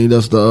know what I mean?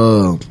 That's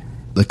the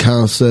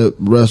concept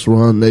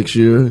restaurant next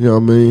year. You know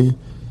what I mean?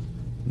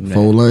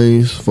 4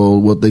 lanes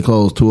for what they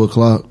call 2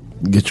 o'clock.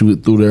 Get you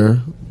through there.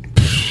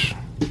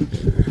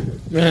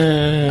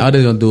 Man. All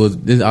they gonna do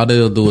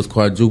is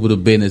quadruple the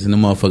business, and the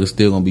motherfuckers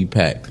still gonna be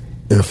packed.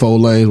 And 4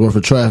 lanes worth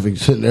of traffic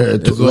sitting there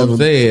at That's what I'm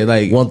saying.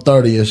 Like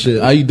 1:30 and shit.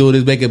 All you do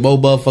is making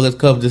both motherfuckers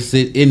come to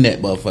sit in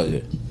that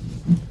motherfucker.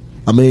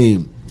 I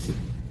mean,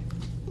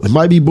 it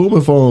might be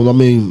booming for them. I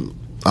mean,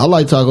 I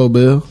like Taco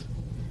Bell.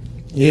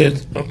 Yeah.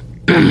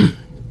 I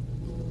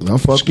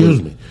fuck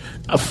Excuse me.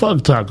 I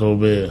fuck Taco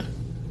Bell.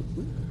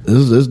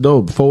 It's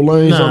dope. 4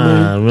 lanes.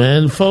 Nah,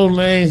 man. 4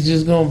 lanes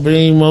just gonna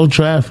bring more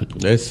traffic.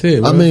 That's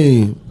it. Bro. I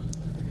mean,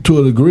 to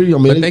a degree. I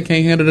mean, but they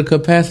can't handle the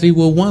capacity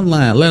with 1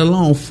 line, let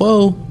alone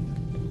 4.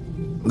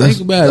 That's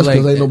Think about because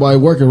it like ain't nobody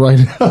working right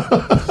now.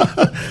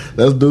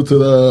 That's due to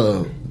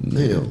the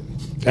damn.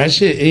 That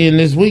shit in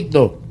this week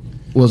though.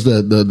 What's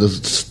that?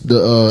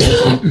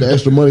 The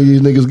extra money these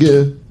niggas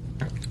getting?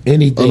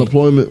 Anything.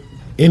 Unemployment.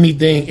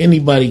 Anything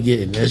anybody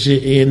getting. That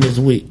shit in this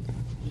week.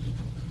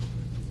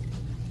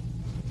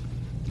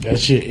 That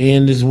shit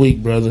in this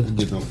week, brother.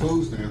 Get some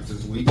food stamps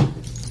this week.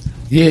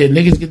 Yeah,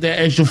 niggas get that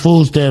extra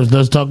food stamps.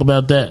 Let's talk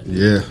about that.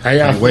 Yeah. How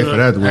y'all wait for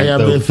that to How y'all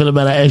been feeling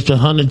about an extra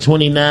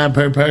 $129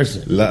 per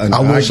person?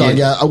 I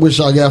wish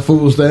I got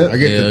food stamps. I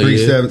get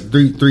the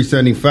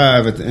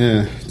 375 at the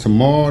end.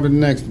 Tomorrow, the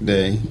next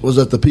day. Was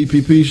that the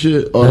PPP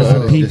shit? Or That's a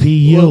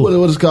PPU.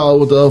 What is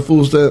called with the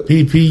food stamp?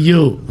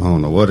 PPU. I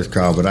don't know what it's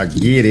called, but I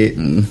get it.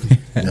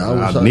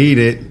 I need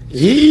it.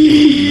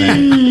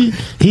 He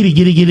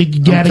get it,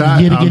 got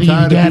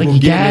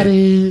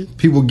it.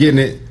 People getting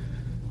it,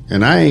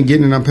 and I ain't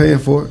getting it. I'm paying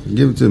for it.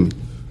 Give it to me.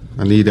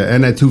 I need that,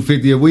 and that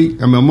 $250 a week.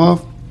 I mean a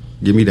month.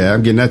 Give me that.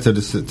 I'm getting that to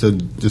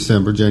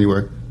December,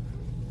 January.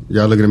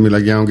 Y'all looking at me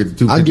like y'all don't get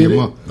the $250 a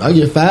month. I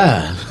get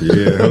 5. Yeah,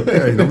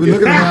 okay. Don't be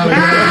looking around like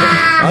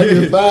that. I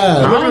get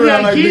 5. Looking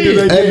around like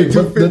niggas ain't getting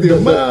 $250 a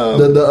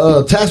month.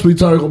 The tax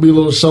return gonna be a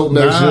little soaked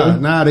next year.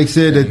 Nah, they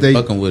said that they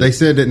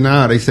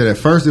said at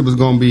first it was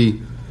gonna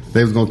be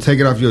they was gonna take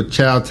it off your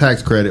child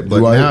tax credit,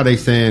 but now they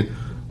saying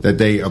that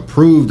they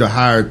approved a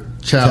higher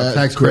child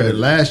tax credit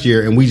last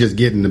year, and we just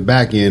getting the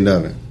back end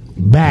of it.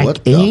 Back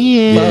end.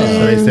 Yeah,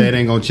 so they say it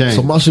ain't gonna change.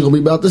 So my shit gonna be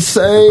about the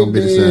same. It's gonna be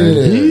the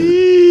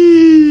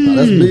same.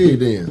 That's big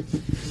then.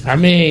 I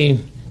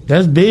mean,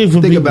 that's big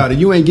for Think people. about it.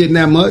 You ain't getting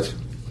that much,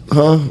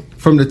 huh?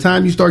 From the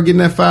time you start getting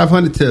that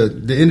 $500 to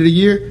the end of the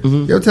year,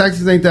 your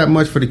taxes ain't that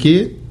much for the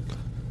kid.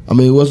 I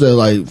mean, what's that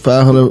like?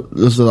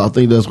 500? I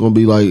think that's gonna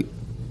be like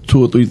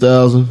 2,000 or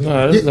 3,000.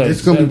 No, that's like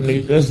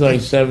 70, that's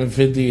like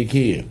 $750 a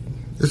kid.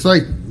 It's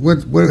like when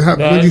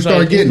you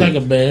start getting it's like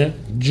a band.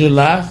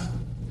 July.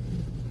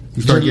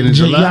 You start getting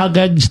July. Y'all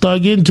got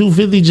start getting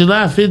 $250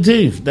 July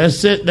 15th.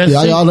 That's it. That's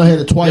y'all done had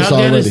it twice y'all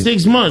already. Got it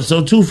 6 months,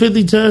 so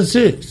 $250 times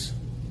 6.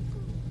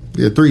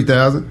 Yeah,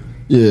 3,000.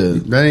 Yeah,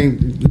 that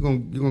ain't you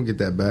gonna get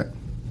that back.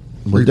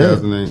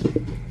 3,000 ain't.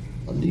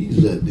 I need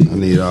that. I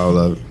need all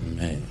of it.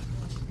 Man,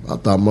 I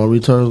thought my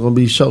return was gonna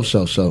be show.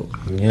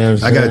 Yeah,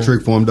 I got a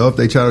trick for him though. If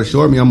they try to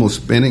short me, I'm gonna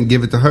spin it and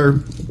give it to her.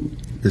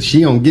 Cause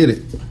she don't get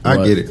it, I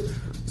get it.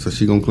 So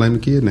she gonna claim the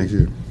kid next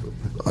year.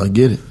 I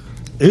get it.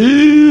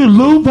 Ooh,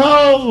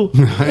 loophole.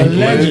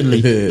 Allegedly.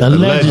 Yeah. None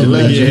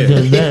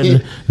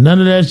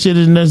of that shit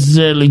is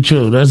necessarily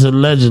true. That's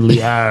allegedly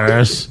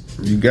IRS.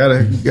 You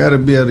gotta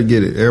be able to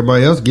get it.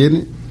 Everybody else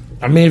getting it.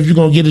 I mean, if you're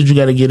gonna get it, you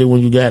gotta get it when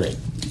you got it.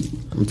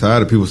 I'm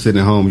tired of people sitting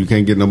at home. You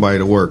can't get nobody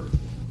to work.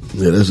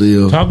 Yeah, that's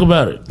ill. Talk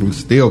about it. We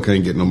still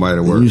can't get nobody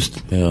to work.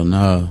 Hell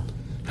no.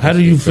 How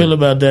do you feel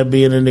about that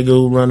being a nigga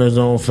who run his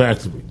own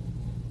factory?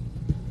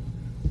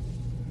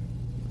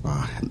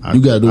 You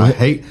gotta do. I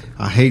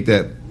hate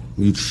that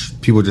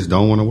people just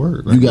don't want to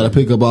work. You got to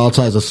pick up all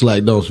types of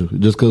slack, don't you?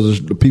 Just because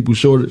there's the people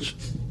shortage.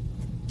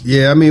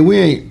 Yeah, I mean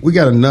we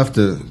got enough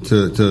to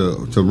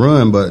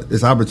run, but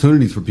it's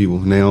opportunities for people.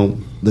 And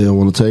they don't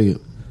want to take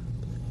it.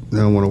 They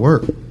don't want to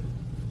work.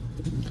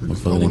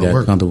 They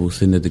got comfortable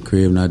sitting at the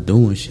crib not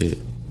doing shit.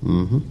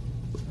 Mm-hmm.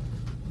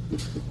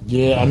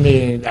 Yeah, I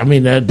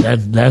mean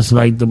that's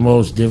like the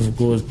most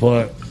difficult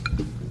part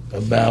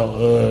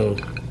about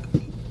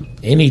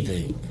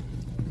anything.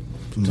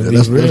 To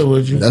be real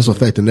with you, that's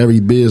affecting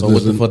every business. So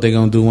what the fuck they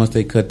gonna do once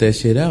they cut that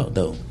shit out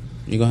though?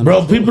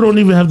 Bro, people don't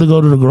even have to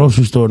go to the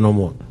grocery store no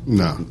more.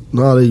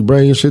 No, they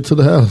bringing shit to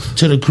the house,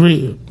 to the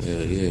crib.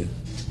 Yeah.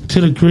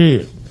 To the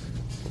crib.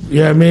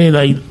 Yeah, I mean,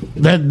 like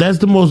that's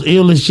the most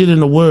illest shit in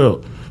the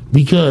world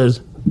because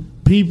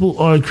people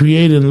are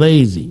creating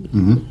lazy.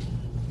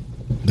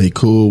 Mm-hmm. They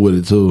cool with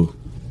it too.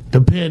 The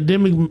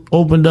pandemic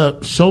opened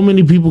up. So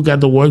many people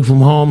got to work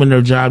from home, and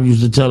their job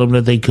used to tell them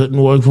that they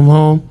couldn't work from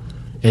home,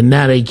 and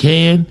now they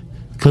can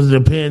because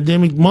of the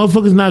pandemic.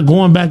 Motherfuckers not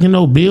going back in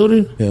no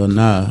building. Hell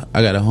nah.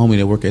 I got a homie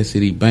that work at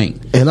City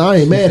Bank, and I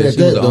ain't mad at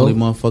that the though. Only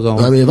motherfucker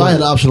on I mean, if I had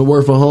the option to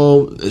work from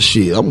home,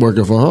 shit, I'm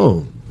working from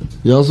home.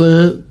 You know what I'm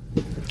saying?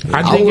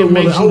 I think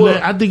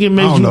it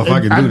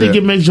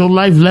makes your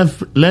life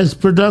less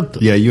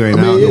productive. Yeah, you ain't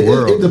out in the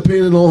world. It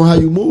depends on how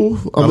you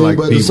move. I mean,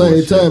 but at the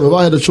same time, if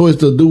I had a choice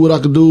to do what I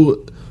could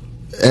do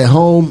at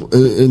home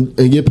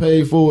and get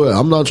paid for it,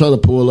 I'm not trying to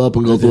pull up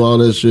and go through all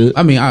that shit.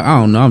 I mean, I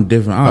don't know. I'm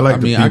different. I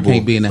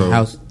can't be in the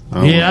house.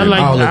 I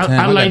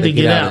like to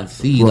get out. And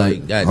see,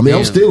 like, I mean,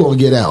 I'm still gonna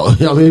get out.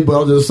 You know what I mean,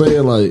 but I'm just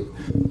saying, like,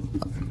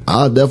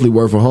 I definitely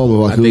work from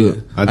home if I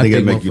could. I think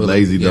it make you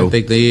lazy though.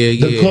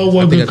 The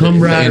co-worker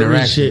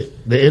camaraderie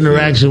shit, the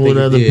interaction with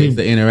other people,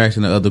 the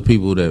interaction of other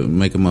people that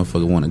make a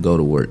motherfucker want to go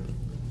to work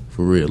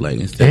for real, like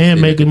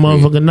and making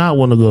motherfucker not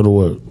want to go to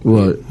work.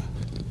 Right.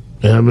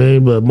 You know what I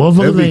mean? But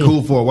motherfuckers it'd be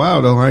cool for a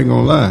while though. I ain't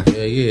gonna lie.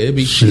 Yeah, it'd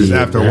be shit.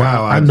 After a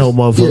while, I know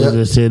motherfuckers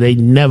that said they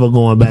never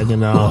going back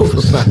in the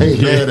office. I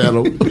ain't mad at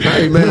them.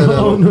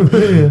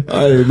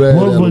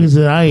 Motherfuckers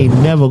said I ain't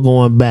never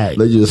going back.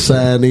 They just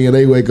sign in.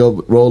 They wake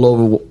up, roll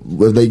over,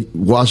 they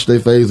wash their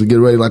face and get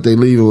ready like they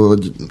leaving,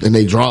 and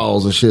they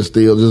draws and shit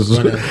still just.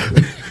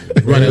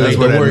 That's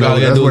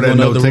where that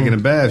no taking a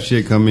bath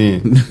shit come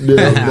in.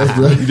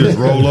 Yeah, you just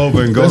roll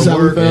over and go to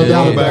work and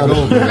roll back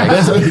over.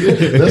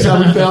 That's how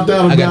we found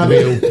out about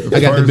it. I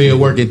got to be at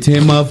work in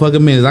 10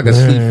 motherfucking minutes. I can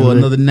sleep for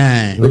another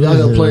 9. Y'all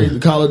gotta play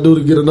Call of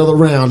Duty, get another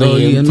round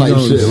in type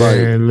shit.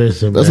 Like,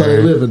 listen, that's how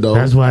they living though.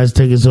 That's why it's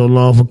taking so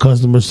long for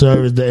customer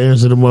service to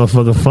answer the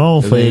motherfucking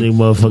phone for any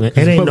motherfucking.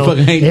 It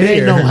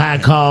ain't no high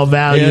call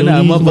value. Yeah,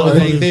 nah,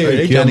 motherfuckers ain't there.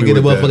 They trying to get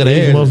a motherfucker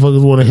there.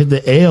 Motherfuckers want to hit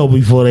the L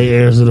before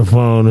they answer the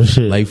phone and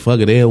shit. Like, fuck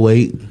it, they'll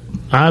wait.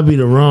 I'd be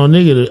the wrong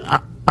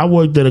nigga. I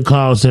worked at a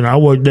call center. I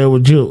worked there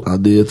with you. I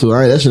did too.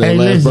 That shit ain't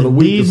last but a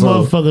week. These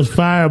motherfuckers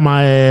fired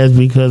my ass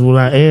because when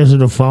I answered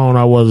the phone,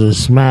 I wasn't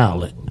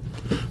smiling.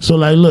 So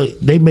like, look,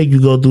 they make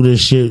you go through this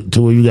shit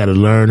to where you got to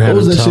learn how to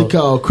talk. What was that shit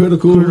called?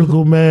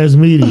 Critical mass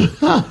media.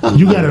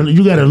 you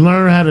gotta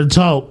learn how to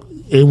talk.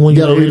 And when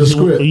you gotta read the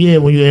script. Yeah,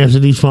 when you answer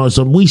these phones,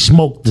 so we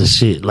smoked the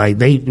shit. Like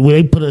when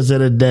they put us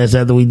at a desk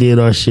after we did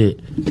our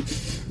shit.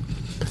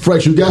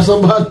 Fresh, you got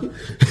somebody?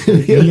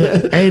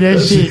 Yeah, hey,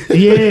 that shit.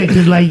 Yeah,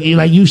 because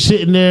like you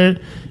sitting there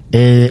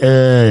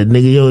and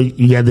nigga,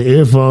 you got the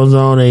earphones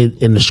on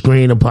and the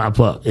screen will pop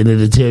up and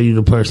it'll tell you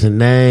the person's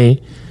name.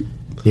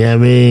 You know what I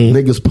mean?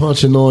 Niggas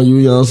punching on you,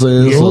 you know what I'm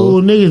saying?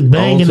 So niggas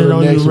banging it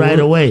on you right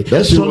away.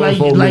 That shit so like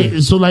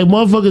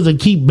motherfuckers will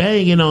keep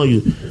banging on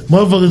you.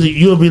 Motherfuckers,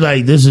 you'll be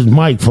like, this is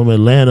Mike from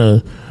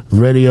Atlanta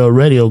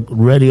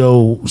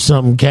radio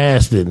something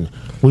casting.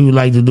 We would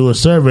like to do a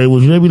survey.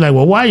 Would they be like,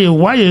 well, why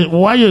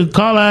your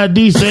caller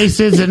ID say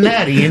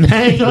Cincinnati and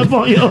hang up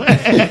on your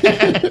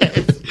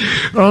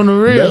ass? On the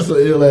real. That's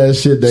the ill ass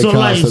shit. So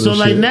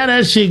now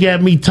that shit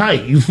got me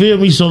tight. You feel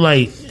me? So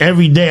like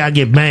every day I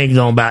get banged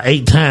on about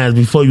 8 times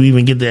before you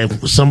even get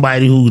that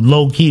somebody who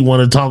low key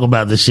want to talk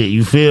about the shit.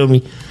 You feel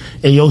me?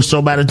 And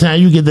so by the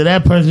time you get to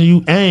that person,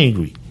 you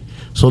angry.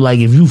 So like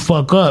if you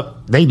fuck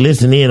up, they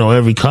listen in on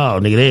every call,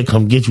 nigga. They'll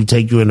come get you,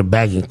 take you in the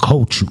back and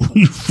coach you.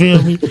 You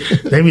feel me?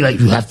 They be like,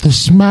 you have to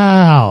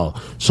smile.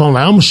 So I'm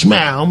like, I'm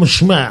gonna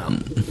smile.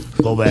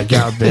 Go back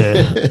out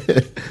there.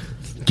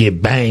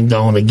 Get banged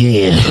on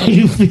again.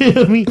 You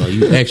feel me? Oh,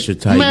 you extra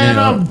tight. Man,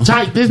 now. I'm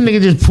tight. This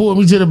nigga just pulled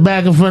me to the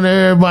back in front of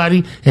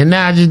everybody, and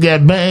now I just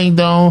got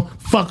banged on.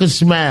 Fucking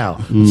smile.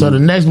 So the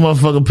next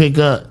motherfucker pick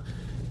up.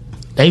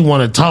 They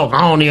want to talk.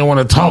 I don't even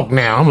want to talk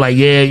now. I'm like,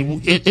 yeah,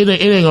 it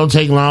ain't gonna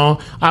take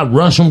long. I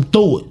rush them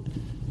through it.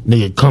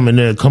 Nigga, come in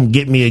there, come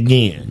get me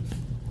again.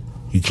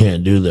 You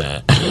can't do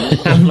that.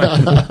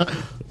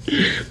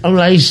 I'm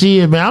like,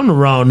 shit, man, I'm the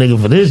wrong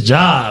nigga for this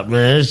job,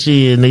 man.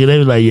 Shit, nigga, they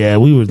was like, yeah,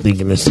 we were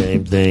thinking the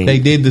same thing. They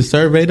did the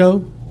survey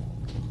though.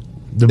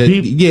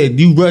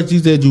 You rushed. You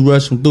said you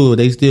rushed them through it.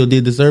 They still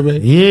did the survey.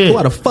 Yeah.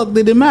 Why the fuck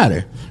did it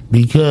matter?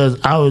 Because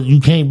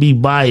you can't be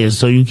biased,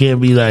 so you can't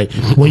be like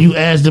when you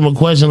ask them a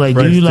question like,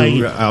 do you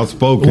like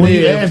outspoken? When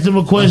you ask them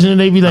a question and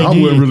they be like, I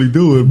wouldn't really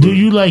do it. Do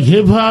you like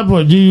hip hop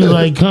or do you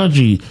like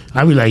country?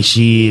 I be like,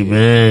 shit,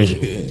 man.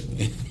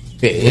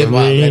 Hip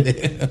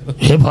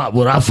hop,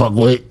 what I fuck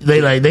with.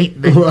 They right.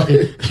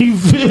 You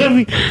feel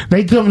me?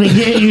 They coming to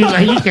get you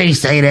like you can't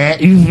say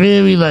that. You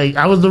feel me? Like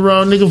I was the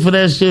wrong nigga for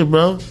that shit,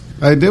 bro.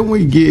 Hey, then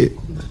we get.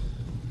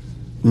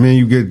 Man,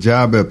 you get a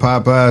job at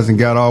Popeyes and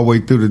got all the way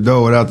through the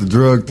door without the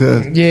drug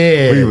test.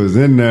 Yeah, we was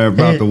in there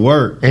about to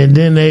work, and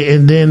then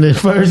the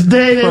first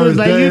day they was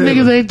like, "You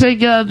niggas ain't take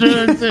y'all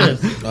drug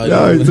test.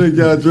 Y'all ain't take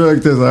y'all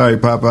drug test. All right,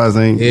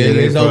 Popeyes ain't.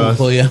 It's over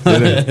for y'all.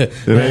 It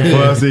ain't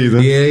for us either.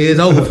 Yeah,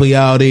 it's over for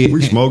y'all. Then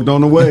we smoked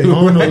on the way.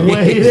 On the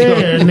way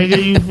there,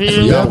 nigga. You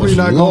feel? Y'all was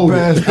not gonna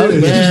pass this.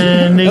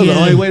 Man, nigga, that was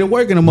the only way to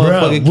work in the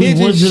motherfucking kitchen.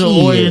 We went to the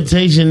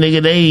orientation,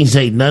 nigga. They ain't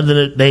say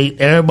nothing.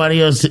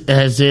 Everybody else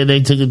had said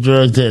they took a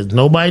drug test.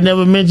 Nobody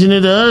never mentioned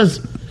it to us,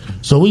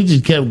 so we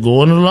just kept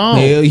going along.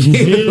 Hell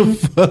yeah,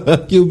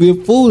 fuck, you'll be a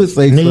fool to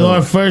say nigga, something.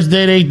 our first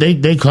day,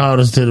 they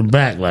called us to the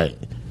back like,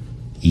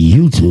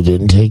 you two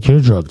didn't take your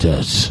drug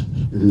tests.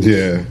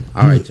 Yeah.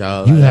 All right,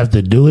 y'all. You have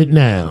to do it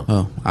now.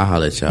 Oh, I'll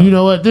holler at y'all. You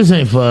know what? This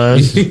ain't for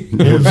us. You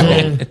know what I'm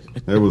saying?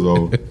 It was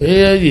over.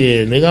 Hell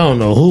yeah, nigga. I don't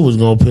know who was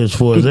gonna pitch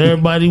for us.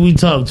 Everybody we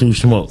talked to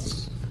smoked.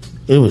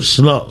 It was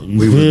slow.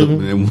 You feel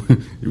me?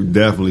 You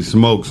definitely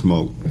smoke.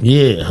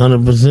 Yeah,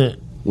 100%.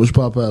 Which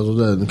Popeyes was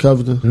that? In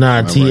Covington?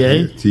 Nah,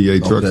 TA. TA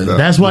truck stop.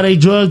 That's why they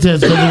drug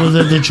test, because it was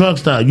at the truck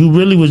stop. You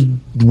really was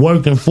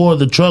working for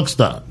the truck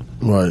stop.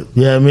 Right.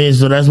 Yeah, I mean,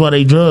 so that's why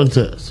they drug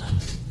test.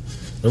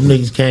 Them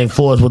niggas came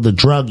for us with the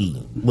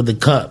druggie, with the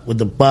cup, with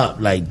the bop,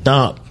 like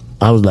dump.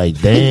 I was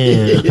like,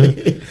 damn.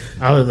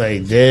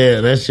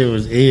 That shit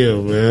was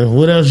ill, man.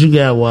 What else you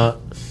got, Wop?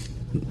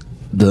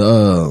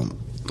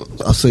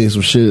 I seen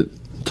some shit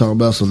talking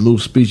about some new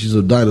species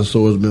of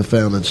dinosaurs been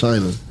found in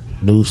China.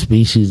 New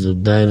species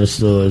of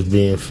dinosaurs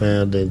being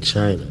found in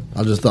China.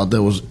 I just thought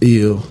that was ill.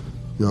 You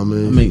know what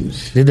I mean?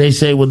 Did they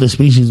say what the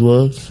species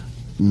was?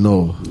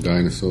 No.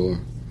 Dinosaur.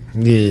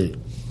 Yeah.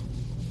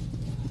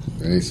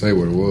 They ain't say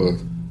what it was.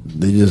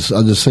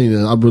 I just seen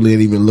it. I really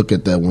didn't even look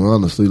at that one,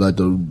 honestly, like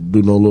to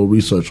do no little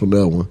research on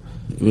that one.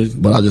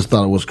 But I just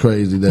thought it was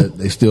crazy that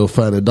they still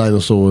finding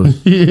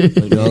dinosaurs. You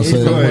know what I'm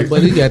saying?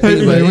 But you got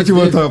hey, what you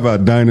want to talk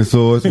about?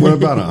 Dinosaurs? What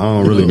about it? I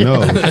don't really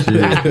know.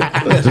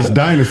 Shit. Just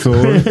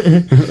dinosaurs.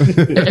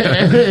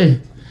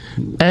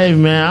 Hey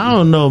man, I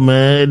don't know,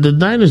 man. The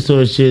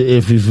dinosaur shit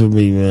iffy for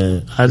me,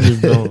 man. I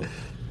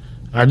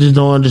just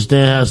don't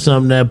understand how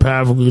something that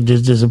powerful could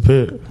just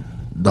disappear.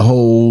 The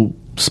whole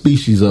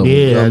species of them. Yeah,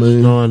 you know I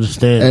just don't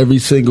understand. Every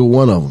single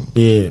one of them.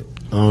 Yeah,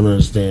 I don't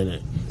understand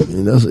it. I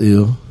mean, that's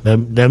ill.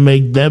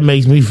 That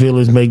makes me feel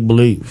it's make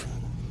believe.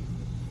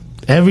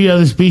 Every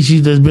other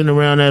species that's been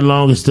around that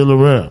long is still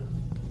around.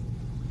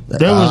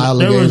 There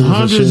was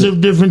hundreds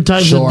of different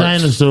types of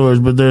dinosaurs,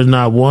 but there's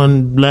not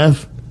one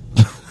left.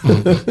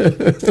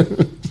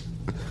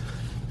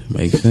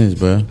 Makes sense,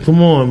 bro.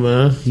 Come on,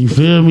 man. You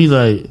feel me?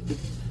 Like,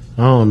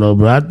 I don't know,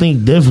 bro. I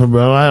think different,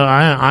 bro.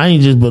 I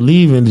ain't just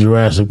believe in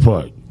Jurassic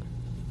Park.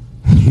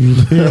 You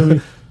feel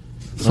me?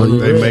 So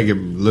they make it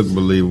look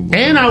believable.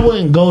 And I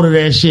wouldn't go to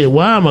that shit.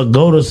 Why I'ma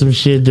go to some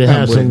shit that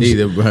have some shit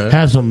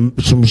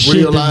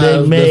that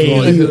they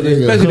made?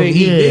 Especially they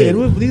eat dead.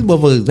 These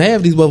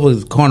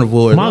motherfuckers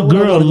carnivores. My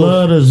girl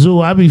love the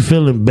zoo. I be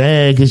feeling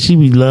bad because she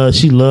love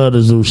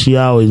the zoo. She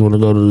always want to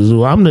go to the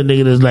zoo. I'm the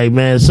nigga that's like,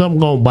 man,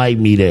 something gonna bite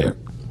me there.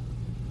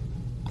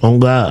 On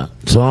God.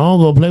 So I don't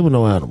go play with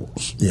no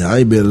animals. Yeah, I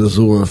ain't been to the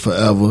zoo in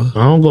forever.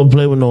 I don't go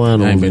play with no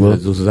animals. I ain't been to the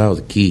zoo since I was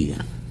a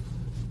kid.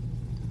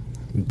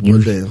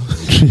 You damn.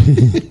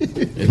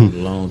 It's been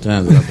a long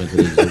time since I've been to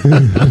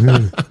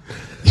the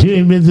zoo. You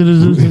ain't been to the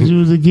zoo since you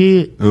was a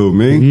kid? Who,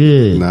 me?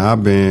 Yeah. Nah,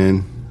 I've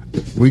been.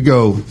 We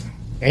go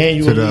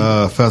to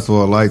the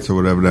Festival of Lights or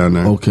whatever down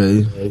there.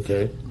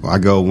 Okay. I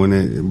go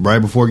when right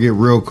before it get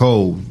real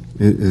cold.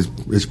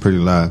 It's pretty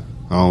live.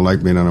 I don't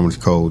like being out when it's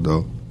cold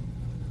though.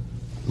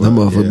 That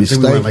motherfucker be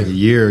stinking. Like a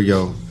year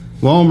ago.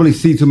 Well, I don't really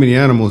see too many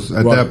animals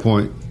at that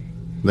point.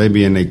 They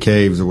be in their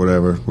caves or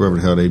whatever, wherever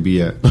the hell they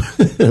be at. Where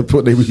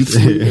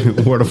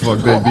the fuck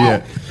they be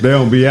at? They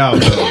don't be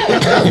out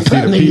though. You see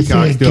the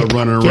peacock still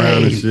running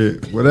around and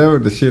shit. Whatever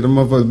the shit, the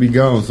motherfuckers be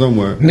gone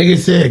somewhere. Nigga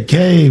said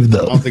cave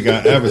though. I don't think I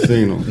ever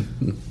seen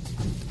them.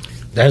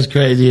 That's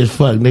crazy as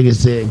fuck. Nigga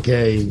said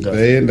cave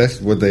though.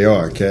 That's what they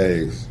are,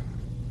 caves.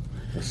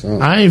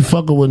 I ain't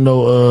fucking with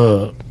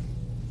no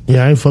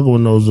I ain't fucking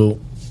with no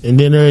zoo. And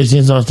then ever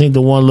since I think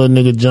the one little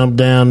nigga jumped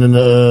down in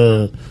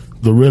the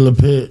gorilla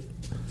pit.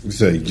 You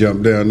say he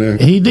jumped down there?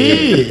 He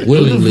did.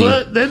 Willingly.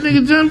 That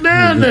nigga jumped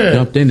down there.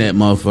 Jumped in that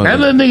motherfucker. That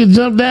little nigga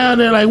jumped down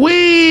there like,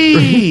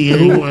 wee!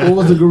 What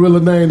was the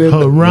gorilla name?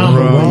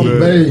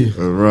 Harambe.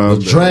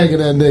 Was dragging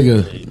that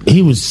nigga.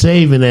 He was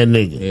saving that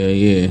nigga.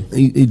 Yeah.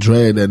 He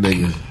dragged that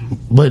nigga.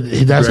 But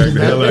that's Drag the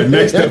hell out.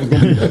 Next step is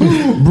gonna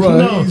be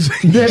Bro,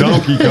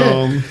 Donkey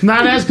Kong.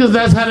 Nah, that's because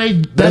that's how they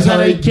carry that's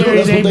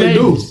their what they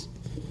do. babies.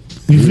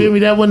 You feel me?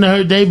 That wouldn't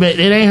hurt they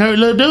baby. It ain't hurt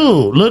little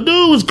dude. Little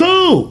dude was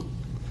cool.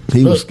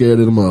 He was scared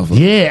of the motherfucker.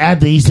 Yeah,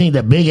 after he seen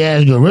the big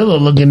ass gorilla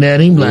looking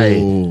at him like,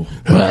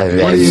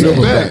 Why you in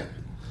the back?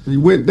 He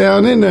went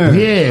down in there.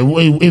 yeah,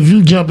 if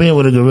you jump in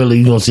with a gorilla,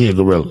 you gonna see a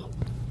gorilla.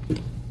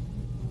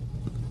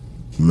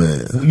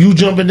 Man, You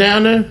jumping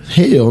down there?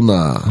 hell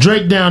nah.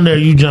 Drake down there,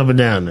 you jumping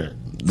down there.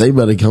 They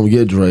better come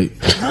get Drake.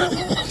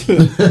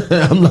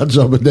 I'm not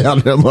jumping down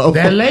there, motherfucker.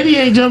 That lady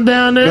ain't jumped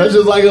down there. That's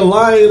just like a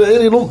lion.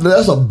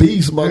 That's a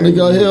beast, my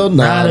nigga. Hell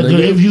nah,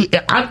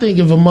 nigga. I think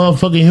if a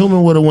motherfucking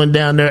human would have went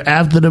down there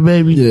after the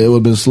baby, Yeah, it would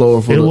have been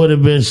slower for it the... would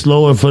have been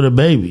slower for the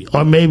baby,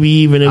 or maybe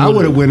even I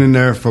would have went in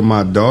there for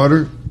my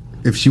daughter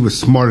if she was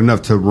smart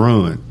enough to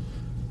run.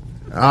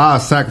 I'll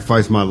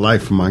sacrifice my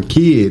life for my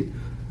kid,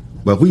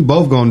 but if we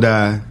both gonna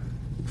die,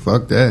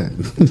 fuck that.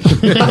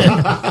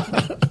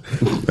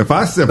 If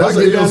I get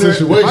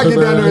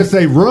down there and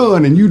say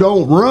run and you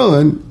don't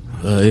run,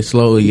 It's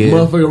slow, yeah.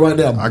 Motherfucker right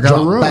now, I gotta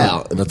drop run.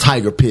 out in a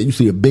tiger pit. You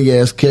see a big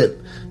ass cat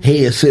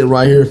head sitting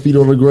right here, feet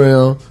on the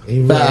ground,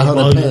 He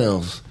 500 right.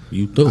 pounds.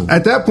 You through.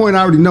 at that point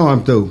I already know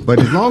I'm through. But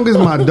as long as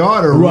my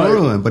daughter Right.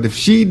 run, but if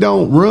she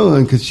don't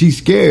run because she's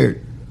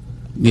scared,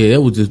 Yeah,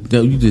 you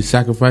just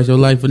sacrifice your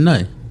life for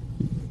nothing.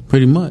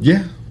 Pretty much.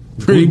 yeah,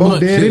 Pretty we both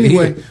much. dead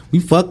anyway. We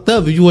fucked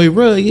up if you ain't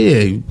run,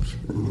 yeah.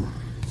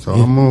 So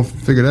I'm gonna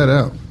figure that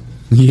out.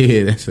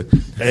 Yeah, that's a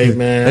Hey,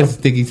 man. that's a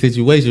sticky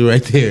situation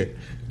right there.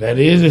 That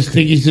is a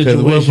sticky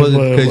situation.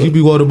 Because you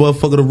be wanting a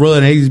motherfucker to run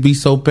and they just be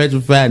so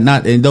petrified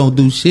and don't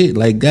do shit.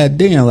 Like,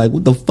 goddamn, like,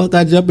 what the fuck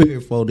I jump in here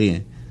for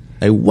then?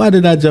 Like, why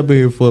did I jump in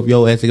here for if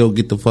your ass to go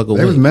get the fuck away?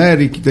 They was mad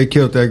they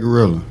killed that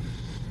gorilla.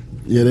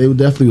 Yeah, they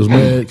definitely was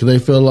mad because they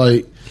felt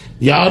like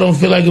Y'all don't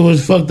feel like it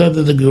was fucked up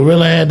that the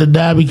gorilla had to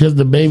die because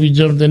the baby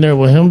jumped in there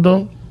with him,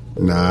 though?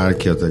 Nah, I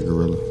killed that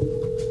gorilla.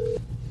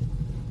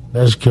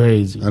 That's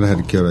crazy. I'd have had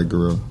to kill that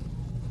gorilla.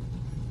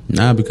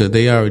 Nah, because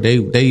they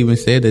even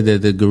said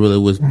that the gorilla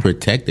was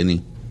protecting him.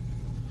 You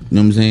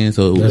know what I'm saying?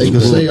 So they can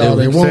say all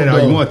they want. Say it all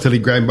you though. want till he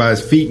grab him by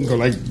his feet and go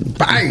like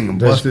bang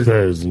and That's bust his.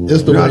 crazy.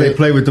 It's the You know how way they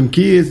play with them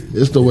kids.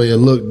 It's the way it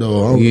looked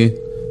though. yeah.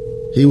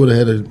 He would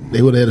have had to.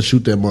 They would have had to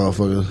shoot that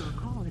motherfucker.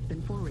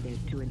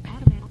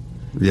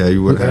 Yeah,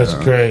 you would have.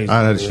 That's crazy,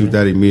 I'd have to shoot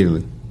that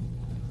immediately.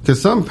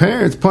 Because some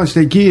parents punch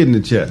their kid in the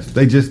chest.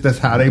 That's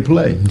how they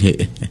play.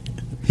 Yeah.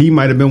 He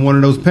might have been one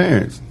of those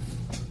parents.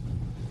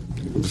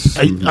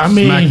 I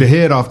mean, Smack the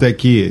head off that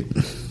kid.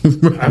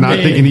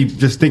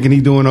 Thinking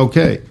he doing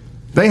okay.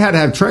 They had to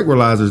have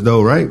tranquilizers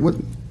though, right? What?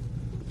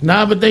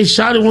 Nah, but they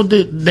shot him with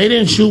they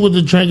didn't shoot with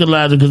the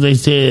tranquilizer because they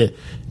said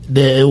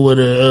that it would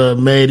have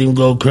made him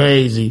go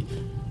crazy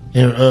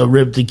and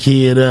rip the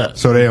kid up.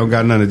 So they don't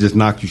got nothing to just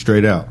knock you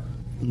straight out.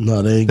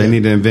 No, they ain't. They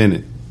need to invent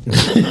it.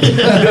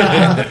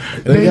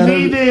 They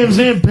need to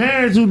invent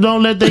parents who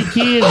don't let their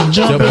kids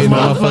jump in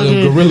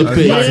motherfucking gorilla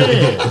pit.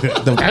 Yeah.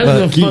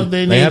 That's the fuck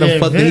they need How to the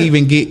fuck invent. they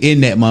even get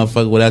in that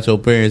motherfucker without your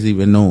parents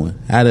even knowing?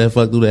 How the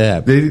fuck do that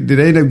happen? Did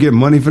they end up getting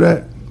money for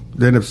that?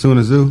 They end up suing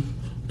the zoo.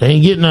 They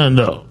ain't getting nothing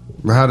though.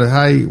 But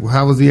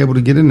how was he able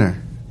to get in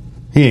there?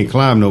 He ain't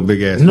climbed no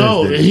big ass.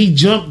 No, fence, did he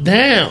jumped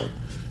down.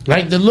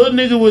 Like the little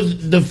nigga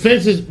was the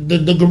fences.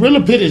 The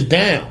gorilla pit is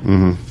down.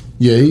 Mm-hmm.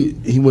 Yeah,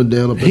 he went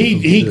down. Up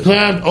He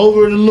climbed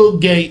over the little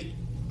gate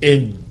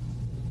and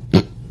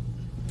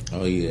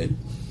Oh yeah,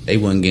 they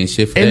wasn't getting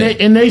shit for and that.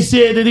 they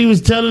said that he was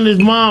telling his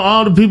mom.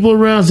 All the people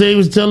around said he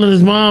was telling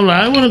his mom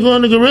like, "I want to go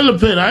in the gorilla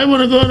pit. I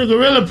want to go in the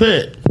gorilla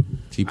pit."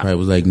 She probably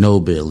was like, "No,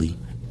 Billy,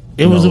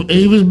 He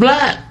was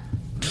black.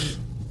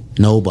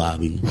 no,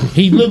 Bobby."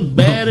 He looked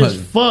bad as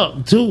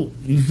fuck too.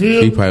 You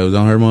feel? She me? probably was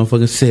on her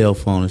motherfucking cell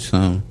phone or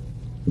something.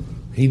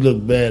 He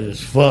looked bad as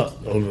fuck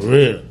on the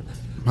real.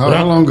 How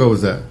long ago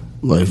was that?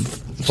 like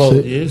 4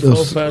 years, 4,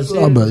 5, 6.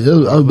 I bet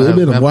it's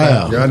been a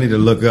while. Y'all need to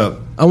look up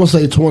I want to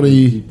say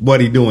 20.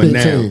 what he doing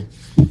now. 15.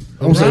 I'm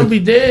gonna say Robbie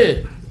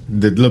dead.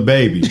 The little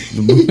baby.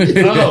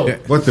 Oh,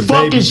 What the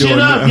fucking baby shit doing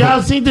up. now?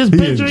 Y'all seen this He in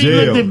picture? He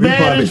jail. looked bad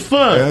probably, as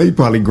fuck. Yeah, he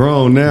probably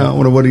grown now. I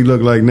wonder what he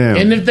look like now.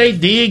 And if they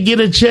did get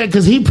a check,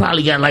 because he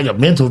probably got like a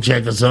mental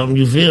check or something,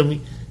 you feel me?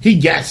 He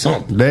got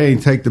something. They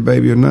ain't take the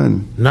baby or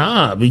nothing.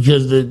 Nah,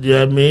 because they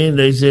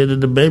said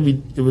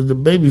that it was the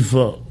baby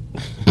fault.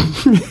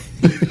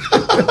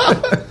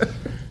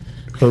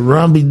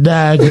 Harambe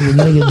died because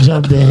the nigga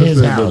jumped in his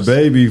It's house. the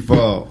baby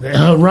fault.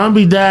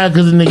 Harambe died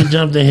because the nigga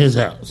jumped in his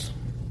house.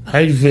 How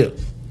you feel?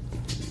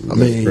 I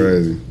mean,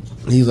 Crazy.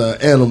 he's an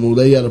animal.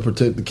 They got to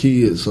protect the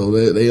kids, so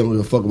they don't give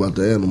a fuck about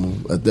the animal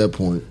at that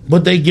point.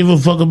 But they give a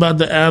fuck about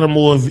the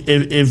animal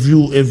if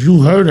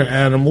you hurt an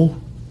animal.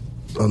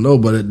 I know,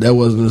 but that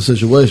wasn't the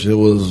situation. It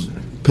was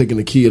picking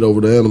the kid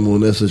over the animal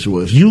in that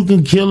situation. You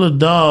can kill a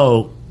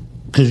dog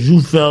because you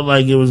felt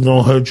like it was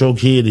gonna hurt your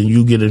kid and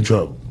you get in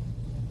trouble.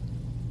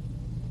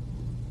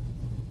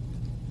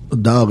 A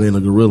dog ain't a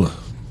gorilla.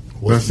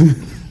 That's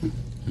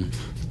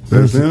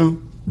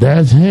him.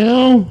 That's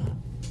him.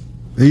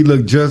 He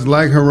looked just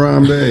like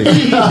Harambe.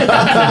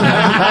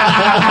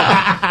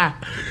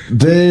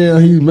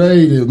 Damn, he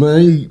made it,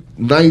 man. He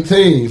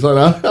 19. So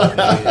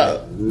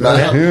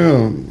Like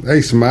him.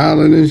 They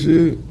smiling and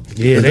shit.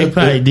 Yeah, they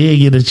probably did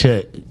get a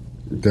check.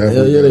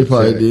 Hell yeah, they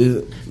probably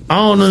did. I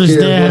don't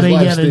understand how they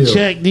got a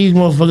check. These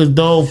motherfuckers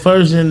dove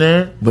first in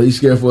there. But he's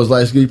scared for his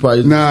life. He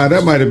probably Nah,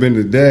 that might have been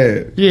the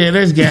dad. Yeah,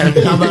 that's gotta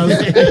be.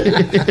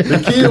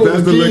 the kid was That's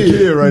a the little kid.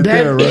 kid right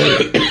there,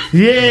 right?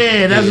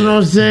 Yeah, that's what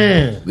I'm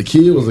saying. The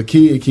kid was a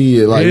kid.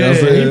 Like, you know what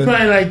I'm Yeah, saying? he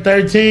probably like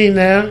 13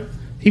 now.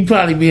 He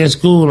probably be in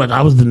school like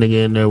I was the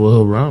nigga in there with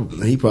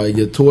Harambe. He probably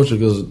get tortured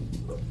because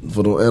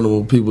for the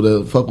animal people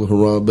that fuck with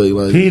Harambe,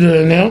 like Peter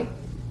and them.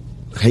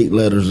 hate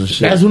letters and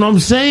shit. That's what I'm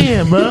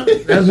saying, bro.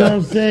 That's what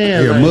I'm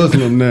saying. He a Like,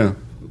 Muslim now.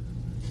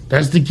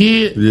 that's the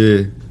kid.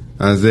 Yeah.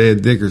 Isaiah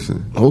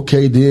Dickerson.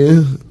 Okay,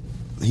 then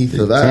he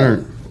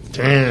turned.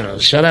 Damn,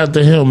 shout out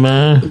to him,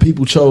 man.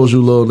 People chose you,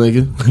 little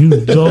nigga,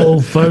 You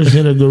dove first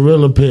in a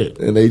gorilla pit.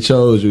 and they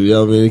chose you. You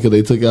know what I mean? Because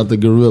they took out the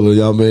gorilla. You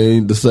know what I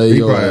mean? To say He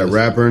your probably a ass.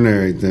 rapper and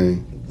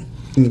everything.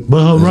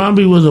 But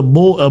Harambe was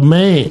a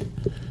man.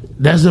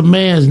 That's a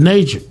man's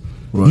nature.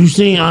 Right. You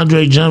seen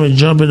Andre Drummond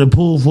jump in the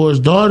pool for his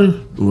daughter?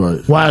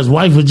 Right, While his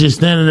wife was just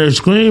standing there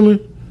screaming?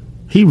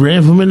 He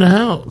ran from in the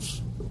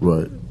house.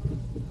 right.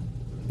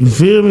 You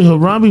feel me?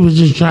 Harambe was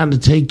just trying to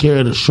take care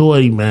of the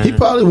shorty, man. He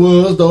probably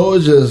was though.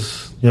 It's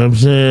just You know what I'm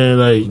saying?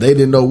 Like, they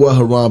didn't know what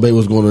Harambe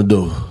was going to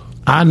do.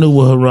 I knew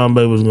what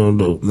Harambe was going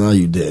to do. Now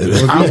you dead.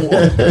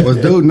 Was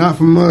dude not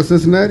from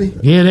Cincinnati?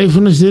 Yeah, they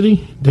from the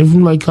city. They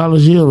from like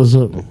College Hill or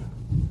something.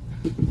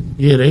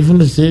 Yeah, they from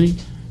the city.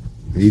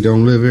 He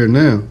don't live here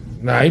now.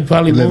 Nah, he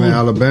probably He live in moved.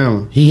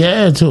 Alabama. He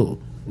had to.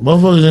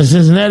 Motherfuckers in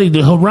Cincinnati. The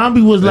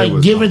Harambe was like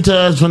was given to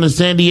us from the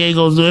San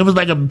Diego Zoo. It was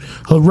like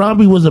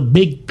Harambe was a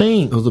big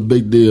thing. It was a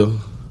big deal.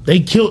 They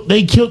killed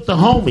the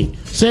homie.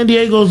 San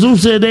Diego Zoo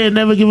said they'd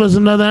never give us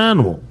another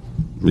animal.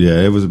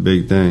 Yeah, it was a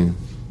big thing.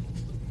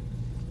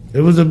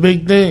 It was a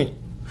big thing.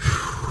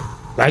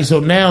 Like, so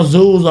now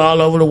zoos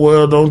all over the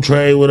world don't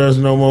trade with us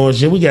no more and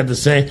shit. We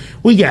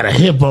got a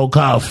hippo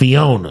called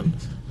Fiona.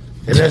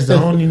 And that's the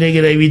only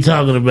nigga they be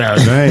talking about.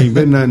 Dang, ain't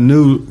been nothing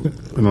new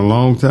in a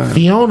long time.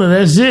 Fiona,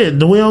 that's it.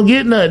 We don't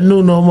get nothing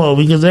new no more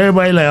because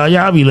everybody like, oh,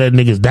 y'all be letting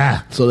niggas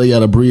die. So they got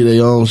to breed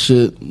their own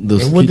shit to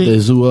And what keep their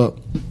zoo up,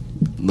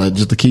 like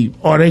just to keep.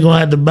 Or they gonna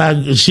have to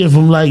buy shit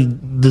from like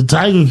the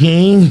Tiger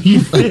King.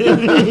 You feel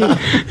me?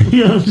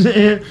 You know what I'm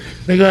saying?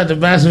 They gonna have to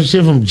buy some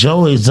shit from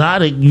Joe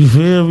Exotic. You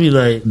feel me?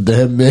 Like,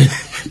 That man.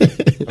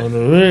 on the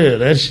real,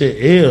 that shit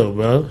ill,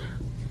 bro.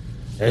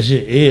 That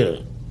shit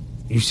ill.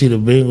 You see the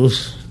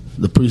Bengals?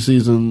 The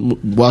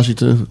preseason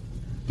Washington,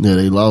 yeah,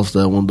 they lost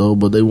that one though,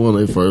 but they won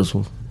their first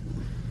one.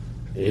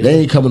 Yeah. They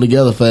ain't coming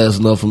together fast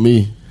enough for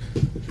me.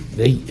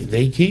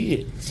 They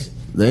kids.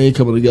 They ain't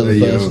coming together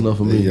They fast young. enough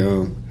for They me.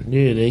 young.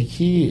 Yeah, they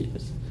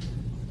kids.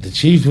 The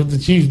Chiefs, what the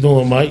Chiefs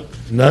doing, Mike?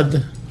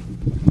 Nothing.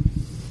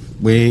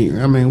 We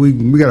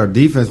got our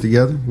defense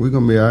together. We're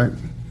gonna be all right.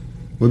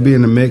 We'll be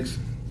in the mix.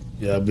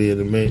 Y'all be in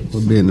the mix.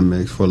 We'll be in the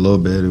mix for a little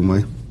bit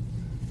anyway.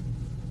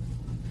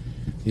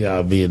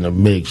 Y'all be in the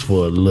mix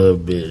for a little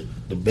bit.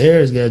 The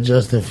Bears got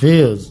Justin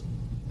Fields.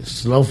 It's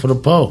slow for the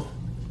pole.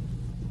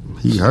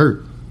 He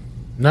hurt.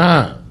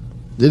 Nah.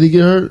 Did he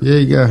get hurt? Yeah,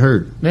 he got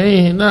hurt. He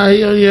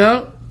already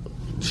out.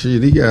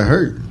 Shit, he got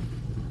hurt.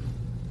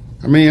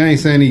 I mean, I ain't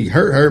saying he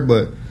hurt,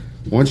 but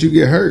once you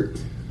get hurt,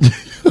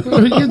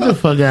 Get the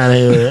fuck out of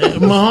here.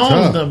 Mahomes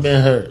tough. done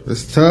been hurt.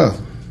 it's tough.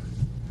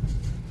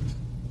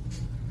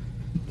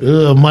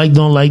 Mike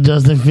don't like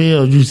Justin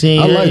Fields. You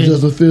seen I like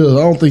Justin Fields.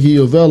 I don't think he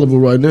available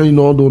right now. You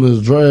know, I'm doing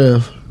his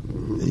draft.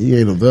 He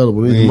ain't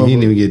available. He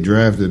didn't even get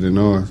drafted in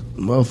ours.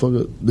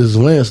 Motherfucker, this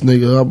Lance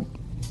nigga.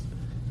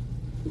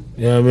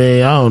 You know what I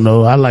mean? I don't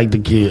know. I like the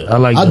kid. I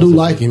I do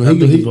like him. I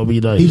think he's gonna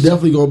be nice. He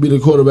definitely gonna be the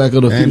quarterback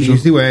of the And future. you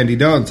see what Andy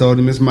Dalton told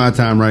him? It's my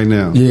time right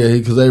now. Yeah,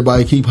 because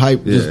everybody keep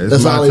hype. Yeah, it's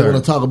That's my all they turn.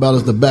 want to talk about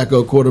is the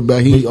backup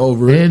quarterback. He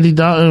over it. Andy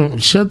Dalton,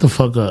 shut the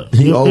fuck up.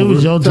 He It over was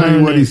it. your Tell you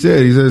turn. what he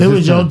said. He said It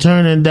was your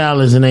turn in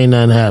Dallas and ain't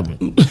nothing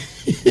happened.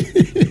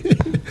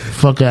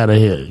 Fuck out of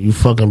here. You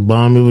fucking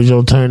bum. It was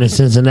your turn in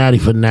Cincinnati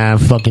for 9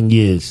 fucking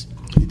years.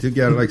 He took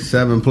you out of like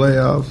 7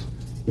 playoffs.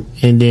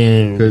 And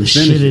then Couldn't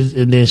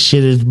finish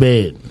shit is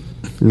bad.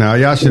 Now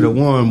y'all should have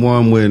won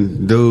one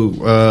when dude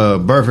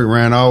Burfict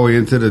ran all the way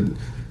into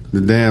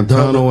the damn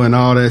tunnel and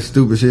all that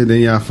stupid shit.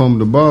 Then y'all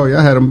fumbled the ball.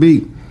 Y'all had him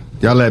beat.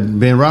 Y'all let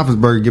Ben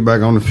Roethlisberger get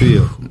back on the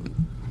field.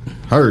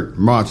 Hurt,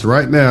 marched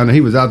right down. He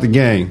was out the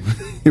game.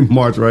 He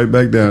marched right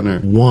back down there.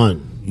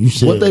 One. You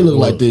said What they look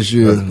like this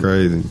year? That's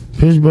crazy.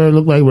 Pittsburgh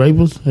look like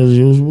rapists as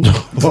usual.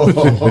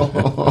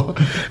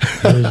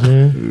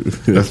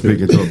 That's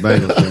speaking to a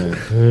Bengals fan. You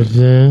know what I'm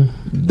saying?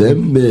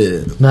 Them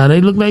men. Nah,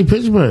 they look like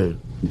Pittsburgh.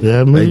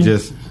 Yeah, I mean, They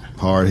just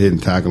hard hitting,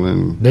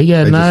 tackling. they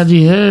got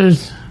Najee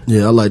Harris.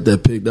 Yeah, I like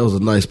that pick. That was a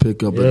nice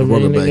pickup Yeah, at the man,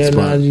 running they back got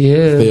spot. Najee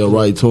Harris. Fell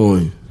right to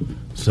him.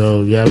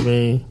 So, yeah, I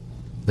mean,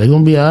 they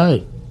gonna be all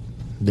right.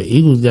 The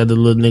Eagles got the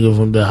little nigga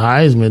from the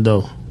Heisman,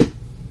 though.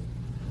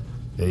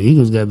 The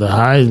Eagles got the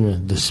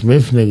Heisman, the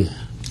Smith nigga.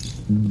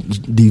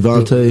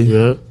 Devontae.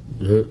 Yeah.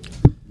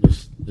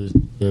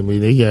 I mean,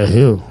 they got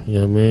him. You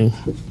know what I mean?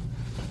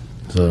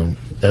 So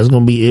that's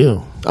gonna be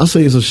ill. I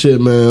seen some shit,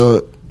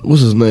 man.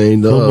 What's his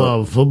name?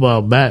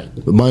 Football back.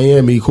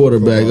 Miami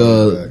quarterback,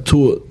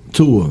 Tua.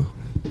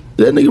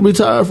 That nigga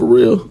retired for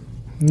real?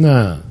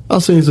 Nah. I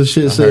seen some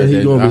shit saying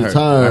he gonna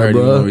retire, I heard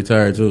bro. he gonna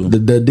retire too.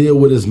 The deal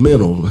with his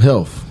mental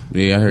health.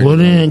 Yeah, I heard. Well,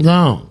 then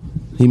gone.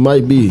 He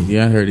might be.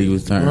 Yeah, I heard he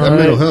was retiring. That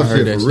mental health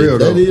shit for real,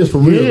 though. That is for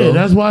real, Yeah, though.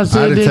 that's why I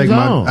said they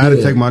gone. I had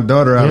to take my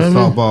daughter out of Yeah,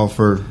 man. softball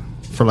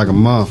for like a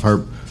month.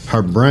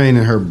 Her brain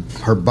and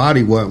her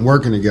body wasn't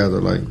working together.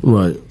 Like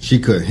Right. she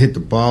couldn't hit the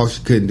ball.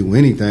 She couldn't do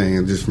anything,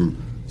 and just from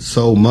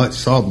so much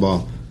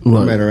softball, I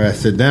Right. made her ass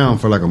sit down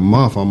for like a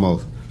month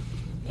almost.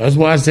 That's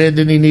why I said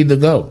that he need to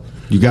go.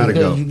 You gotta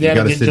Because go. You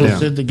gotta get sit your down.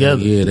 shit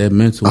together. Yeah, that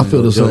mental. I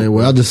feel the same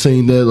way. I just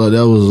seen that. Like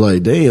that was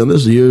like, damn,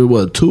 this year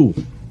what 2?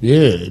 Yeah.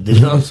 You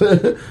know what I'm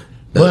saying?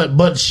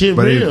 But shit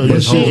But real.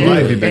 his You whole see,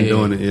 life he been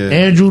doing it. Yeah.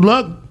 Andrew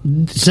Luck,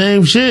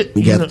 same shit.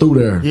 He got through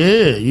there.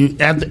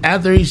 Yeah.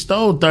 After he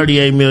stole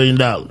 $38 million.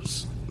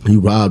 He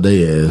robbed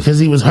their ass. Because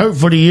he was hurt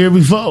for the year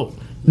before.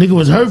 Nigga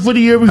was hurt for the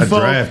year before.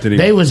 drafted him.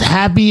 They was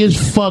happy as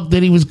fuck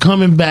that he was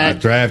coming back. I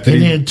drafted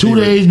and him. then 2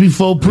 He days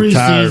before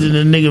retired. preseason,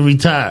 the nigga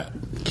retired.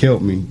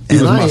 Killed me. He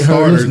And was I my ain't heard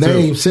starter his too.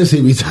 name since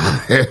he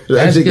retired.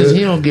 That's That because nigga-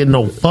 he don't get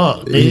no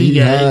fuck. Nigga. He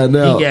hiding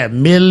out. He got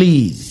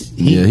millies.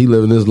 Yeah, he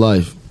living his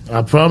life.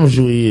 I promise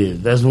you he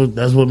is. That's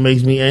what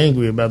makes me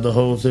angry about the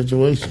whole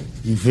situation.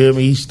 You feel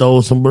me? He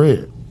stole some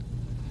bread.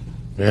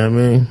 You know what I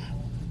mean?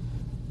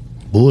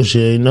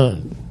 Bullshit ain't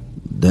nothing.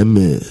 That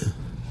man.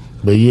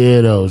 But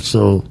yeah though,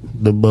 so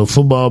but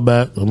football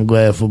back. I'm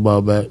glad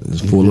football back.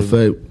 It's full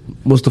effect.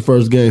 What's the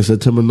first game?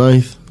 September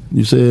 9th?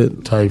 You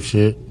said? Type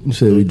shit. You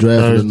said we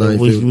drafted the 9th.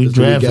 We It's the week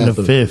drafting the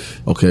after.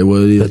 5th. Okay,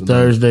 well, it is. The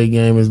Thursday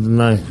game is the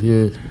 9th.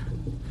 Yeah.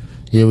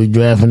 Yeah, we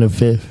drafting the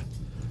 5th.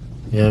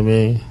 You know what I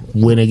mean?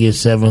 Winner gets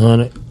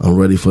 700. I'm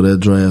ready for that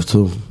draft,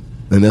 too.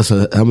 And that's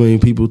how many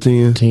people?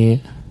 10?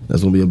 10.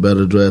 That's going to be a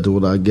better draft than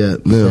what I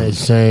got now.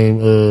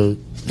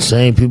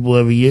 Same people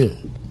every year.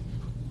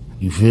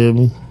 You feel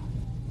me?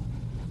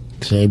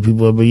 Same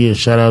people every year.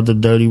 Shout out to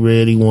Dirty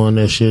Red. He won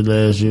that shit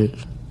last year.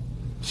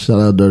 Shout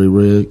out Dirty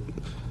Red.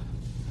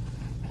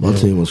 My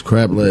team was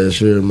crap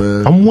last year,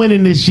 man. I'm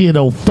winning this year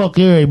though. Fuck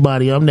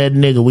everybody. I'm that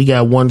nigga. We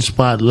got one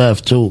spot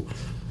left too.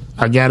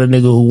 I got a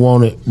nigga who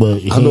want it,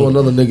 but I know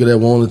another nigga that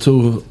wanted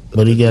to.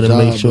 But he got to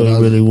make sure he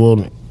really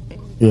want it.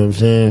 You know what I'm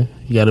saying?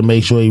 You got to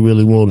make sure he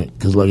really want it.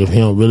 Because like if he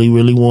don't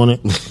really want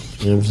it,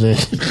 you know what I'm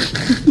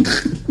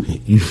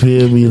saying? You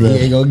feel me? Like,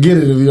 He ain't gonna get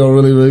it if you don't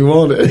really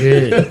want it.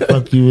 Yeah,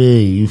 fuck you,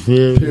 in. You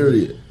feel me?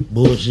 Period.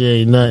 Bullshit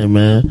ain't nothing,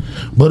 man.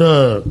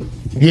 But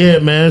yeah,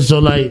 man. So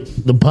like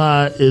the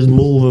pod is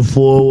moving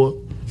forward.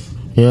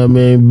 You know what I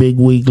mean? Big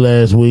week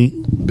last week.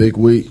 Big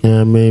week. You know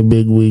what I mean?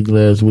 Big week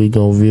last week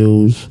on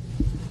views.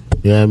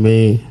 You know what I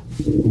mean?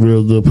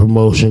 Real good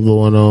promotion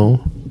going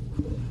on.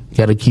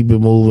 Got to keep it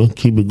moving,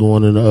 keep it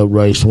going in the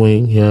upright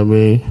swing. You know what I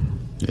mean?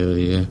 Hell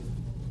yeah.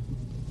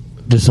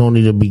 This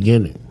only the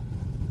beginning.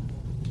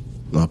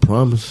 I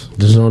promise.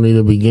 This is only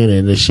the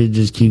beginning. The shit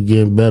just keep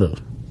getting better.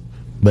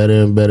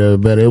 Better and better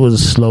and better. It was a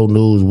slow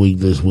news week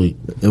this week.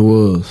 It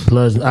was.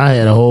 Plus, I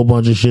had a whole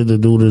bunch of shit to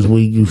do this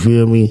week. You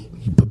feel me?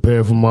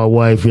 Prepare for my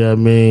wife, you know what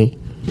I mean?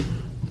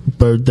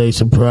 Birthday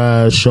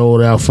surprise,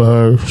 showed out for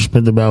her.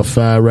 Spent about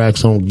 5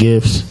 racks on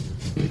gifts.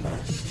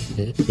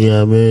 You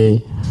know what I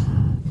mean?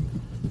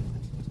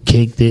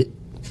 Kicked it.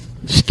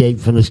 Escaped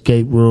from the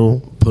escape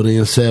room. Put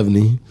in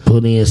 70.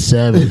 Put in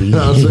 70. You know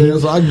what I'm saying?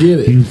 So I get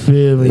it. You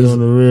feel me?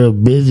 On a real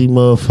busy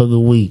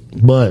motherfucker week.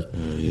 But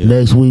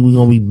next week we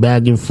gonna be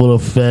back in full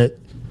effect.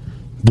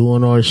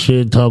 Doing our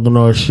shit, talking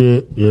our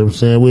shit. You know what I'm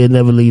saying? We'll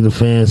never leave the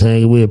fans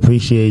hanging. We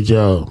appreciate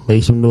y'all.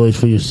 Make some noise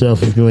for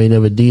yourself if you ain't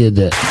never did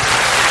that.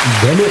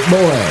 Damn it,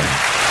 boy.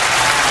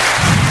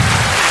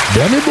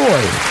 Damn it,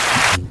 boy.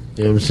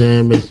 You know what I'm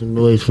saying? Make some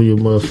noise for your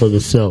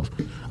motherfucking self.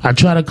 I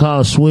try to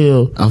call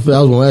Swill. I was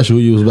gonna ask you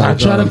who you was about I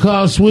try to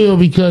call Swill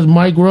because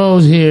Mike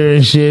Rose here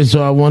and shit,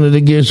 so I wanted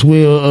to get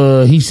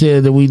Swill. He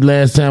said that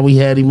last time we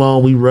had him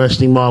on, we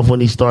rushed him off when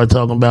he started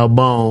talking about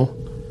Bone.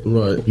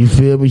 Right. You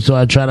feel me? So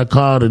I try to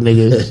call the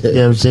nigga, you know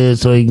what I'm saying,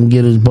 so he can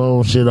get his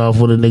Bone shit off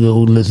with a nigga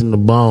who listen to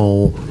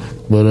Bone.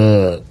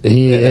 But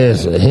he ain't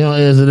answer. He don't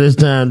answer this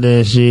time,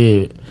 then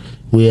shit.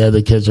 We had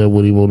to catch up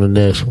with him on the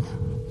next one.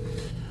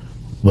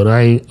 But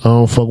I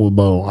don't fuck with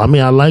Bone. I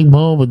mean, I like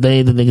Bone, but they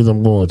ain't the niggas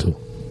I'm going to.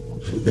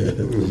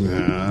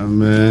 Nah,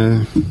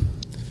 man.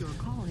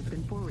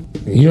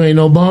 You ain't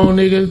no Bone,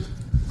 nigga?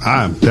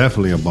 I'm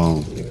definitely a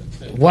Bone.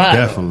 Why?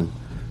 Definitely.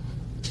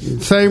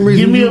 Same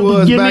reason you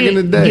was back in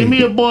the day. Give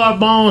me a bar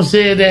Bone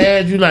said that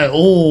had you like,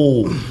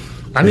 oh,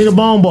 I need a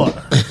Bone bar.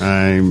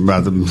 I ain't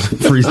about to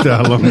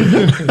freestyle on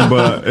it,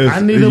 but I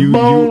need a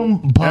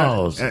Bone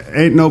pause.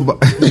 Ain't no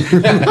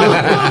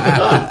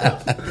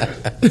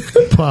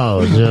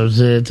Pause. You know what I'm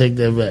saying? Take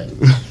that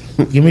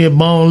back. Give me a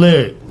Bone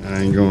lyric.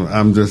 I ain't going.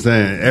 I'm just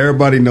saying.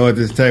 Everybody know at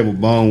this table,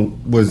 Bone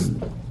was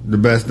the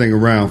best thing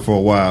around for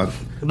a while.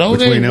 No,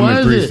 between them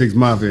and 3 6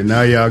 Mafia.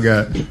 Now y'all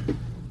got.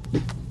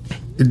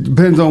 It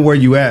depends on where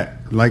you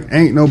at. Like,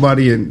 ain't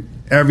nobody in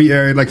every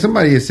area. Like,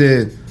 somebody had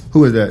said,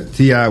 who was that?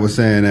 T.I. was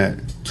saying that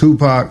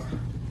Tupac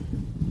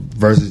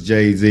versus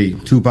Jay-Z.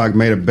 Tupac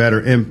made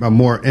a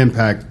more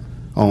impact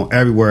on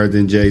everywhere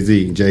than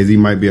Jay-Z. Jay-Z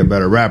might be a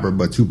better rapper,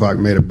 but Tupac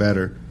made a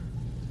better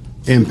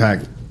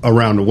impact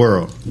around the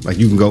world. Like,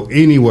 you can go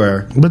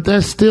anywhere. But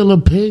that's still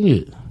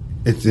opinion.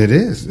 It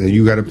is.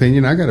 You got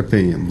opinion, I got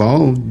opinion.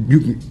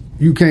 Bone,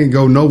 you can't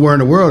go nowhere in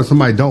the world if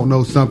somebody don't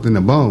know something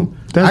to Bone.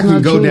 That's I can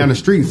not go true. down the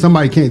street and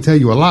somebody can't tell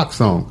you a lock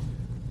song.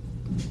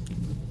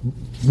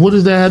 What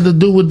does that have to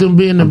do with them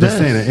being the I'm best?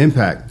 just saying an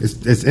impact.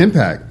 It's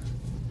impact.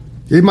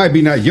 It might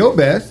be not your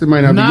best. It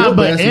might not be your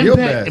but best or your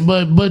impact,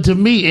 best. but to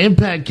me,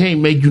 impact can't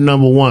make you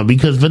number one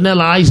because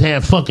Vanilla Ice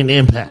had fucking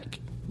impact,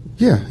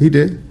 Yeah, he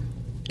did.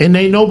 and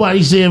ain't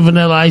nobody saying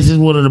Vanilla Ice is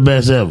one of the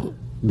best ever.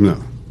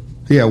 No.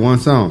 He had one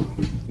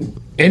song.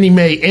 And he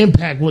made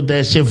impact with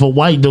that shit for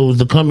white dudes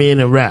to come in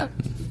and rap.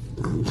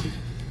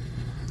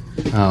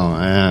 Oh,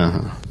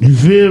 yeah. You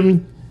feel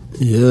me?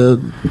 Yeah.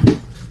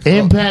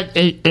 Impact,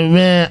 and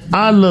man,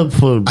 I look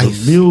for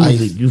the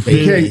music. You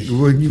feel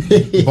me? When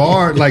you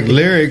bar like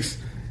lyrics,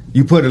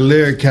 you put a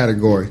lyric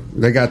category.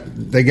 They got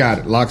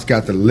it. Locke's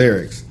got the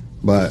lyrics,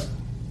 but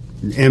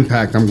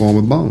impact, I'm going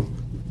with Bone.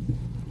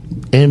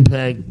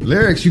 Impact.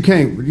 Lyrics, you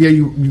can't. Yeah,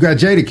 you got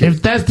Jadakiss.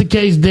 If that's the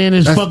case, then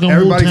it's That's fucking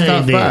everybody's Wu-Tang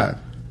top then. five.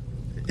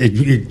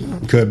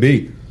 It could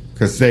be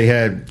because they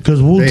had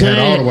Wu-Tang, they had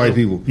all the white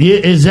people. Yeah,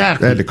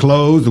 exactly. They had the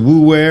clothes, the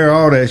Wu wear,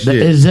 all that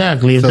shit.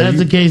 Exactly. If So that's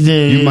the case,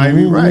 then you might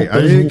be right.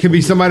 it's- It could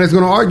be somebody that's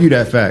going to argue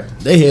that fact.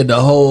 They had the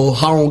whole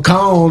Hong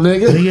Kong,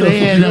 nigga. Nigga, they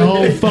had the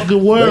whole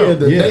fucking world. They had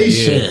the Yeah,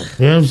 nation.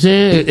 You know what I'm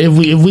saying?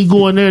 If we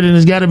go in there, then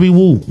it's got to be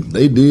Wu.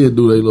 They did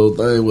do their little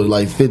thing with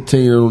like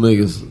 15 of them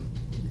niggas.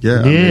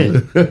 Yeah,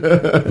 Yeah,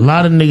 a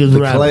lot of niggas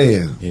The rap.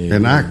 Clan.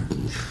 and I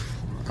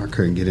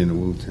couldn't get into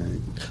Wu Tang.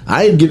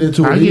 I ain't get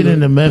into it. I get either.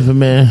 into Method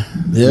Man.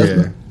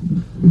 Yeah.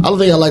 I don't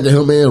think I like the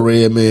him and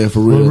Red Man for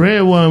real. But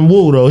Red wasn't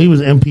Wu though. He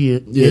was Yeah.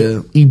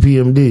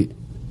 EPMD.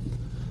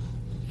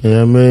 You know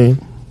what I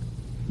mean?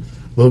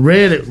 But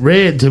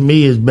Red to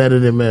me is better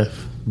than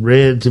Meth.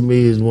 Red to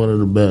me is one of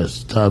the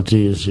best, top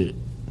tier shit.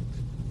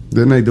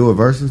 Didn't they do a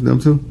versus them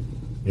too?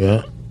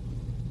 Yeah,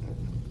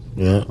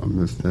 yeah, I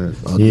missed that.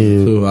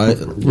 yeah. Too, I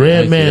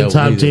Red I Man see that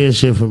top one 10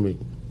 shit for me.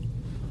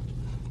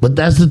 But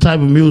that's the type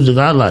of music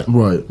I like.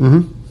 right. You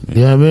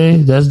know what I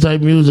mean? That's the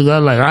type of music I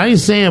like. I ain't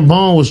saying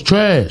Bone was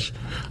trash.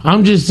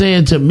 I'm just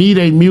saying to me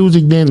they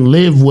music didn't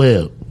live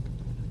well.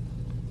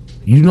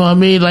 You know what I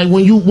mean? Like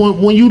when you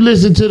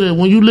listen to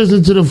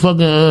the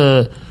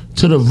fucking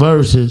to the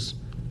verses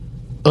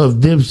of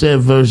Dipset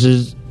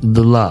versus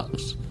the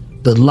Locks.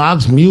 The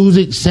Locks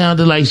music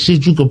sounded like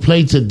shit you could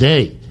play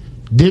today.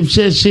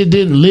 Dipset shit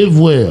didn't live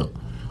well.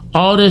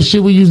 All that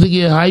shit we used to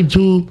get hyped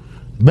to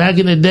back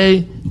in the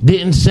day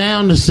didn't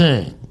sound the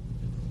same.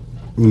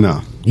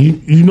 No.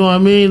 You know what I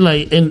mean?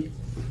 Like, and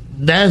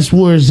that's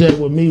where it's at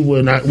with me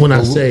when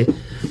I say,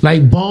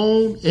 like,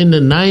 Bone in the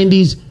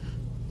 90s,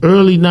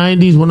 early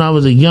 90s when I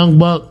was a young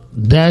buck,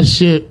 that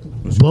shit,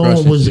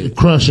 Bone was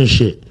crushing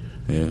shit.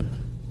 Yeah.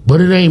 But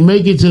it ain't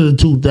make it to the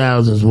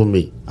 2000s with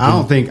me. I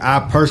don't think I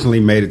personally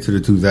made it to the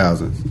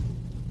 2000s.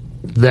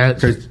 That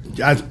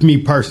That's me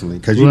personally.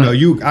 Because, you Right.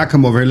 know, I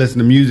come over here and listen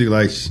to music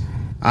like,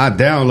 I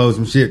download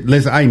some shit.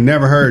 Listen, I ain't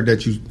never heard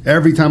that you,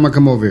 every time I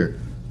come over here,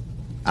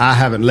 I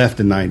haven't left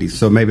the 90s.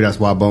 So maybe that's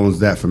why Bone's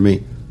that for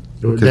me.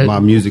 Because That- my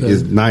music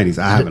is 90s.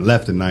 I haven't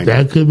left the 90s.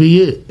 that could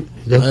be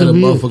it. That I had a could be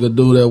it. motherfucker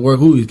dude at work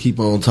who he keep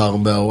on talking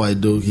about, white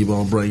dude keep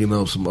on bringing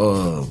up some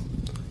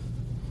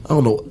I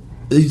don't know,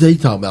 he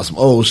talking about some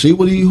old shit.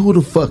 Who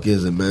the fuck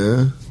is it,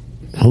 man?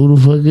 Who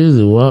the fuck is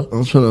it? What?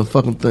 I'm trying to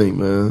fucking think,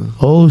 man.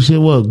 Oh shit!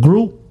 What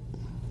group?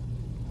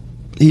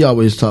 He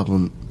always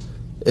talking,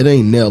 it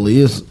ain't Nelly,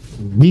 it's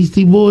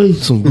Beastie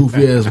Boys? some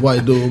goofy ass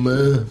white dude,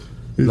 man.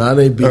 Nah, it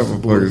ain't That Beastie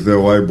motherfucker Boys. is that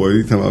white boy.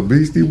 You talking about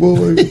Beastie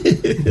Boys?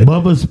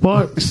 Bubba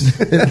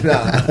Sparks?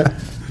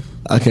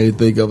 I can't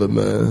think of it,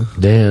 man.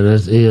 Damn,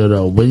 that's ill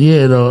though. But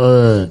yeah,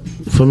 though,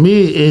 for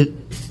me,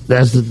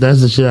 that's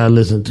the shit I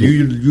listen to.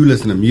 you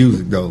listen to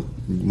music, though.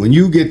 When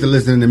you get to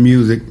listening to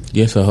music,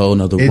 It's a whole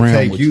nother it realm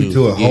take with you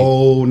to a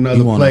whole nother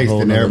You on a place whole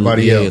than nother-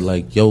 everybody yeah, else.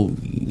 Like, yo,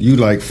 You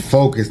like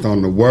focused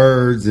on the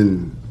words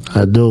and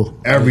I do.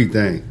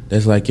 everything.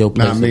 that's like your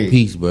place Not of me.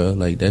 peace, bro.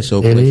 Like, that's your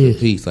It place is.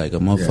 of peace. Like, a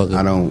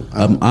motherfucker.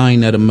 I I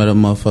ain't never met a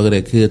motherfucker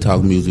that could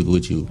talk music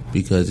with you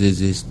because it's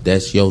just,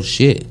 that's your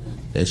shit.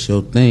 That's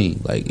your thing.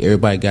 Like,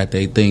 everybody got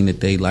their thing that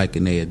they like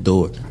and they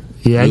adore.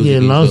 Yeah, I Music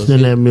get is lost your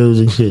in shit. that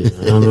music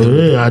shit. On the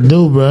real, I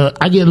do, bro.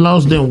 I get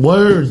lost in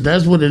words.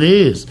 That's what it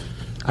is.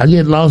 I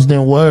get lost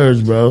in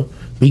words, bro.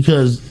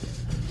 Because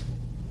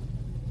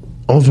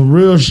on some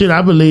real shit,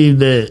 I believe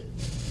that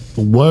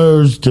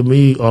words to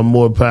me are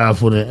more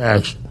powerful than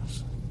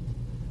actions.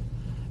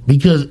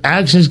 Because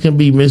actions can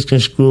be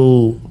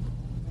misconstrued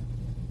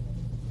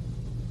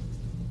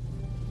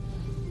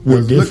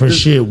with different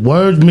shit.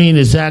 Words mean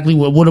exactly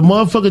what a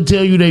motherfucker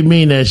tell you they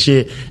mean that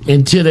shit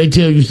until they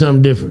tell you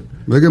something different.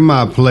 Look at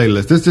my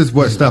playlist. This is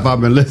what stuff I've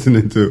been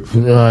listening to.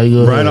 All right,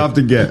 go Right ahead. off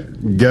the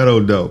ghetto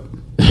dope.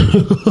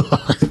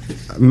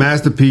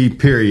 Master P,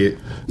 period.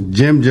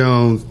 Jim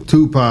Jones,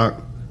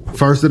 Tupac,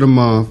 First of the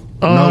Month,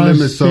 No Limit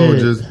shit.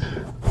 Soldiers,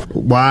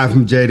 Wild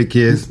from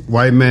Jadakiss,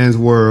 White Man's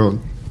World,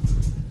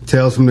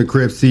 Tales from the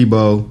Crypt,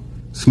 Sibo,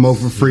 Smoke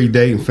for Free,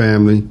 Dayton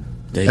Family,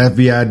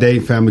 FBI,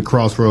 Dayton Family,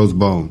 Crossroads,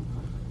 Bone.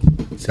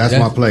 That's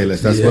my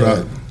playlist. That's what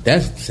I.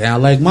 That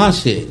sound like my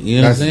shit. You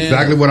know what I'm saying? That's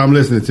exactly what I'm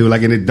listening to.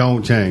 Like, and it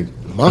don't change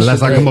unless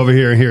shit I come over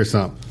here and hear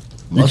something.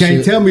 You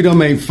can't tell me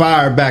them ain't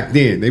fire back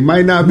then. They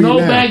might not be No,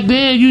 now. back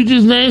then you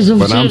just named some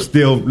But shit. I'm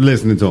still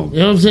listening to them. You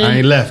know what I'm saying? I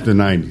ain't left the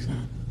 90s.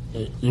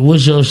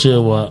 What's your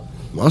shit, what?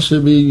 My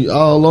shit be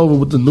all over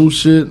with the new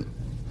shit,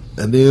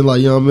 and then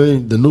like, you know what I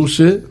mean, the new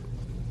shit,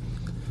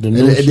 and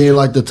then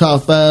like the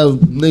top 5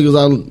 niggas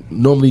I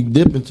normally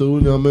dip into.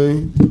 You know what I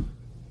mean?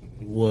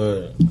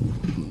 What?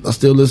 I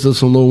still listen to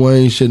some Lil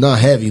Wayne shit, not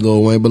heavy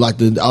Lil Wayne, but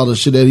like all the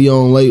shit that he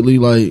on lately,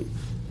 like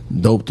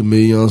dope to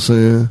me. You know what I'm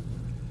saying?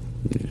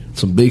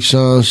 Some Big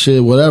Sean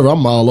shit, whatever.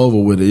 I'm all over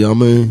with it. You know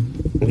what I mean?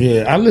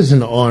 Yeah, I listen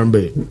to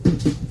R&B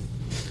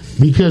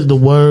because the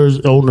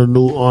words on the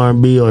new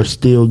R&B are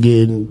still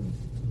getting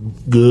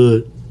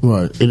good,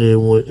 right? And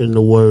then in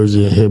the words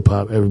in hip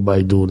hop,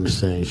 everybody doing the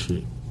same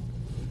shit.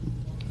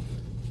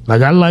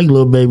 Like I like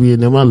Lil Baby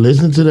and them. I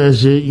listen to that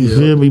shit. You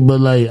feel me?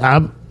 But like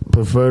I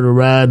prefer to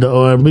ride the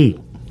R&B.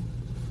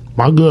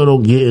 My girl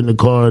don't get in the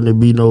car and there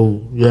be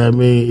no, you know what I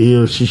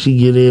mean? If she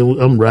get in,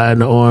 I'm riding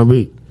the R&B.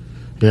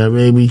 You know what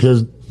I mean?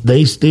 Because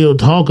they still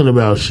talking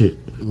about shit.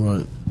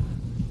 Right.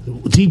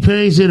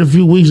 T-Pain said a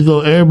few weeks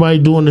ago, everybody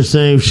doing the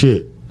same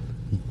shit.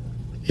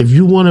 If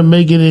you want to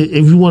make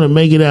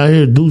it out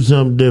here, do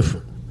something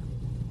different.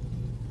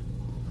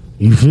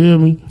 You feel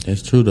me?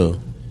 That's true though.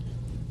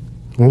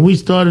 When we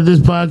started this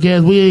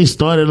podcast, we ain't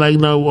started like,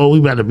 no, we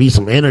about to be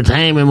some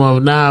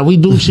entertainment. Nah, we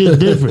do shit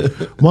different.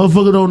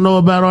 Motherfucker don't know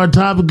about our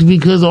topics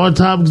because our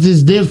topics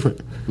is different.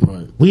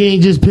 Right. We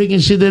ain't just picking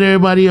shit that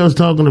everybody else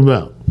talking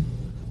about.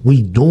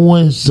 We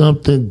doing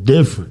something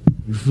different.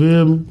 You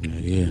feel me?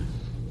 Yeah.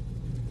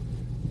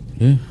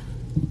 Yeah.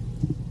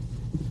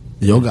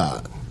 Yo,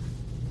 God.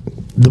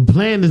 The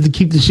plan is to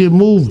keep the shit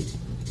moving.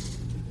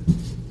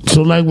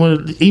 So like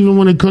even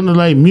when it comes to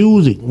like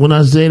music, when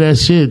I say that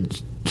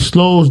shit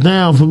slows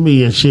down for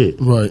me and shit.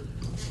 Right.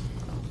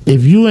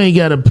 If you ain't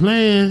got a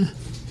plan,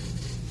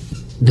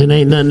 then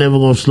ain't nothing ever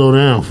gonna slow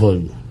down for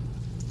you.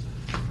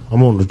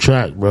 I'm on the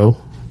track, bro.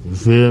 You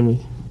feel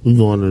me? We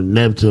going to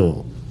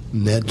Neptune.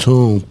 Then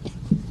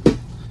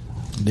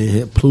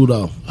hit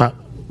Pluto.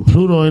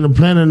 Pluto ain't a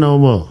planet no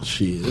more.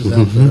 Shit, it's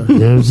out there. You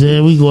know what I'm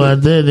saying? We go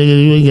out there,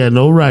 nigga, you ain't got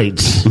no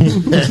rights. You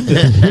know what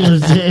I'm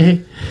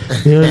saying?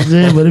 You know what I'm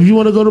saying? But if you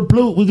want to go to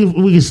Pluto, we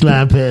can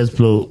slide past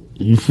Pluto.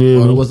 You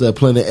feel me? What's that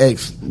Planet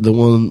X? The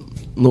one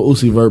Lil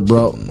Uzi Vert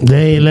brought.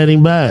 They ain't let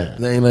him buy it.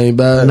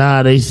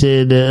 Nah, they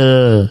said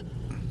that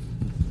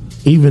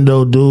even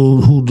though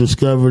dude who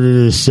discovered it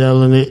is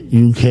selling it,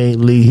 he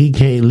can't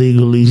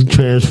legally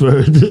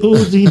transfer the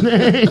Uzi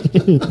name.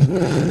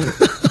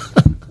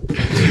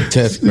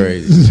 That's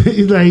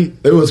crazy. Like,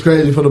 it was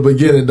crazy from the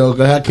beginning though.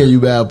 Cause how can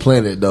you buy a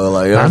Planet though?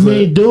 Like, I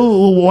mean,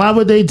 dude, why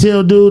would they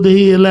tell dude that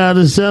he allowed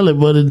to sell it?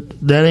 But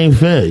that ain't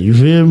fair. You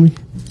feel me?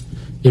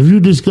 If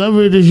you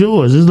discover it, it's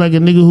yours. It's like a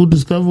nigga who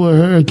discovered a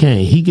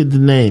hurricane. He get to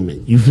name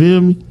it. You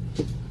feel me?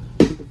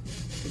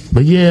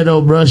 But yeah,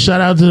 though, bro.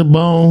 Shout out to the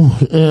Bone,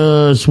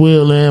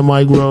 Swill and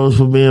Mike Rose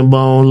for being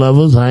Bone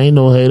lovers. I ain't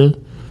no hater.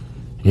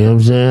 You know what I'm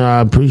saying?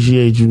 I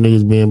appreciate you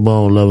niggas being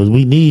Bone lovers.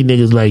 We need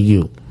niggas like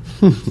you.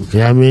 You know what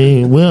I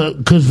mean? Well,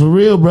 because for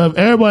real, bro,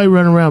 everybody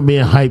running around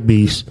being hype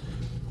beasts,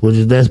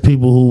 that's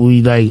people who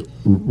we like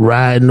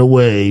riding the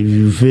wave.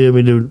 You feel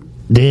me?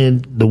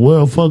 Then the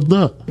world fucked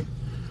up.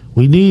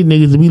 We need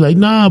niggas to be like,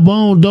 nah,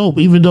 Bone dope,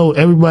 even though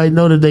everybody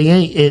know that they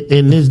ain't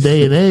in this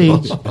day and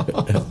age.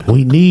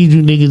 We need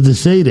you niggas to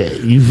say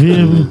that. You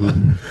feel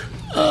me?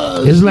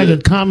 It's like a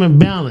common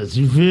balance.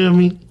 You feel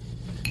me?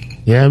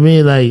 You know what I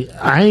mean? Like,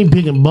 I ain't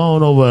picking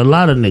Bone over a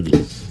lot of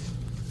niggas.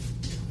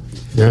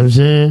 You know what I'm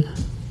saying?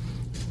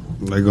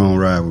 They gonna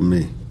ride with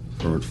me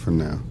for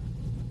now.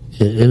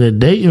 In the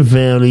Dayton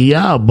family,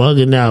 y'all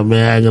bugging out,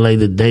 man, acting like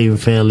the Dayton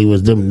family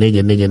was them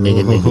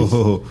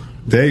niggas.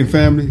 Dayton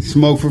family,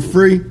 smoke for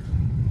free.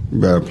 You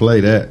better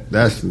play that.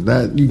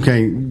 That you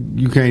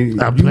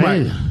can't. I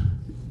play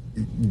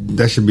it.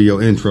 That should be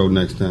your intro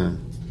next time.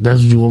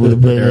 That's what you want me to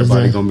play.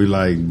 Everybody gonna be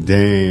like,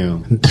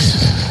 damn,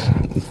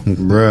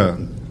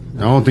 bruh.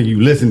 I don't think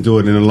you listened to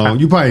it in a long.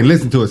 You probably ain't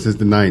listened to it since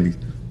the 90s.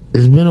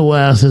 It's been a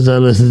while since I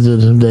listened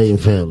to some Dayton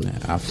family.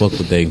 I fuck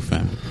with Dayton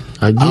family.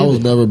 I was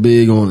never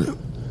big on it.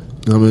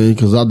 I mean,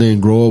 because I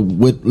didn't grow up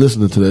with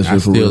listening to that shit. I for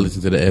still real.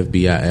 listen to the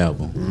FBI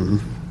album.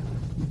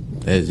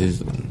 That's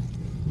just.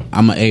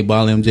 I'm an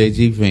 8-Ball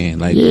MJG fan.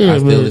 Like, Yeah, I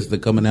still man. listen to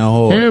Coming Out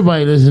Hard.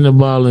 Everybody listen to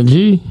Ball and G.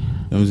 You know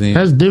what I'm saying?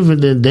 That's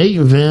different than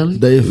Dayton family.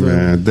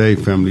 Man,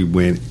 Dayton family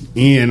went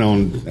in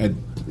on at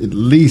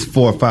least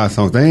 4 or 5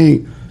 songs.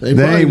 They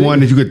ain't one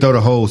that you could throw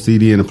the whole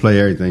CD in and play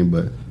everything,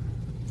 but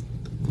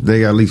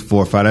they got at least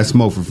 4 or 5. That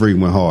Smoke for Free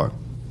went hard.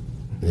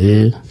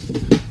 Yeah.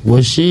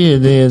 Well,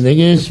 shit, then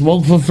nigga,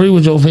 smoke for free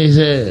with your face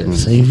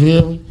ass. You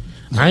feel me?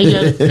 I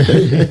ain't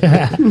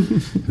got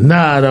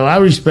Nah, though, I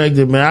respect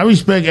it, man. I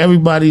respect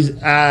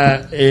everybody's eye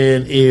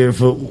and ear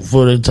for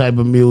the type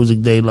of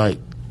music they like.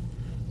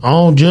 I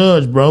don't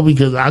judge, bro,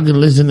 because I can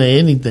listen to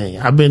anything.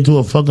 I've been to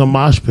a fucking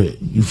mosh pit.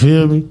 You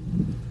feel me?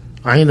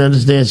 I ain't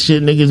understand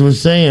shit niggas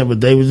was saying, but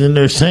they was in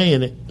there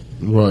saying it.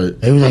 Right.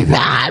 They was like,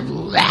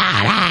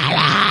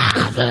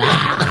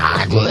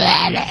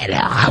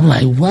 I'm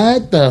like,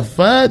 what the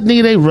fuck?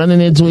 Nigga, they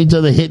running into each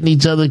other, hitting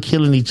each other,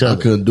 killing each other.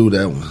 I couldn't do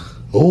that one.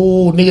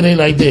 Oh, nigga, they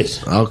like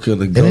this. I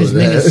couldn't And go this to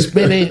that. nigga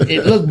spinning.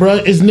 Look, bro,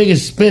 it's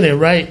niggas spinning,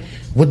 right?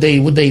 With they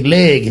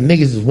leg, and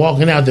niggas is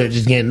walking out there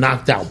just getting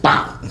knocked out.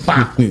 Bow,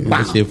 bow, bow.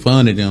 That shit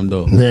fun to them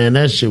though. Man,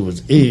 that shit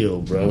was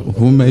ill, bro.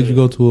 Who made you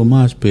go to a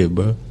mosh pit,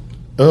 bro?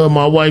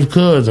 My wife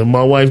cousin.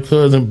 My wife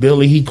cousin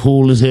Billy, he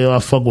cool as hell. I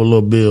fuck with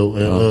Lil Bill.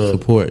 And,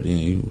 Support.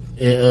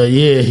 Yeah,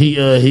 yeah,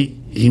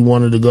 he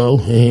wanted to go,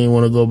 and he didn't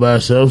want to go by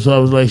himself. So I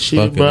was like, shit,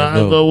 Fuck it, bro, let's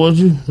I'll go. go with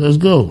you. Let's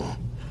go.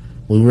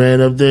 We ran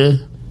up there.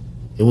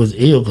 It was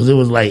ill because it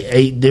was like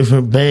 8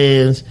 different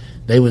bands.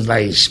 They was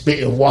like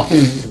spitting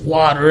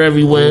water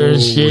everywhere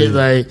and shit.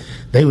 Like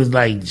they was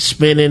like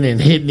spinning and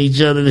hitting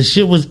each other. The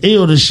shit was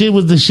ill. The shit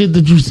was the shit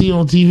that you see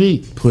on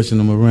TV. pushing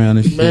them around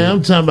and shit. Man,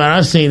 I'm talking about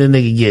I seen a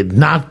nigga get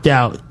knocked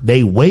out.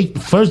 They wake.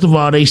 First of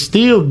all, they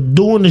still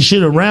doing the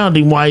shit around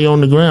him while he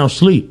on the ground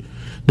sleep.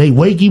 They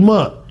wake him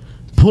up,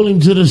 pull him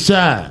to the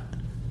side.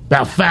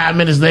 About 5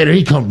 minutes later,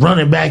 he come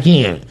running back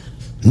in.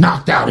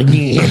 Knocked out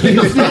again.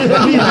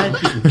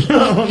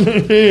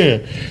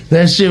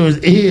 That shit was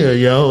ill,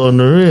 yo. On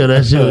the real,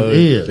 that shit was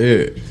ill.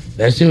 Yeah.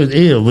 That shit was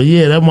ill. But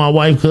yeah, that's my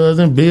wife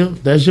cousin Bill.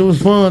 That shit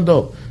was fun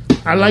though.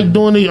 I like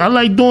doing the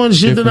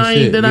shit that Different I ain't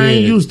shit, that I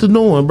ain't yeah. used to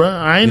doing, bro.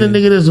 I ain't a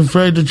nigga that's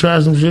afraid to try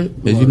some shit.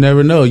 Cause you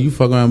never know. You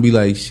fuck around and be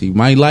like, she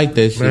might like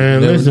that shit.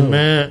 Man, You never listen, know.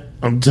 man.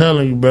 I'm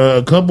telling you, bro.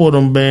 A couple of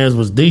them bands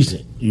was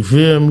decent. You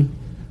feel me?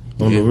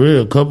 On the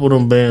real, a couple of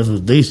them bands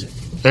was decent.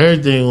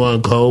 Everything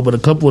wasn't cold, but a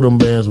couple of them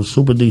bands was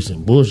super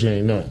decent. Bullshit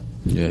ain't nothing.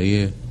 Yeah.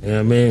 You know what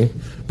I mean?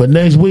 But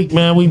next week,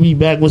 man, we be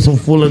back with some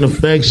full in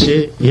effect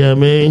shit. You know what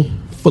I mean?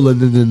 Full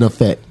of it in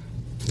effect.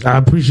 I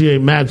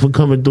appreciate Mac for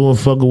coming through and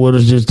fucking with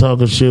us, just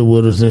talking shit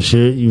with us and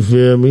shit. You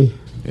feel me?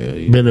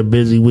 Yeah. Been a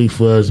busy week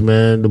for us,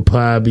 man. The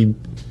pod be, you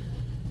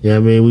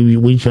know what I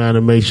mean? We trying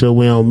to make sure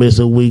we don't miss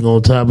a week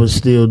on top of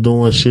still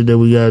doing shit that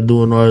we gotta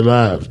do in our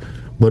lives.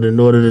 But in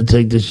order to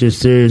take this shit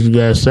serious, you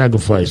gotta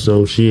sacrifice.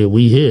 So shit,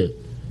 we here.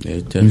 Yeah,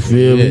 You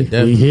feel me?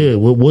 definitely. We here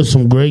with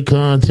some great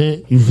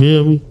content. You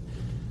feel me?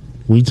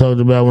 We talked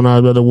about when I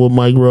was about to whoop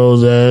Mike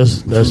Rose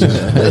ass. That's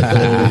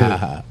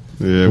Yeah,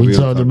 we don't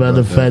talked talk about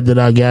the that. fact that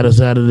I got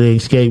us out of the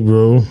escape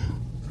room.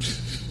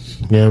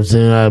 You know what I'm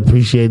saying? I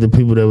appreciate the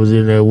people that was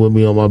in there with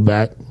me on my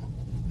back.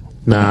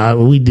 Nah,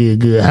 we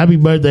did good. Happy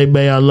birthday,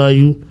 Bay. I love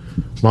you.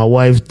 My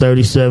wife's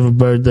 37th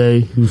birthday.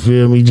 You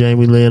feel me?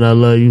 Jamie Lynn, I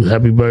love you.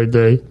 Happy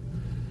birthday. You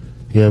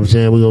know what I'm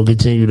saying? We're going to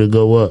continue to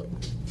go up.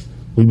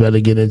 We better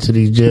get into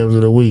these gems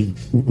of the week.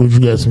 What, you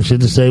got some shit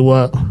to say,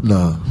 what?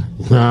 Nah.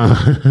 Nah.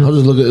 I'm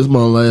just looking. It's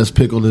my last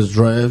pick on this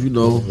draft. You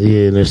know.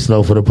 Yeah, and it's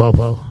slow for the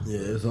popo. Yeah,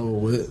 it's over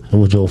with.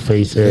 With your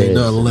face Ain't ass.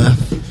 nothing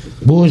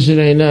left. Bullshit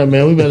ain't nothing,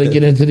 man. We better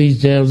get into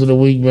these jams of the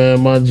week,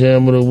 man. My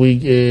jam of the week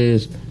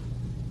is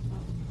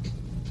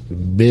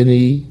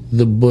Benny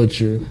the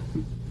Butcher,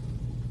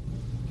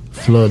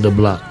 Flood the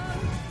Block.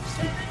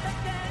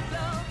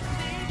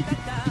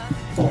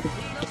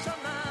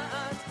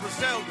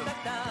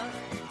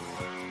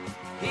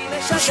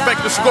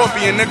 Respect the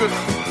Scorpion, nigga.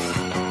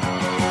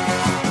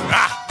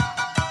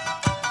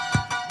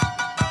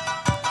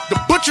 The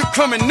Butcher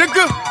coming,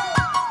 nigga.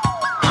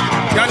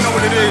 Y'all know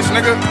what it is,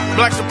 nigga.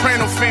 Black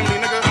Soprano family,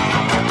 nigga.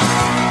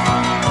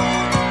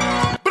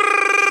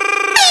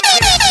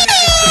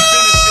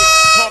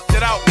 Talked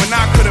it out when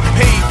I could've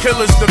paid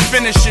killers to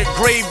finish it.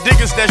 Grave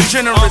diggers that's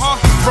generous.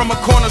 From a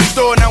corner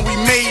store, now we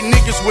made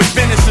niggas with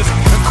businesses.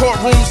 In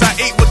courtrooms, I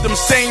ate with them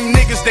same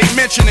niggas they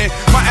mentioning.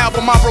 My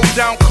album, I broke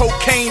down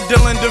cocaine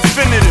dealing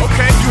definitive.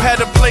 Okay, you had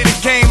to play the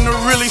game to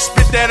really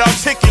spit that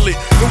articulate.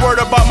 The word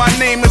about my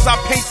name is I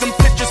paint them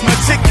pictures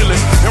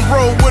meticulous. And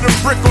roll with a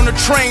brick on the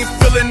train,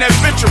 feeling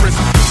adventurous.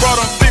 Brought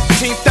on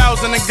 15,000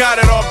 and got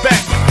it all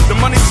back. The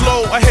money's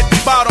low, I hit the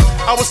bottom,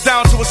 I was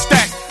down to a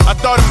stack. I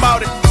thought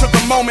about it, took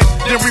a moment,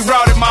 then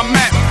rerouted my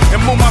map.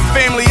 And moved my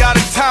family out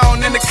of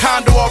town in the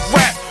condo off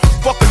rap.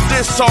 Fuck with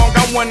this song,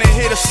 I wanna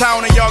hear the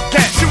sound of y'all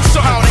gat. Shoot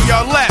sound in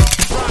y'all lap.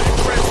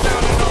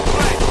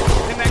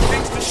 And that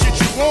gangsta shit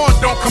you want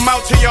don't come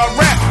out till y'all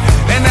rap.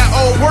 And that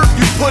old work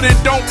you put in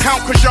don't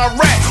count cause y'all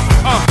rats.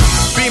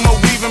 Beamer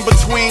weaving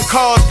between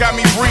cars got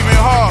me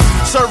breathing hard.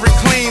 Serve it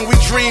clean, we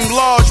dream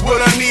large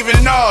with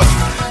uneven knobs.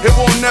 It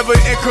won't never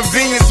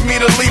inconvenience me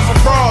to leave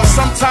abroad.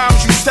 Sometimes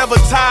you sever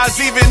ties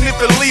even if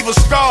it leave a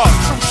scar.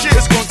 True shit,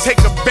 it's gonna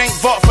take a bank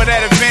vault for that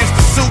advance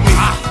to suit me.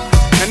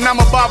 And I'm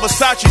about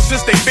Versace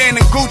since they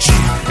banning Gucci.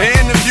 In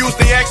interviews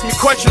they ask me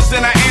questions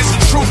and I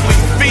answer truthfully.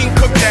 Fiend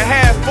cooked a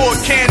half for a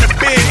can of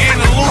beer and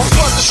a loose.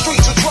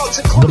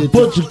 The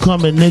Butcher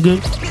coming,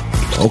 nigga.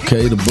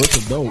 Okay, the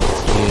Butcher dope.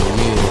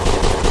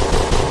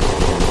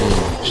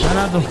 Shout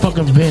out to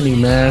fucking Benny,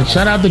 man.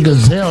 Shout out to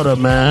Gazelda,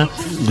 man.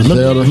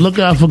 Gazelda. Look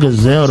out for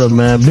Gazelda,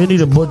 man. Benny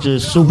the Butcher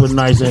is super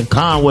nice, and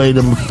Conway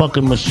the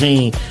fucking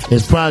machine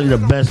is probably the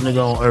best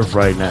nigga on earth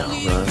right now,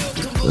 man.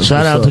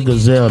 Shout out to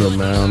Gazelda,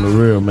 man, on the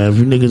real, man. If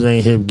you niggas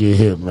ain't hip, get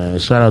hip, man.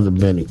 Shout out to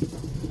Benny.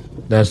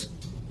 That's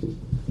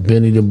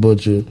Benny the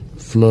Butcher,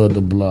 Flood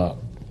the Block.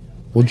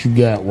 What you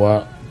got,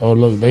 Wop? Oh,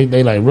 look,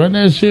 they like, run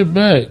that shit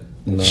back.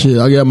 No. Shit,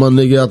 I got my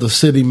nigga out the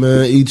city,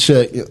 man.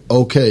 E-check,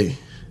 okay.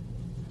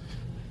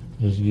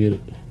 Let's get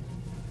it.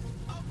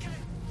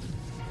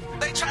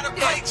 They try to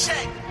play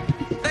check.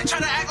 They try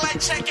to act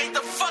like check ain't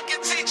the fucking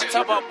teacher.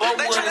 Talk about both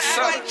they try to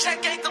act like check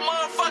ain't the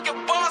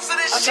motherfucking boss of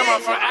this shit. I'm talking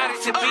about from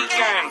Addict to Beat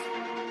Gang.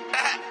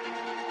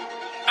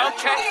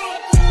 Okay.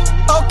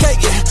 Okay,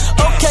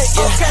 yeah. Okay,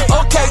 yeah.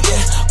 Okay,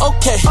 yeah.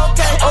 Okay.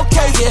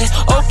 Okay,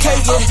 yeah. Okay,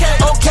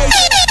 yeah. Okay,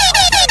 yeah.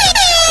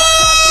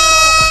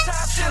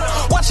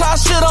 Watch how I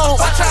shit on.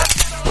 Watch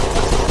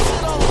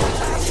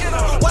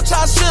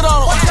how I shit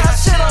on.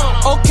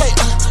 Okay,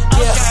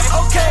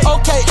 yeah. Okay, yeah.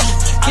 Okay,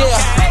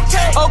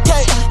 yeah.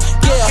 Okay,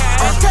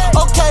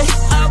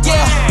 yeah.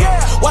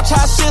 Watch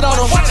how I shit on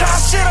him. Watch how I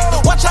shit on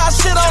him. Watch how I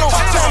shit on him.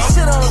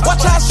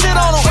 Watch how I shit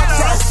on him.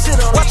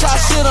 Watch how I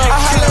shit on him. I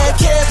holla at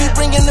Kev, he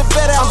bringing the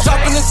vet out. I'm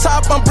dropping the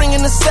top, I'm bringing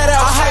the set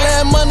out. I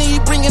holla at Money, he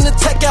bringing the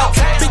tech out.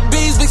 Big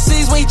B's, big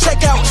C's when he check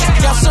out.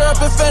 Got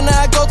syrup and fentanyl,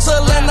 I go to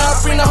Atlanta, I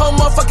bring the whole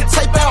motherfucking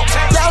tape out.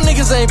 Y'all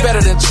niggas ain't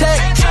better than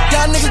check.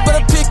 Y'all niggas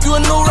better pick you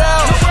a new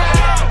route.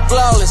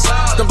 Flawless,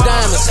 them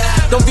diamonds,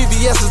 them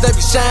VVS's, they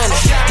be shining.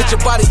 Get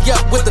your body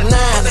up with the 90.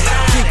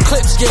 Keep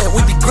clips, yeah, we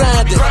be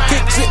grinding.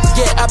 Big drip,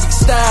 yeah, I be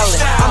styling.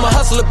 I'm a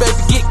hustler,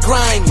 baby, get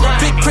grimy.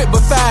 Big crib,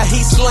 but fire,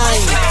 he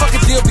slimy. Fuck a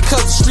deal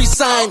because the street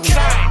signed me.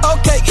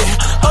 Okay,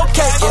 yeah,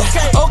 okay,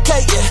 yeah,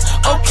 okay,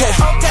 yeah, okay,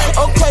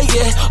 okay,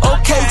 yeah,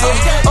 okay,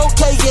 yeah,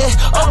 okay, yeah,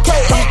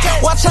 okay.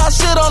 Watch how I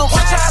shit on him.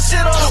 Watch how I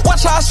shit on him.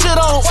 Watch how I shit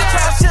on him.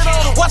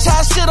 Watch how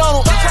I shit on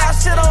him.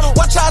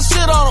 Watch how I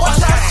shit on him.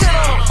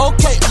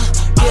 Okay.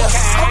 Yeah.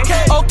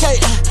 Okay.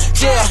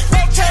 Yeah.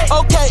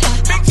 Okay.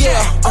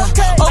 Yeah.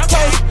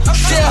 Okay.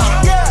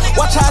 Yeah.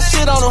 Watch how I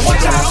shit on him.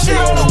 Watch how I shit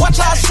on him. Watch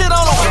how I shit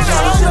on him.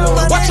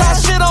 Watch how I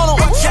shit on him.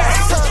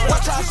 Watch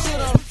how I shit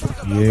on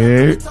him.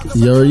 Yeah.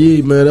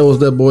 Yeah, man. That was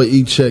that boy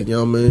E-check,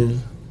 y'all,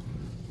 man.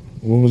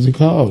 What was it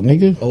called,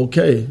 nigga?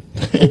 Okay.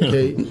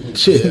 Okay.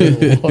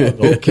 Shit.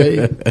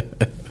 Okay.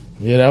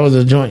 Yeah, that was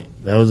a joint.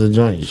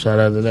 Shout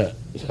out to that.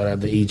 Shout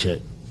out to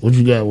E-check. What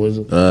you got,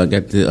 Wizard?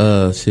 Got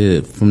the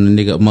shit from the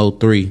nigga Mo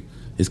 3.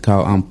 It's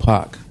called I'm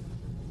Pac.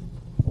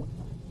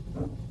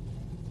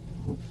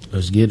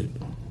 Let's get it.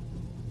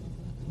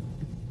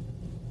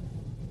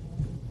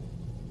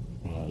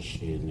 Oh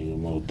shit, nigga,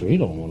 Mo 3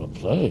 don't want to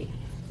play.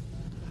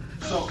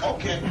 So,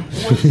 okay, you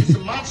want to see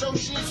some macho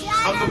shit?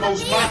 I'm the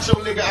most macho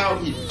nigga out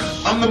here.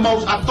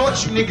 I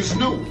thought you niggas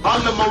knew.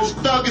 I'm the most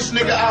thuggest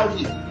nigga out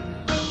here.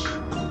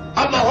 I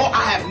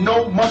have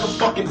no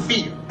motherfucking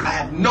fear. I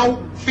have no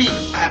fear.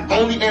 I have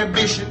only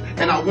ambition,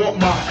 and I want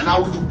mine, and I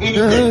will do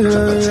anything to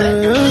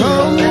protect it.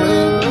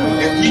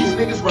 If these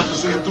niggas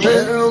represent the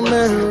threat.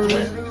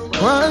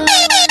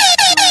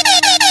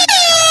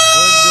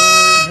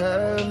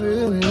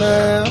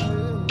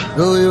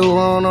 Do you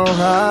wanna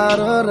ride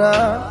or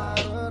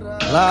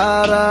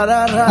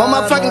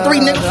Motherfucking 3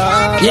 niggas.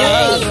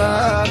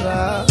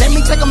 Yeah. Let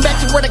me take them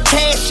back to where the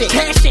cash is.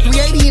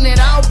 380 in that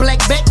all black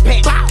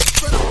backpack.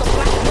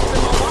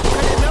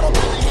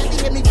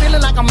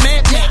 Feeling like a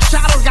madman.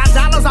 Shadows got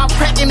dollars off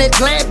cracking that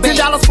glad bag.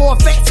 $10 for a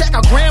fat check,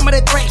 a gram of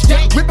that thrash.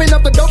 Ripping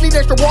up the dope, need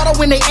extra water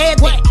when they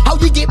add that. How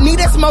you get me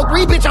that smoke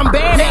weed, bitch, I'm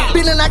bad at.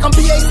 Feeling like I'm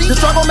PAC. The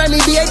struggle made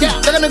me BAD.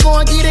 They're gonna go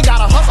and get it.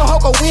 Gotta hustle,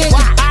 hope a win.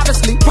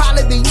 Obviously,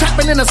 probably be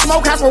trapping in a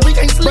smokehouse where we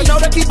can't sleep. But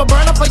know to keep a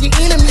burner for your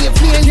enemy if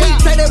he ain't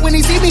weak. Say that when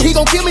he see me, he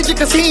gon' kill me just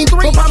cause he ain't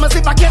 3. But promise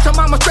if I catch him,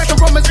 I'ma stretch him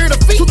from his ear to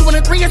feet.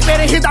 223 is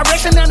better in his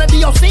direction than the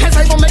DOC. Can't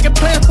say we'll make a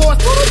plan for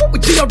us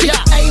with G.O.D.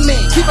 Amen.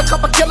 Keep a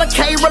couple killer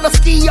K, roller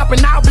ski up and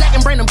all black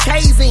and bring them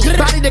K's in.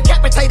 Body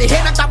decapitated,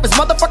 head knocked off his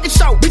motherfucking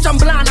show. Bitch, I'm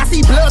blind, I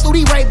see blood through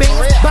these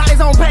Ray-Bans. Bodies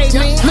on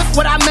pavement. Look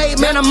what I made,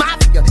 man, I'm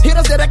mafia.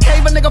 Hitters that I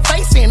cave a nigga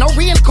face in. No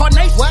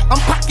reincarnation. What? I'm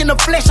packing the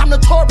flesh, I'm the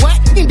tour. What?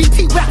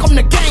 NDT rack, I'm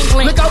the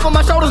gangland. Look over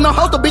my shoulders, no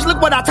holster, bitch. Look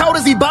what I told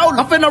us, Ebola.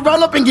 I'm finna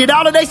roll up and get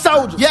all of they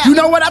soldiers. Yeah. You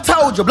know what I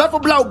told you. Blood for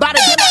blow, body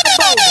get like a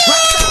boulder.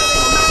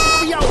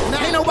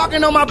 Ain't no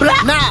walking on my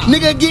block. Nah.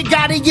 Nigga get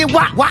got it, get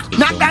whack.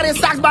 Knocked out in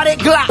socks by that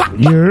Glock.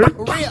 Yeah.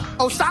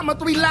 Osama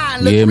 3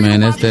 line. Yeah,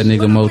 man, that's that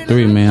nigga Mo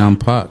 3, man. I'm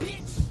Pac.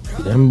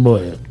 Them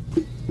boy.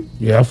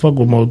 Yeah, I fuck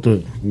with Mo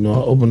 3. You know,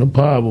 I open the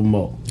pod with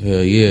Mo.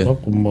 Hell yeah.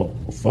 Fuck with Mo.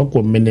 Fuck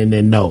with men and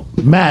they know.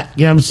 Matt,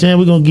 you know what I'm saying?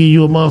 We're gonna give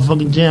you a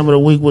motherfucking jam of the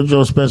week with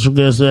your special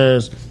guest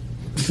ass.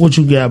 What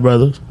you got,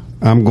 brother?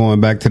 I'm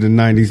going back to the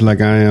 90s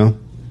like I am.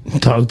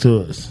 Talk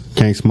to us.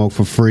 Can't smoke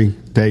for free.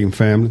 Dayton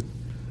Family.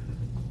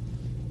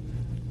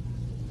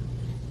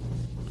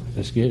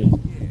 Let's get it.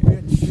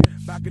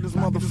 Back in this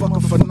motherfucker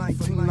for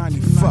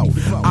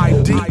 1994.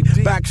 ID,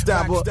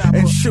 backstabber,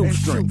 and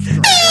shoestring.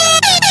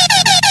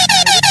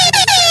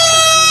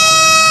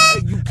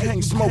 You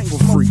can't smoke for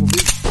free.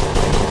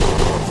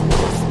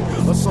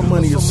 Or some of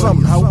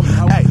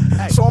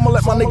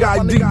nigga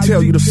ID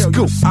tell you the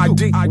scoop.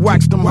 ID,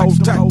 wax them hoes,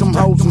 tack them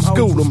hoes, and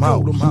school them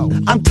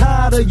hoes. I'm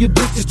tired of you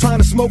bitches trying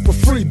to smoke for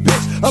free,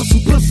 bitch. Of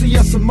some pussy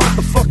and some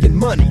motherfucking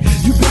money.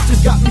 You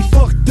bitches got me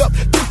fucked up,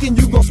 thinking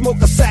you gon' smoke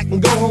a sack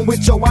and go home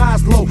with your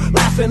eyes low.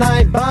 Laughing, I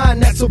ain't buying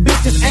that, so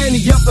bitches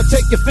ante up or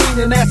take your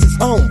fiendin' asses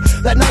home.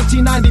 That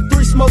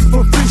 1993 smoke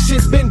for free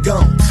shit's been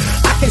gone.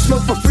 I can't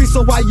smoke for free,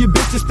 so why you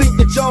bitches think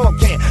that y'all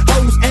can?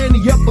 Hoes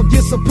ante up or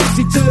get some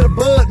pussy to the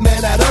bud,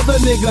 man. That other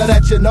nigga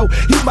that you know,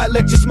 he might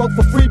let you smoke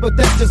for free, but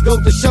that just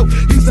goes to show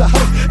he's a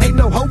hoe. Ain't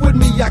no hoe with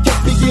me, I can't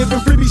be giving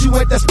freebies. You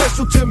ain't that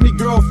special to me,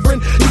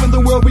 girlfriend. Even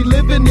the world we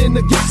living in,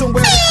 to get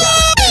somewhere to go.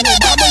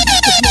 Mama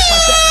used to smoke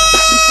like that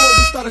before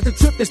we started the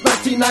trip. It's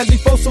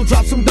 1994, so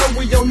drop some dough.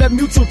 We on that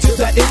mutual tip,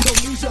 that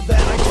Indonesia that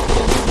I can't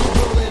joke.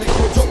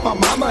 My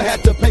mama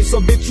had to pay,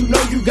 so bitch, you know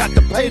you got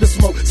to pay to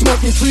smoke.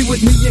 Smoking tree with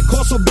me, of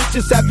course, so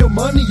bitches have your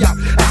money out.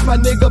 Ask my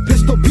nigga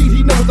Pistol Pete,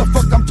 he knows the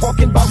fuck I'm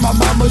talking about. My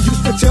mama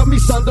used to tell me,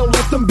 son, don't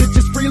let them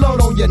bitches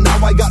freeload on you. Now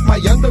I got my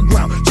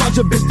underground, charge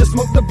a bitch to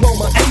smoke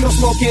diploma. Ain't no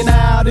smoking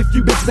out if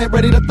you bitches ain't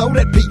ready to throw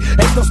that beat.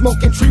 Ain't no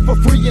smoking tree for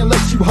free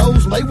unless you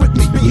hoes lay with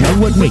me. Lay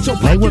with me,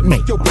 lay with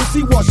me. Your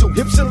pussy wash your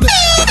hips and lips.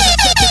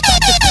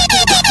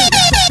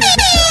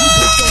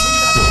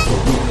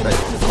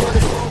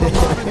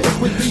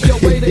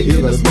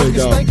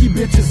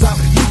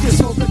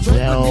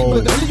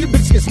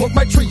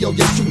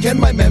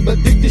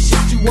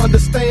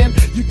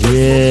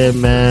 Yeah,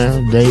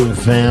 man. David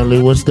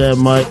family. What's that,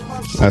 Mike?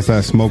 That's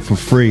that smoke for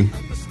free.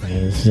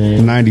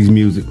 90s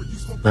music.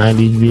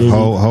 90s music.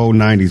 Whole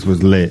 90s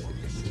was lit.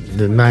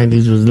 The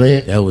 90s was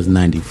lit. That was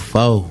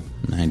 94.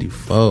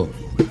 94.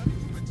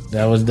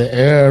 That was the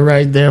era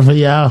right there for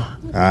y'all.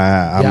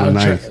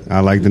 I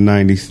like the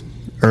 90s.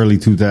 Early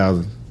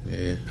 2000s.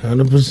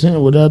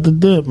 100% without the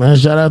dip, man.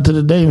 Shout out to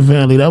the Dayton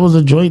family. That was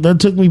a joint that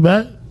took me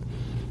back.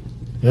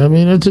 You know what I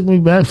mean? That took me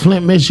back.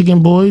 Flint,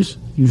 Michigan boys.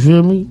 You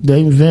feel me?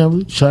 Dayton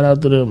family. Shout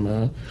out to them,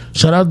 man.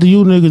 Shout out to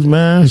you niggas,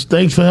 man.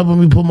 Thanks for helping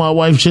me put my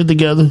wife shit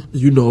together.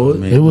 You know it.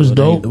 Man, it was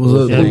dope. It was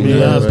a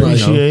movie. I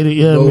appreciate it.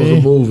 Yeah, it was man.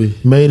 a movie.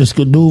 Made a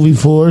skadoovie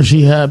for her.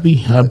 She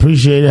happy. I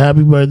appreciate it.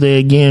 Happy birthday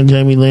again,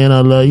 Jamie Lynn.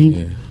 I love you.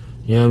 Yeah.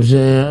 You know what I'm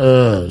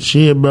saying?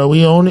 Shit, bro.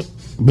 We own it.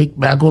 Big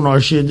back on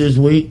our shit this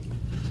week.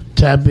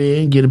 Tap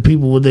in, get the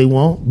people what they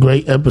want.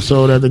 Great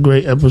episode after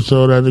great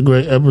episode after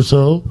great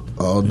episode.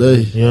 All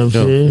day. You know what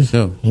I'm saying?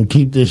 Sure. And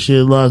keep this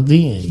shit locked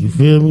in. You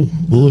feel me?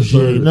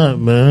 Bullshit ain't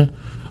nothing, man.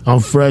 I'm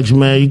Frex,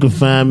 man. You can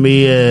find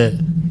me at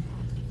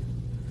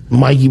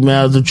Mikey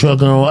Miles the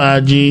Trucker on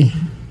IG.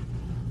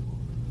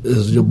 This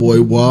is your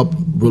boy WAP,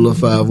 Brilla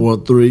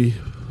 513.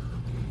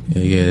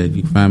 Yeah,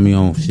 you can find me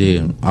on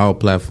shit, all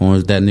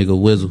platforms, that nigga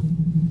Wizzle.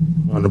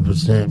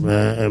 100%,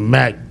 man. And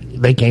Mac,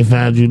 they can't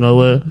find you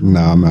nowhere.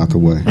 Nah, I'm out the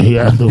way. He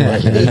out the way.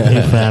 They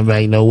can't find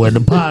Mac nowhere. The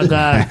Pod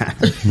Guy,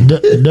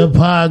 the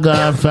Pod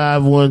Guy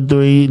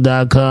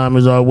 513.com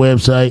is our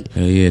website.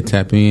 Yeah,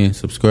 tap in,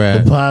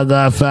 subscribe. The Pod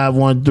Guy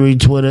 513,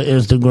 Twitter,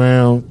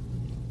 Instagram.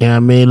 You know what I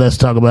mean? Let's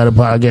talk about a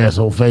podcast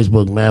on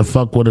Facebook, man.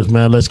 Fuck with us,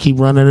 man. Let's keep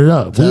running it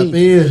up. Tap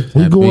in.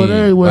 We going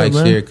everywhere, like,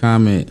 man. Share,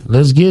 comment.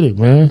 Let's get it,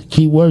 man.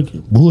 Keep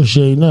working.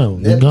 Bullshit ain't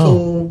nothing. We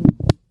gone.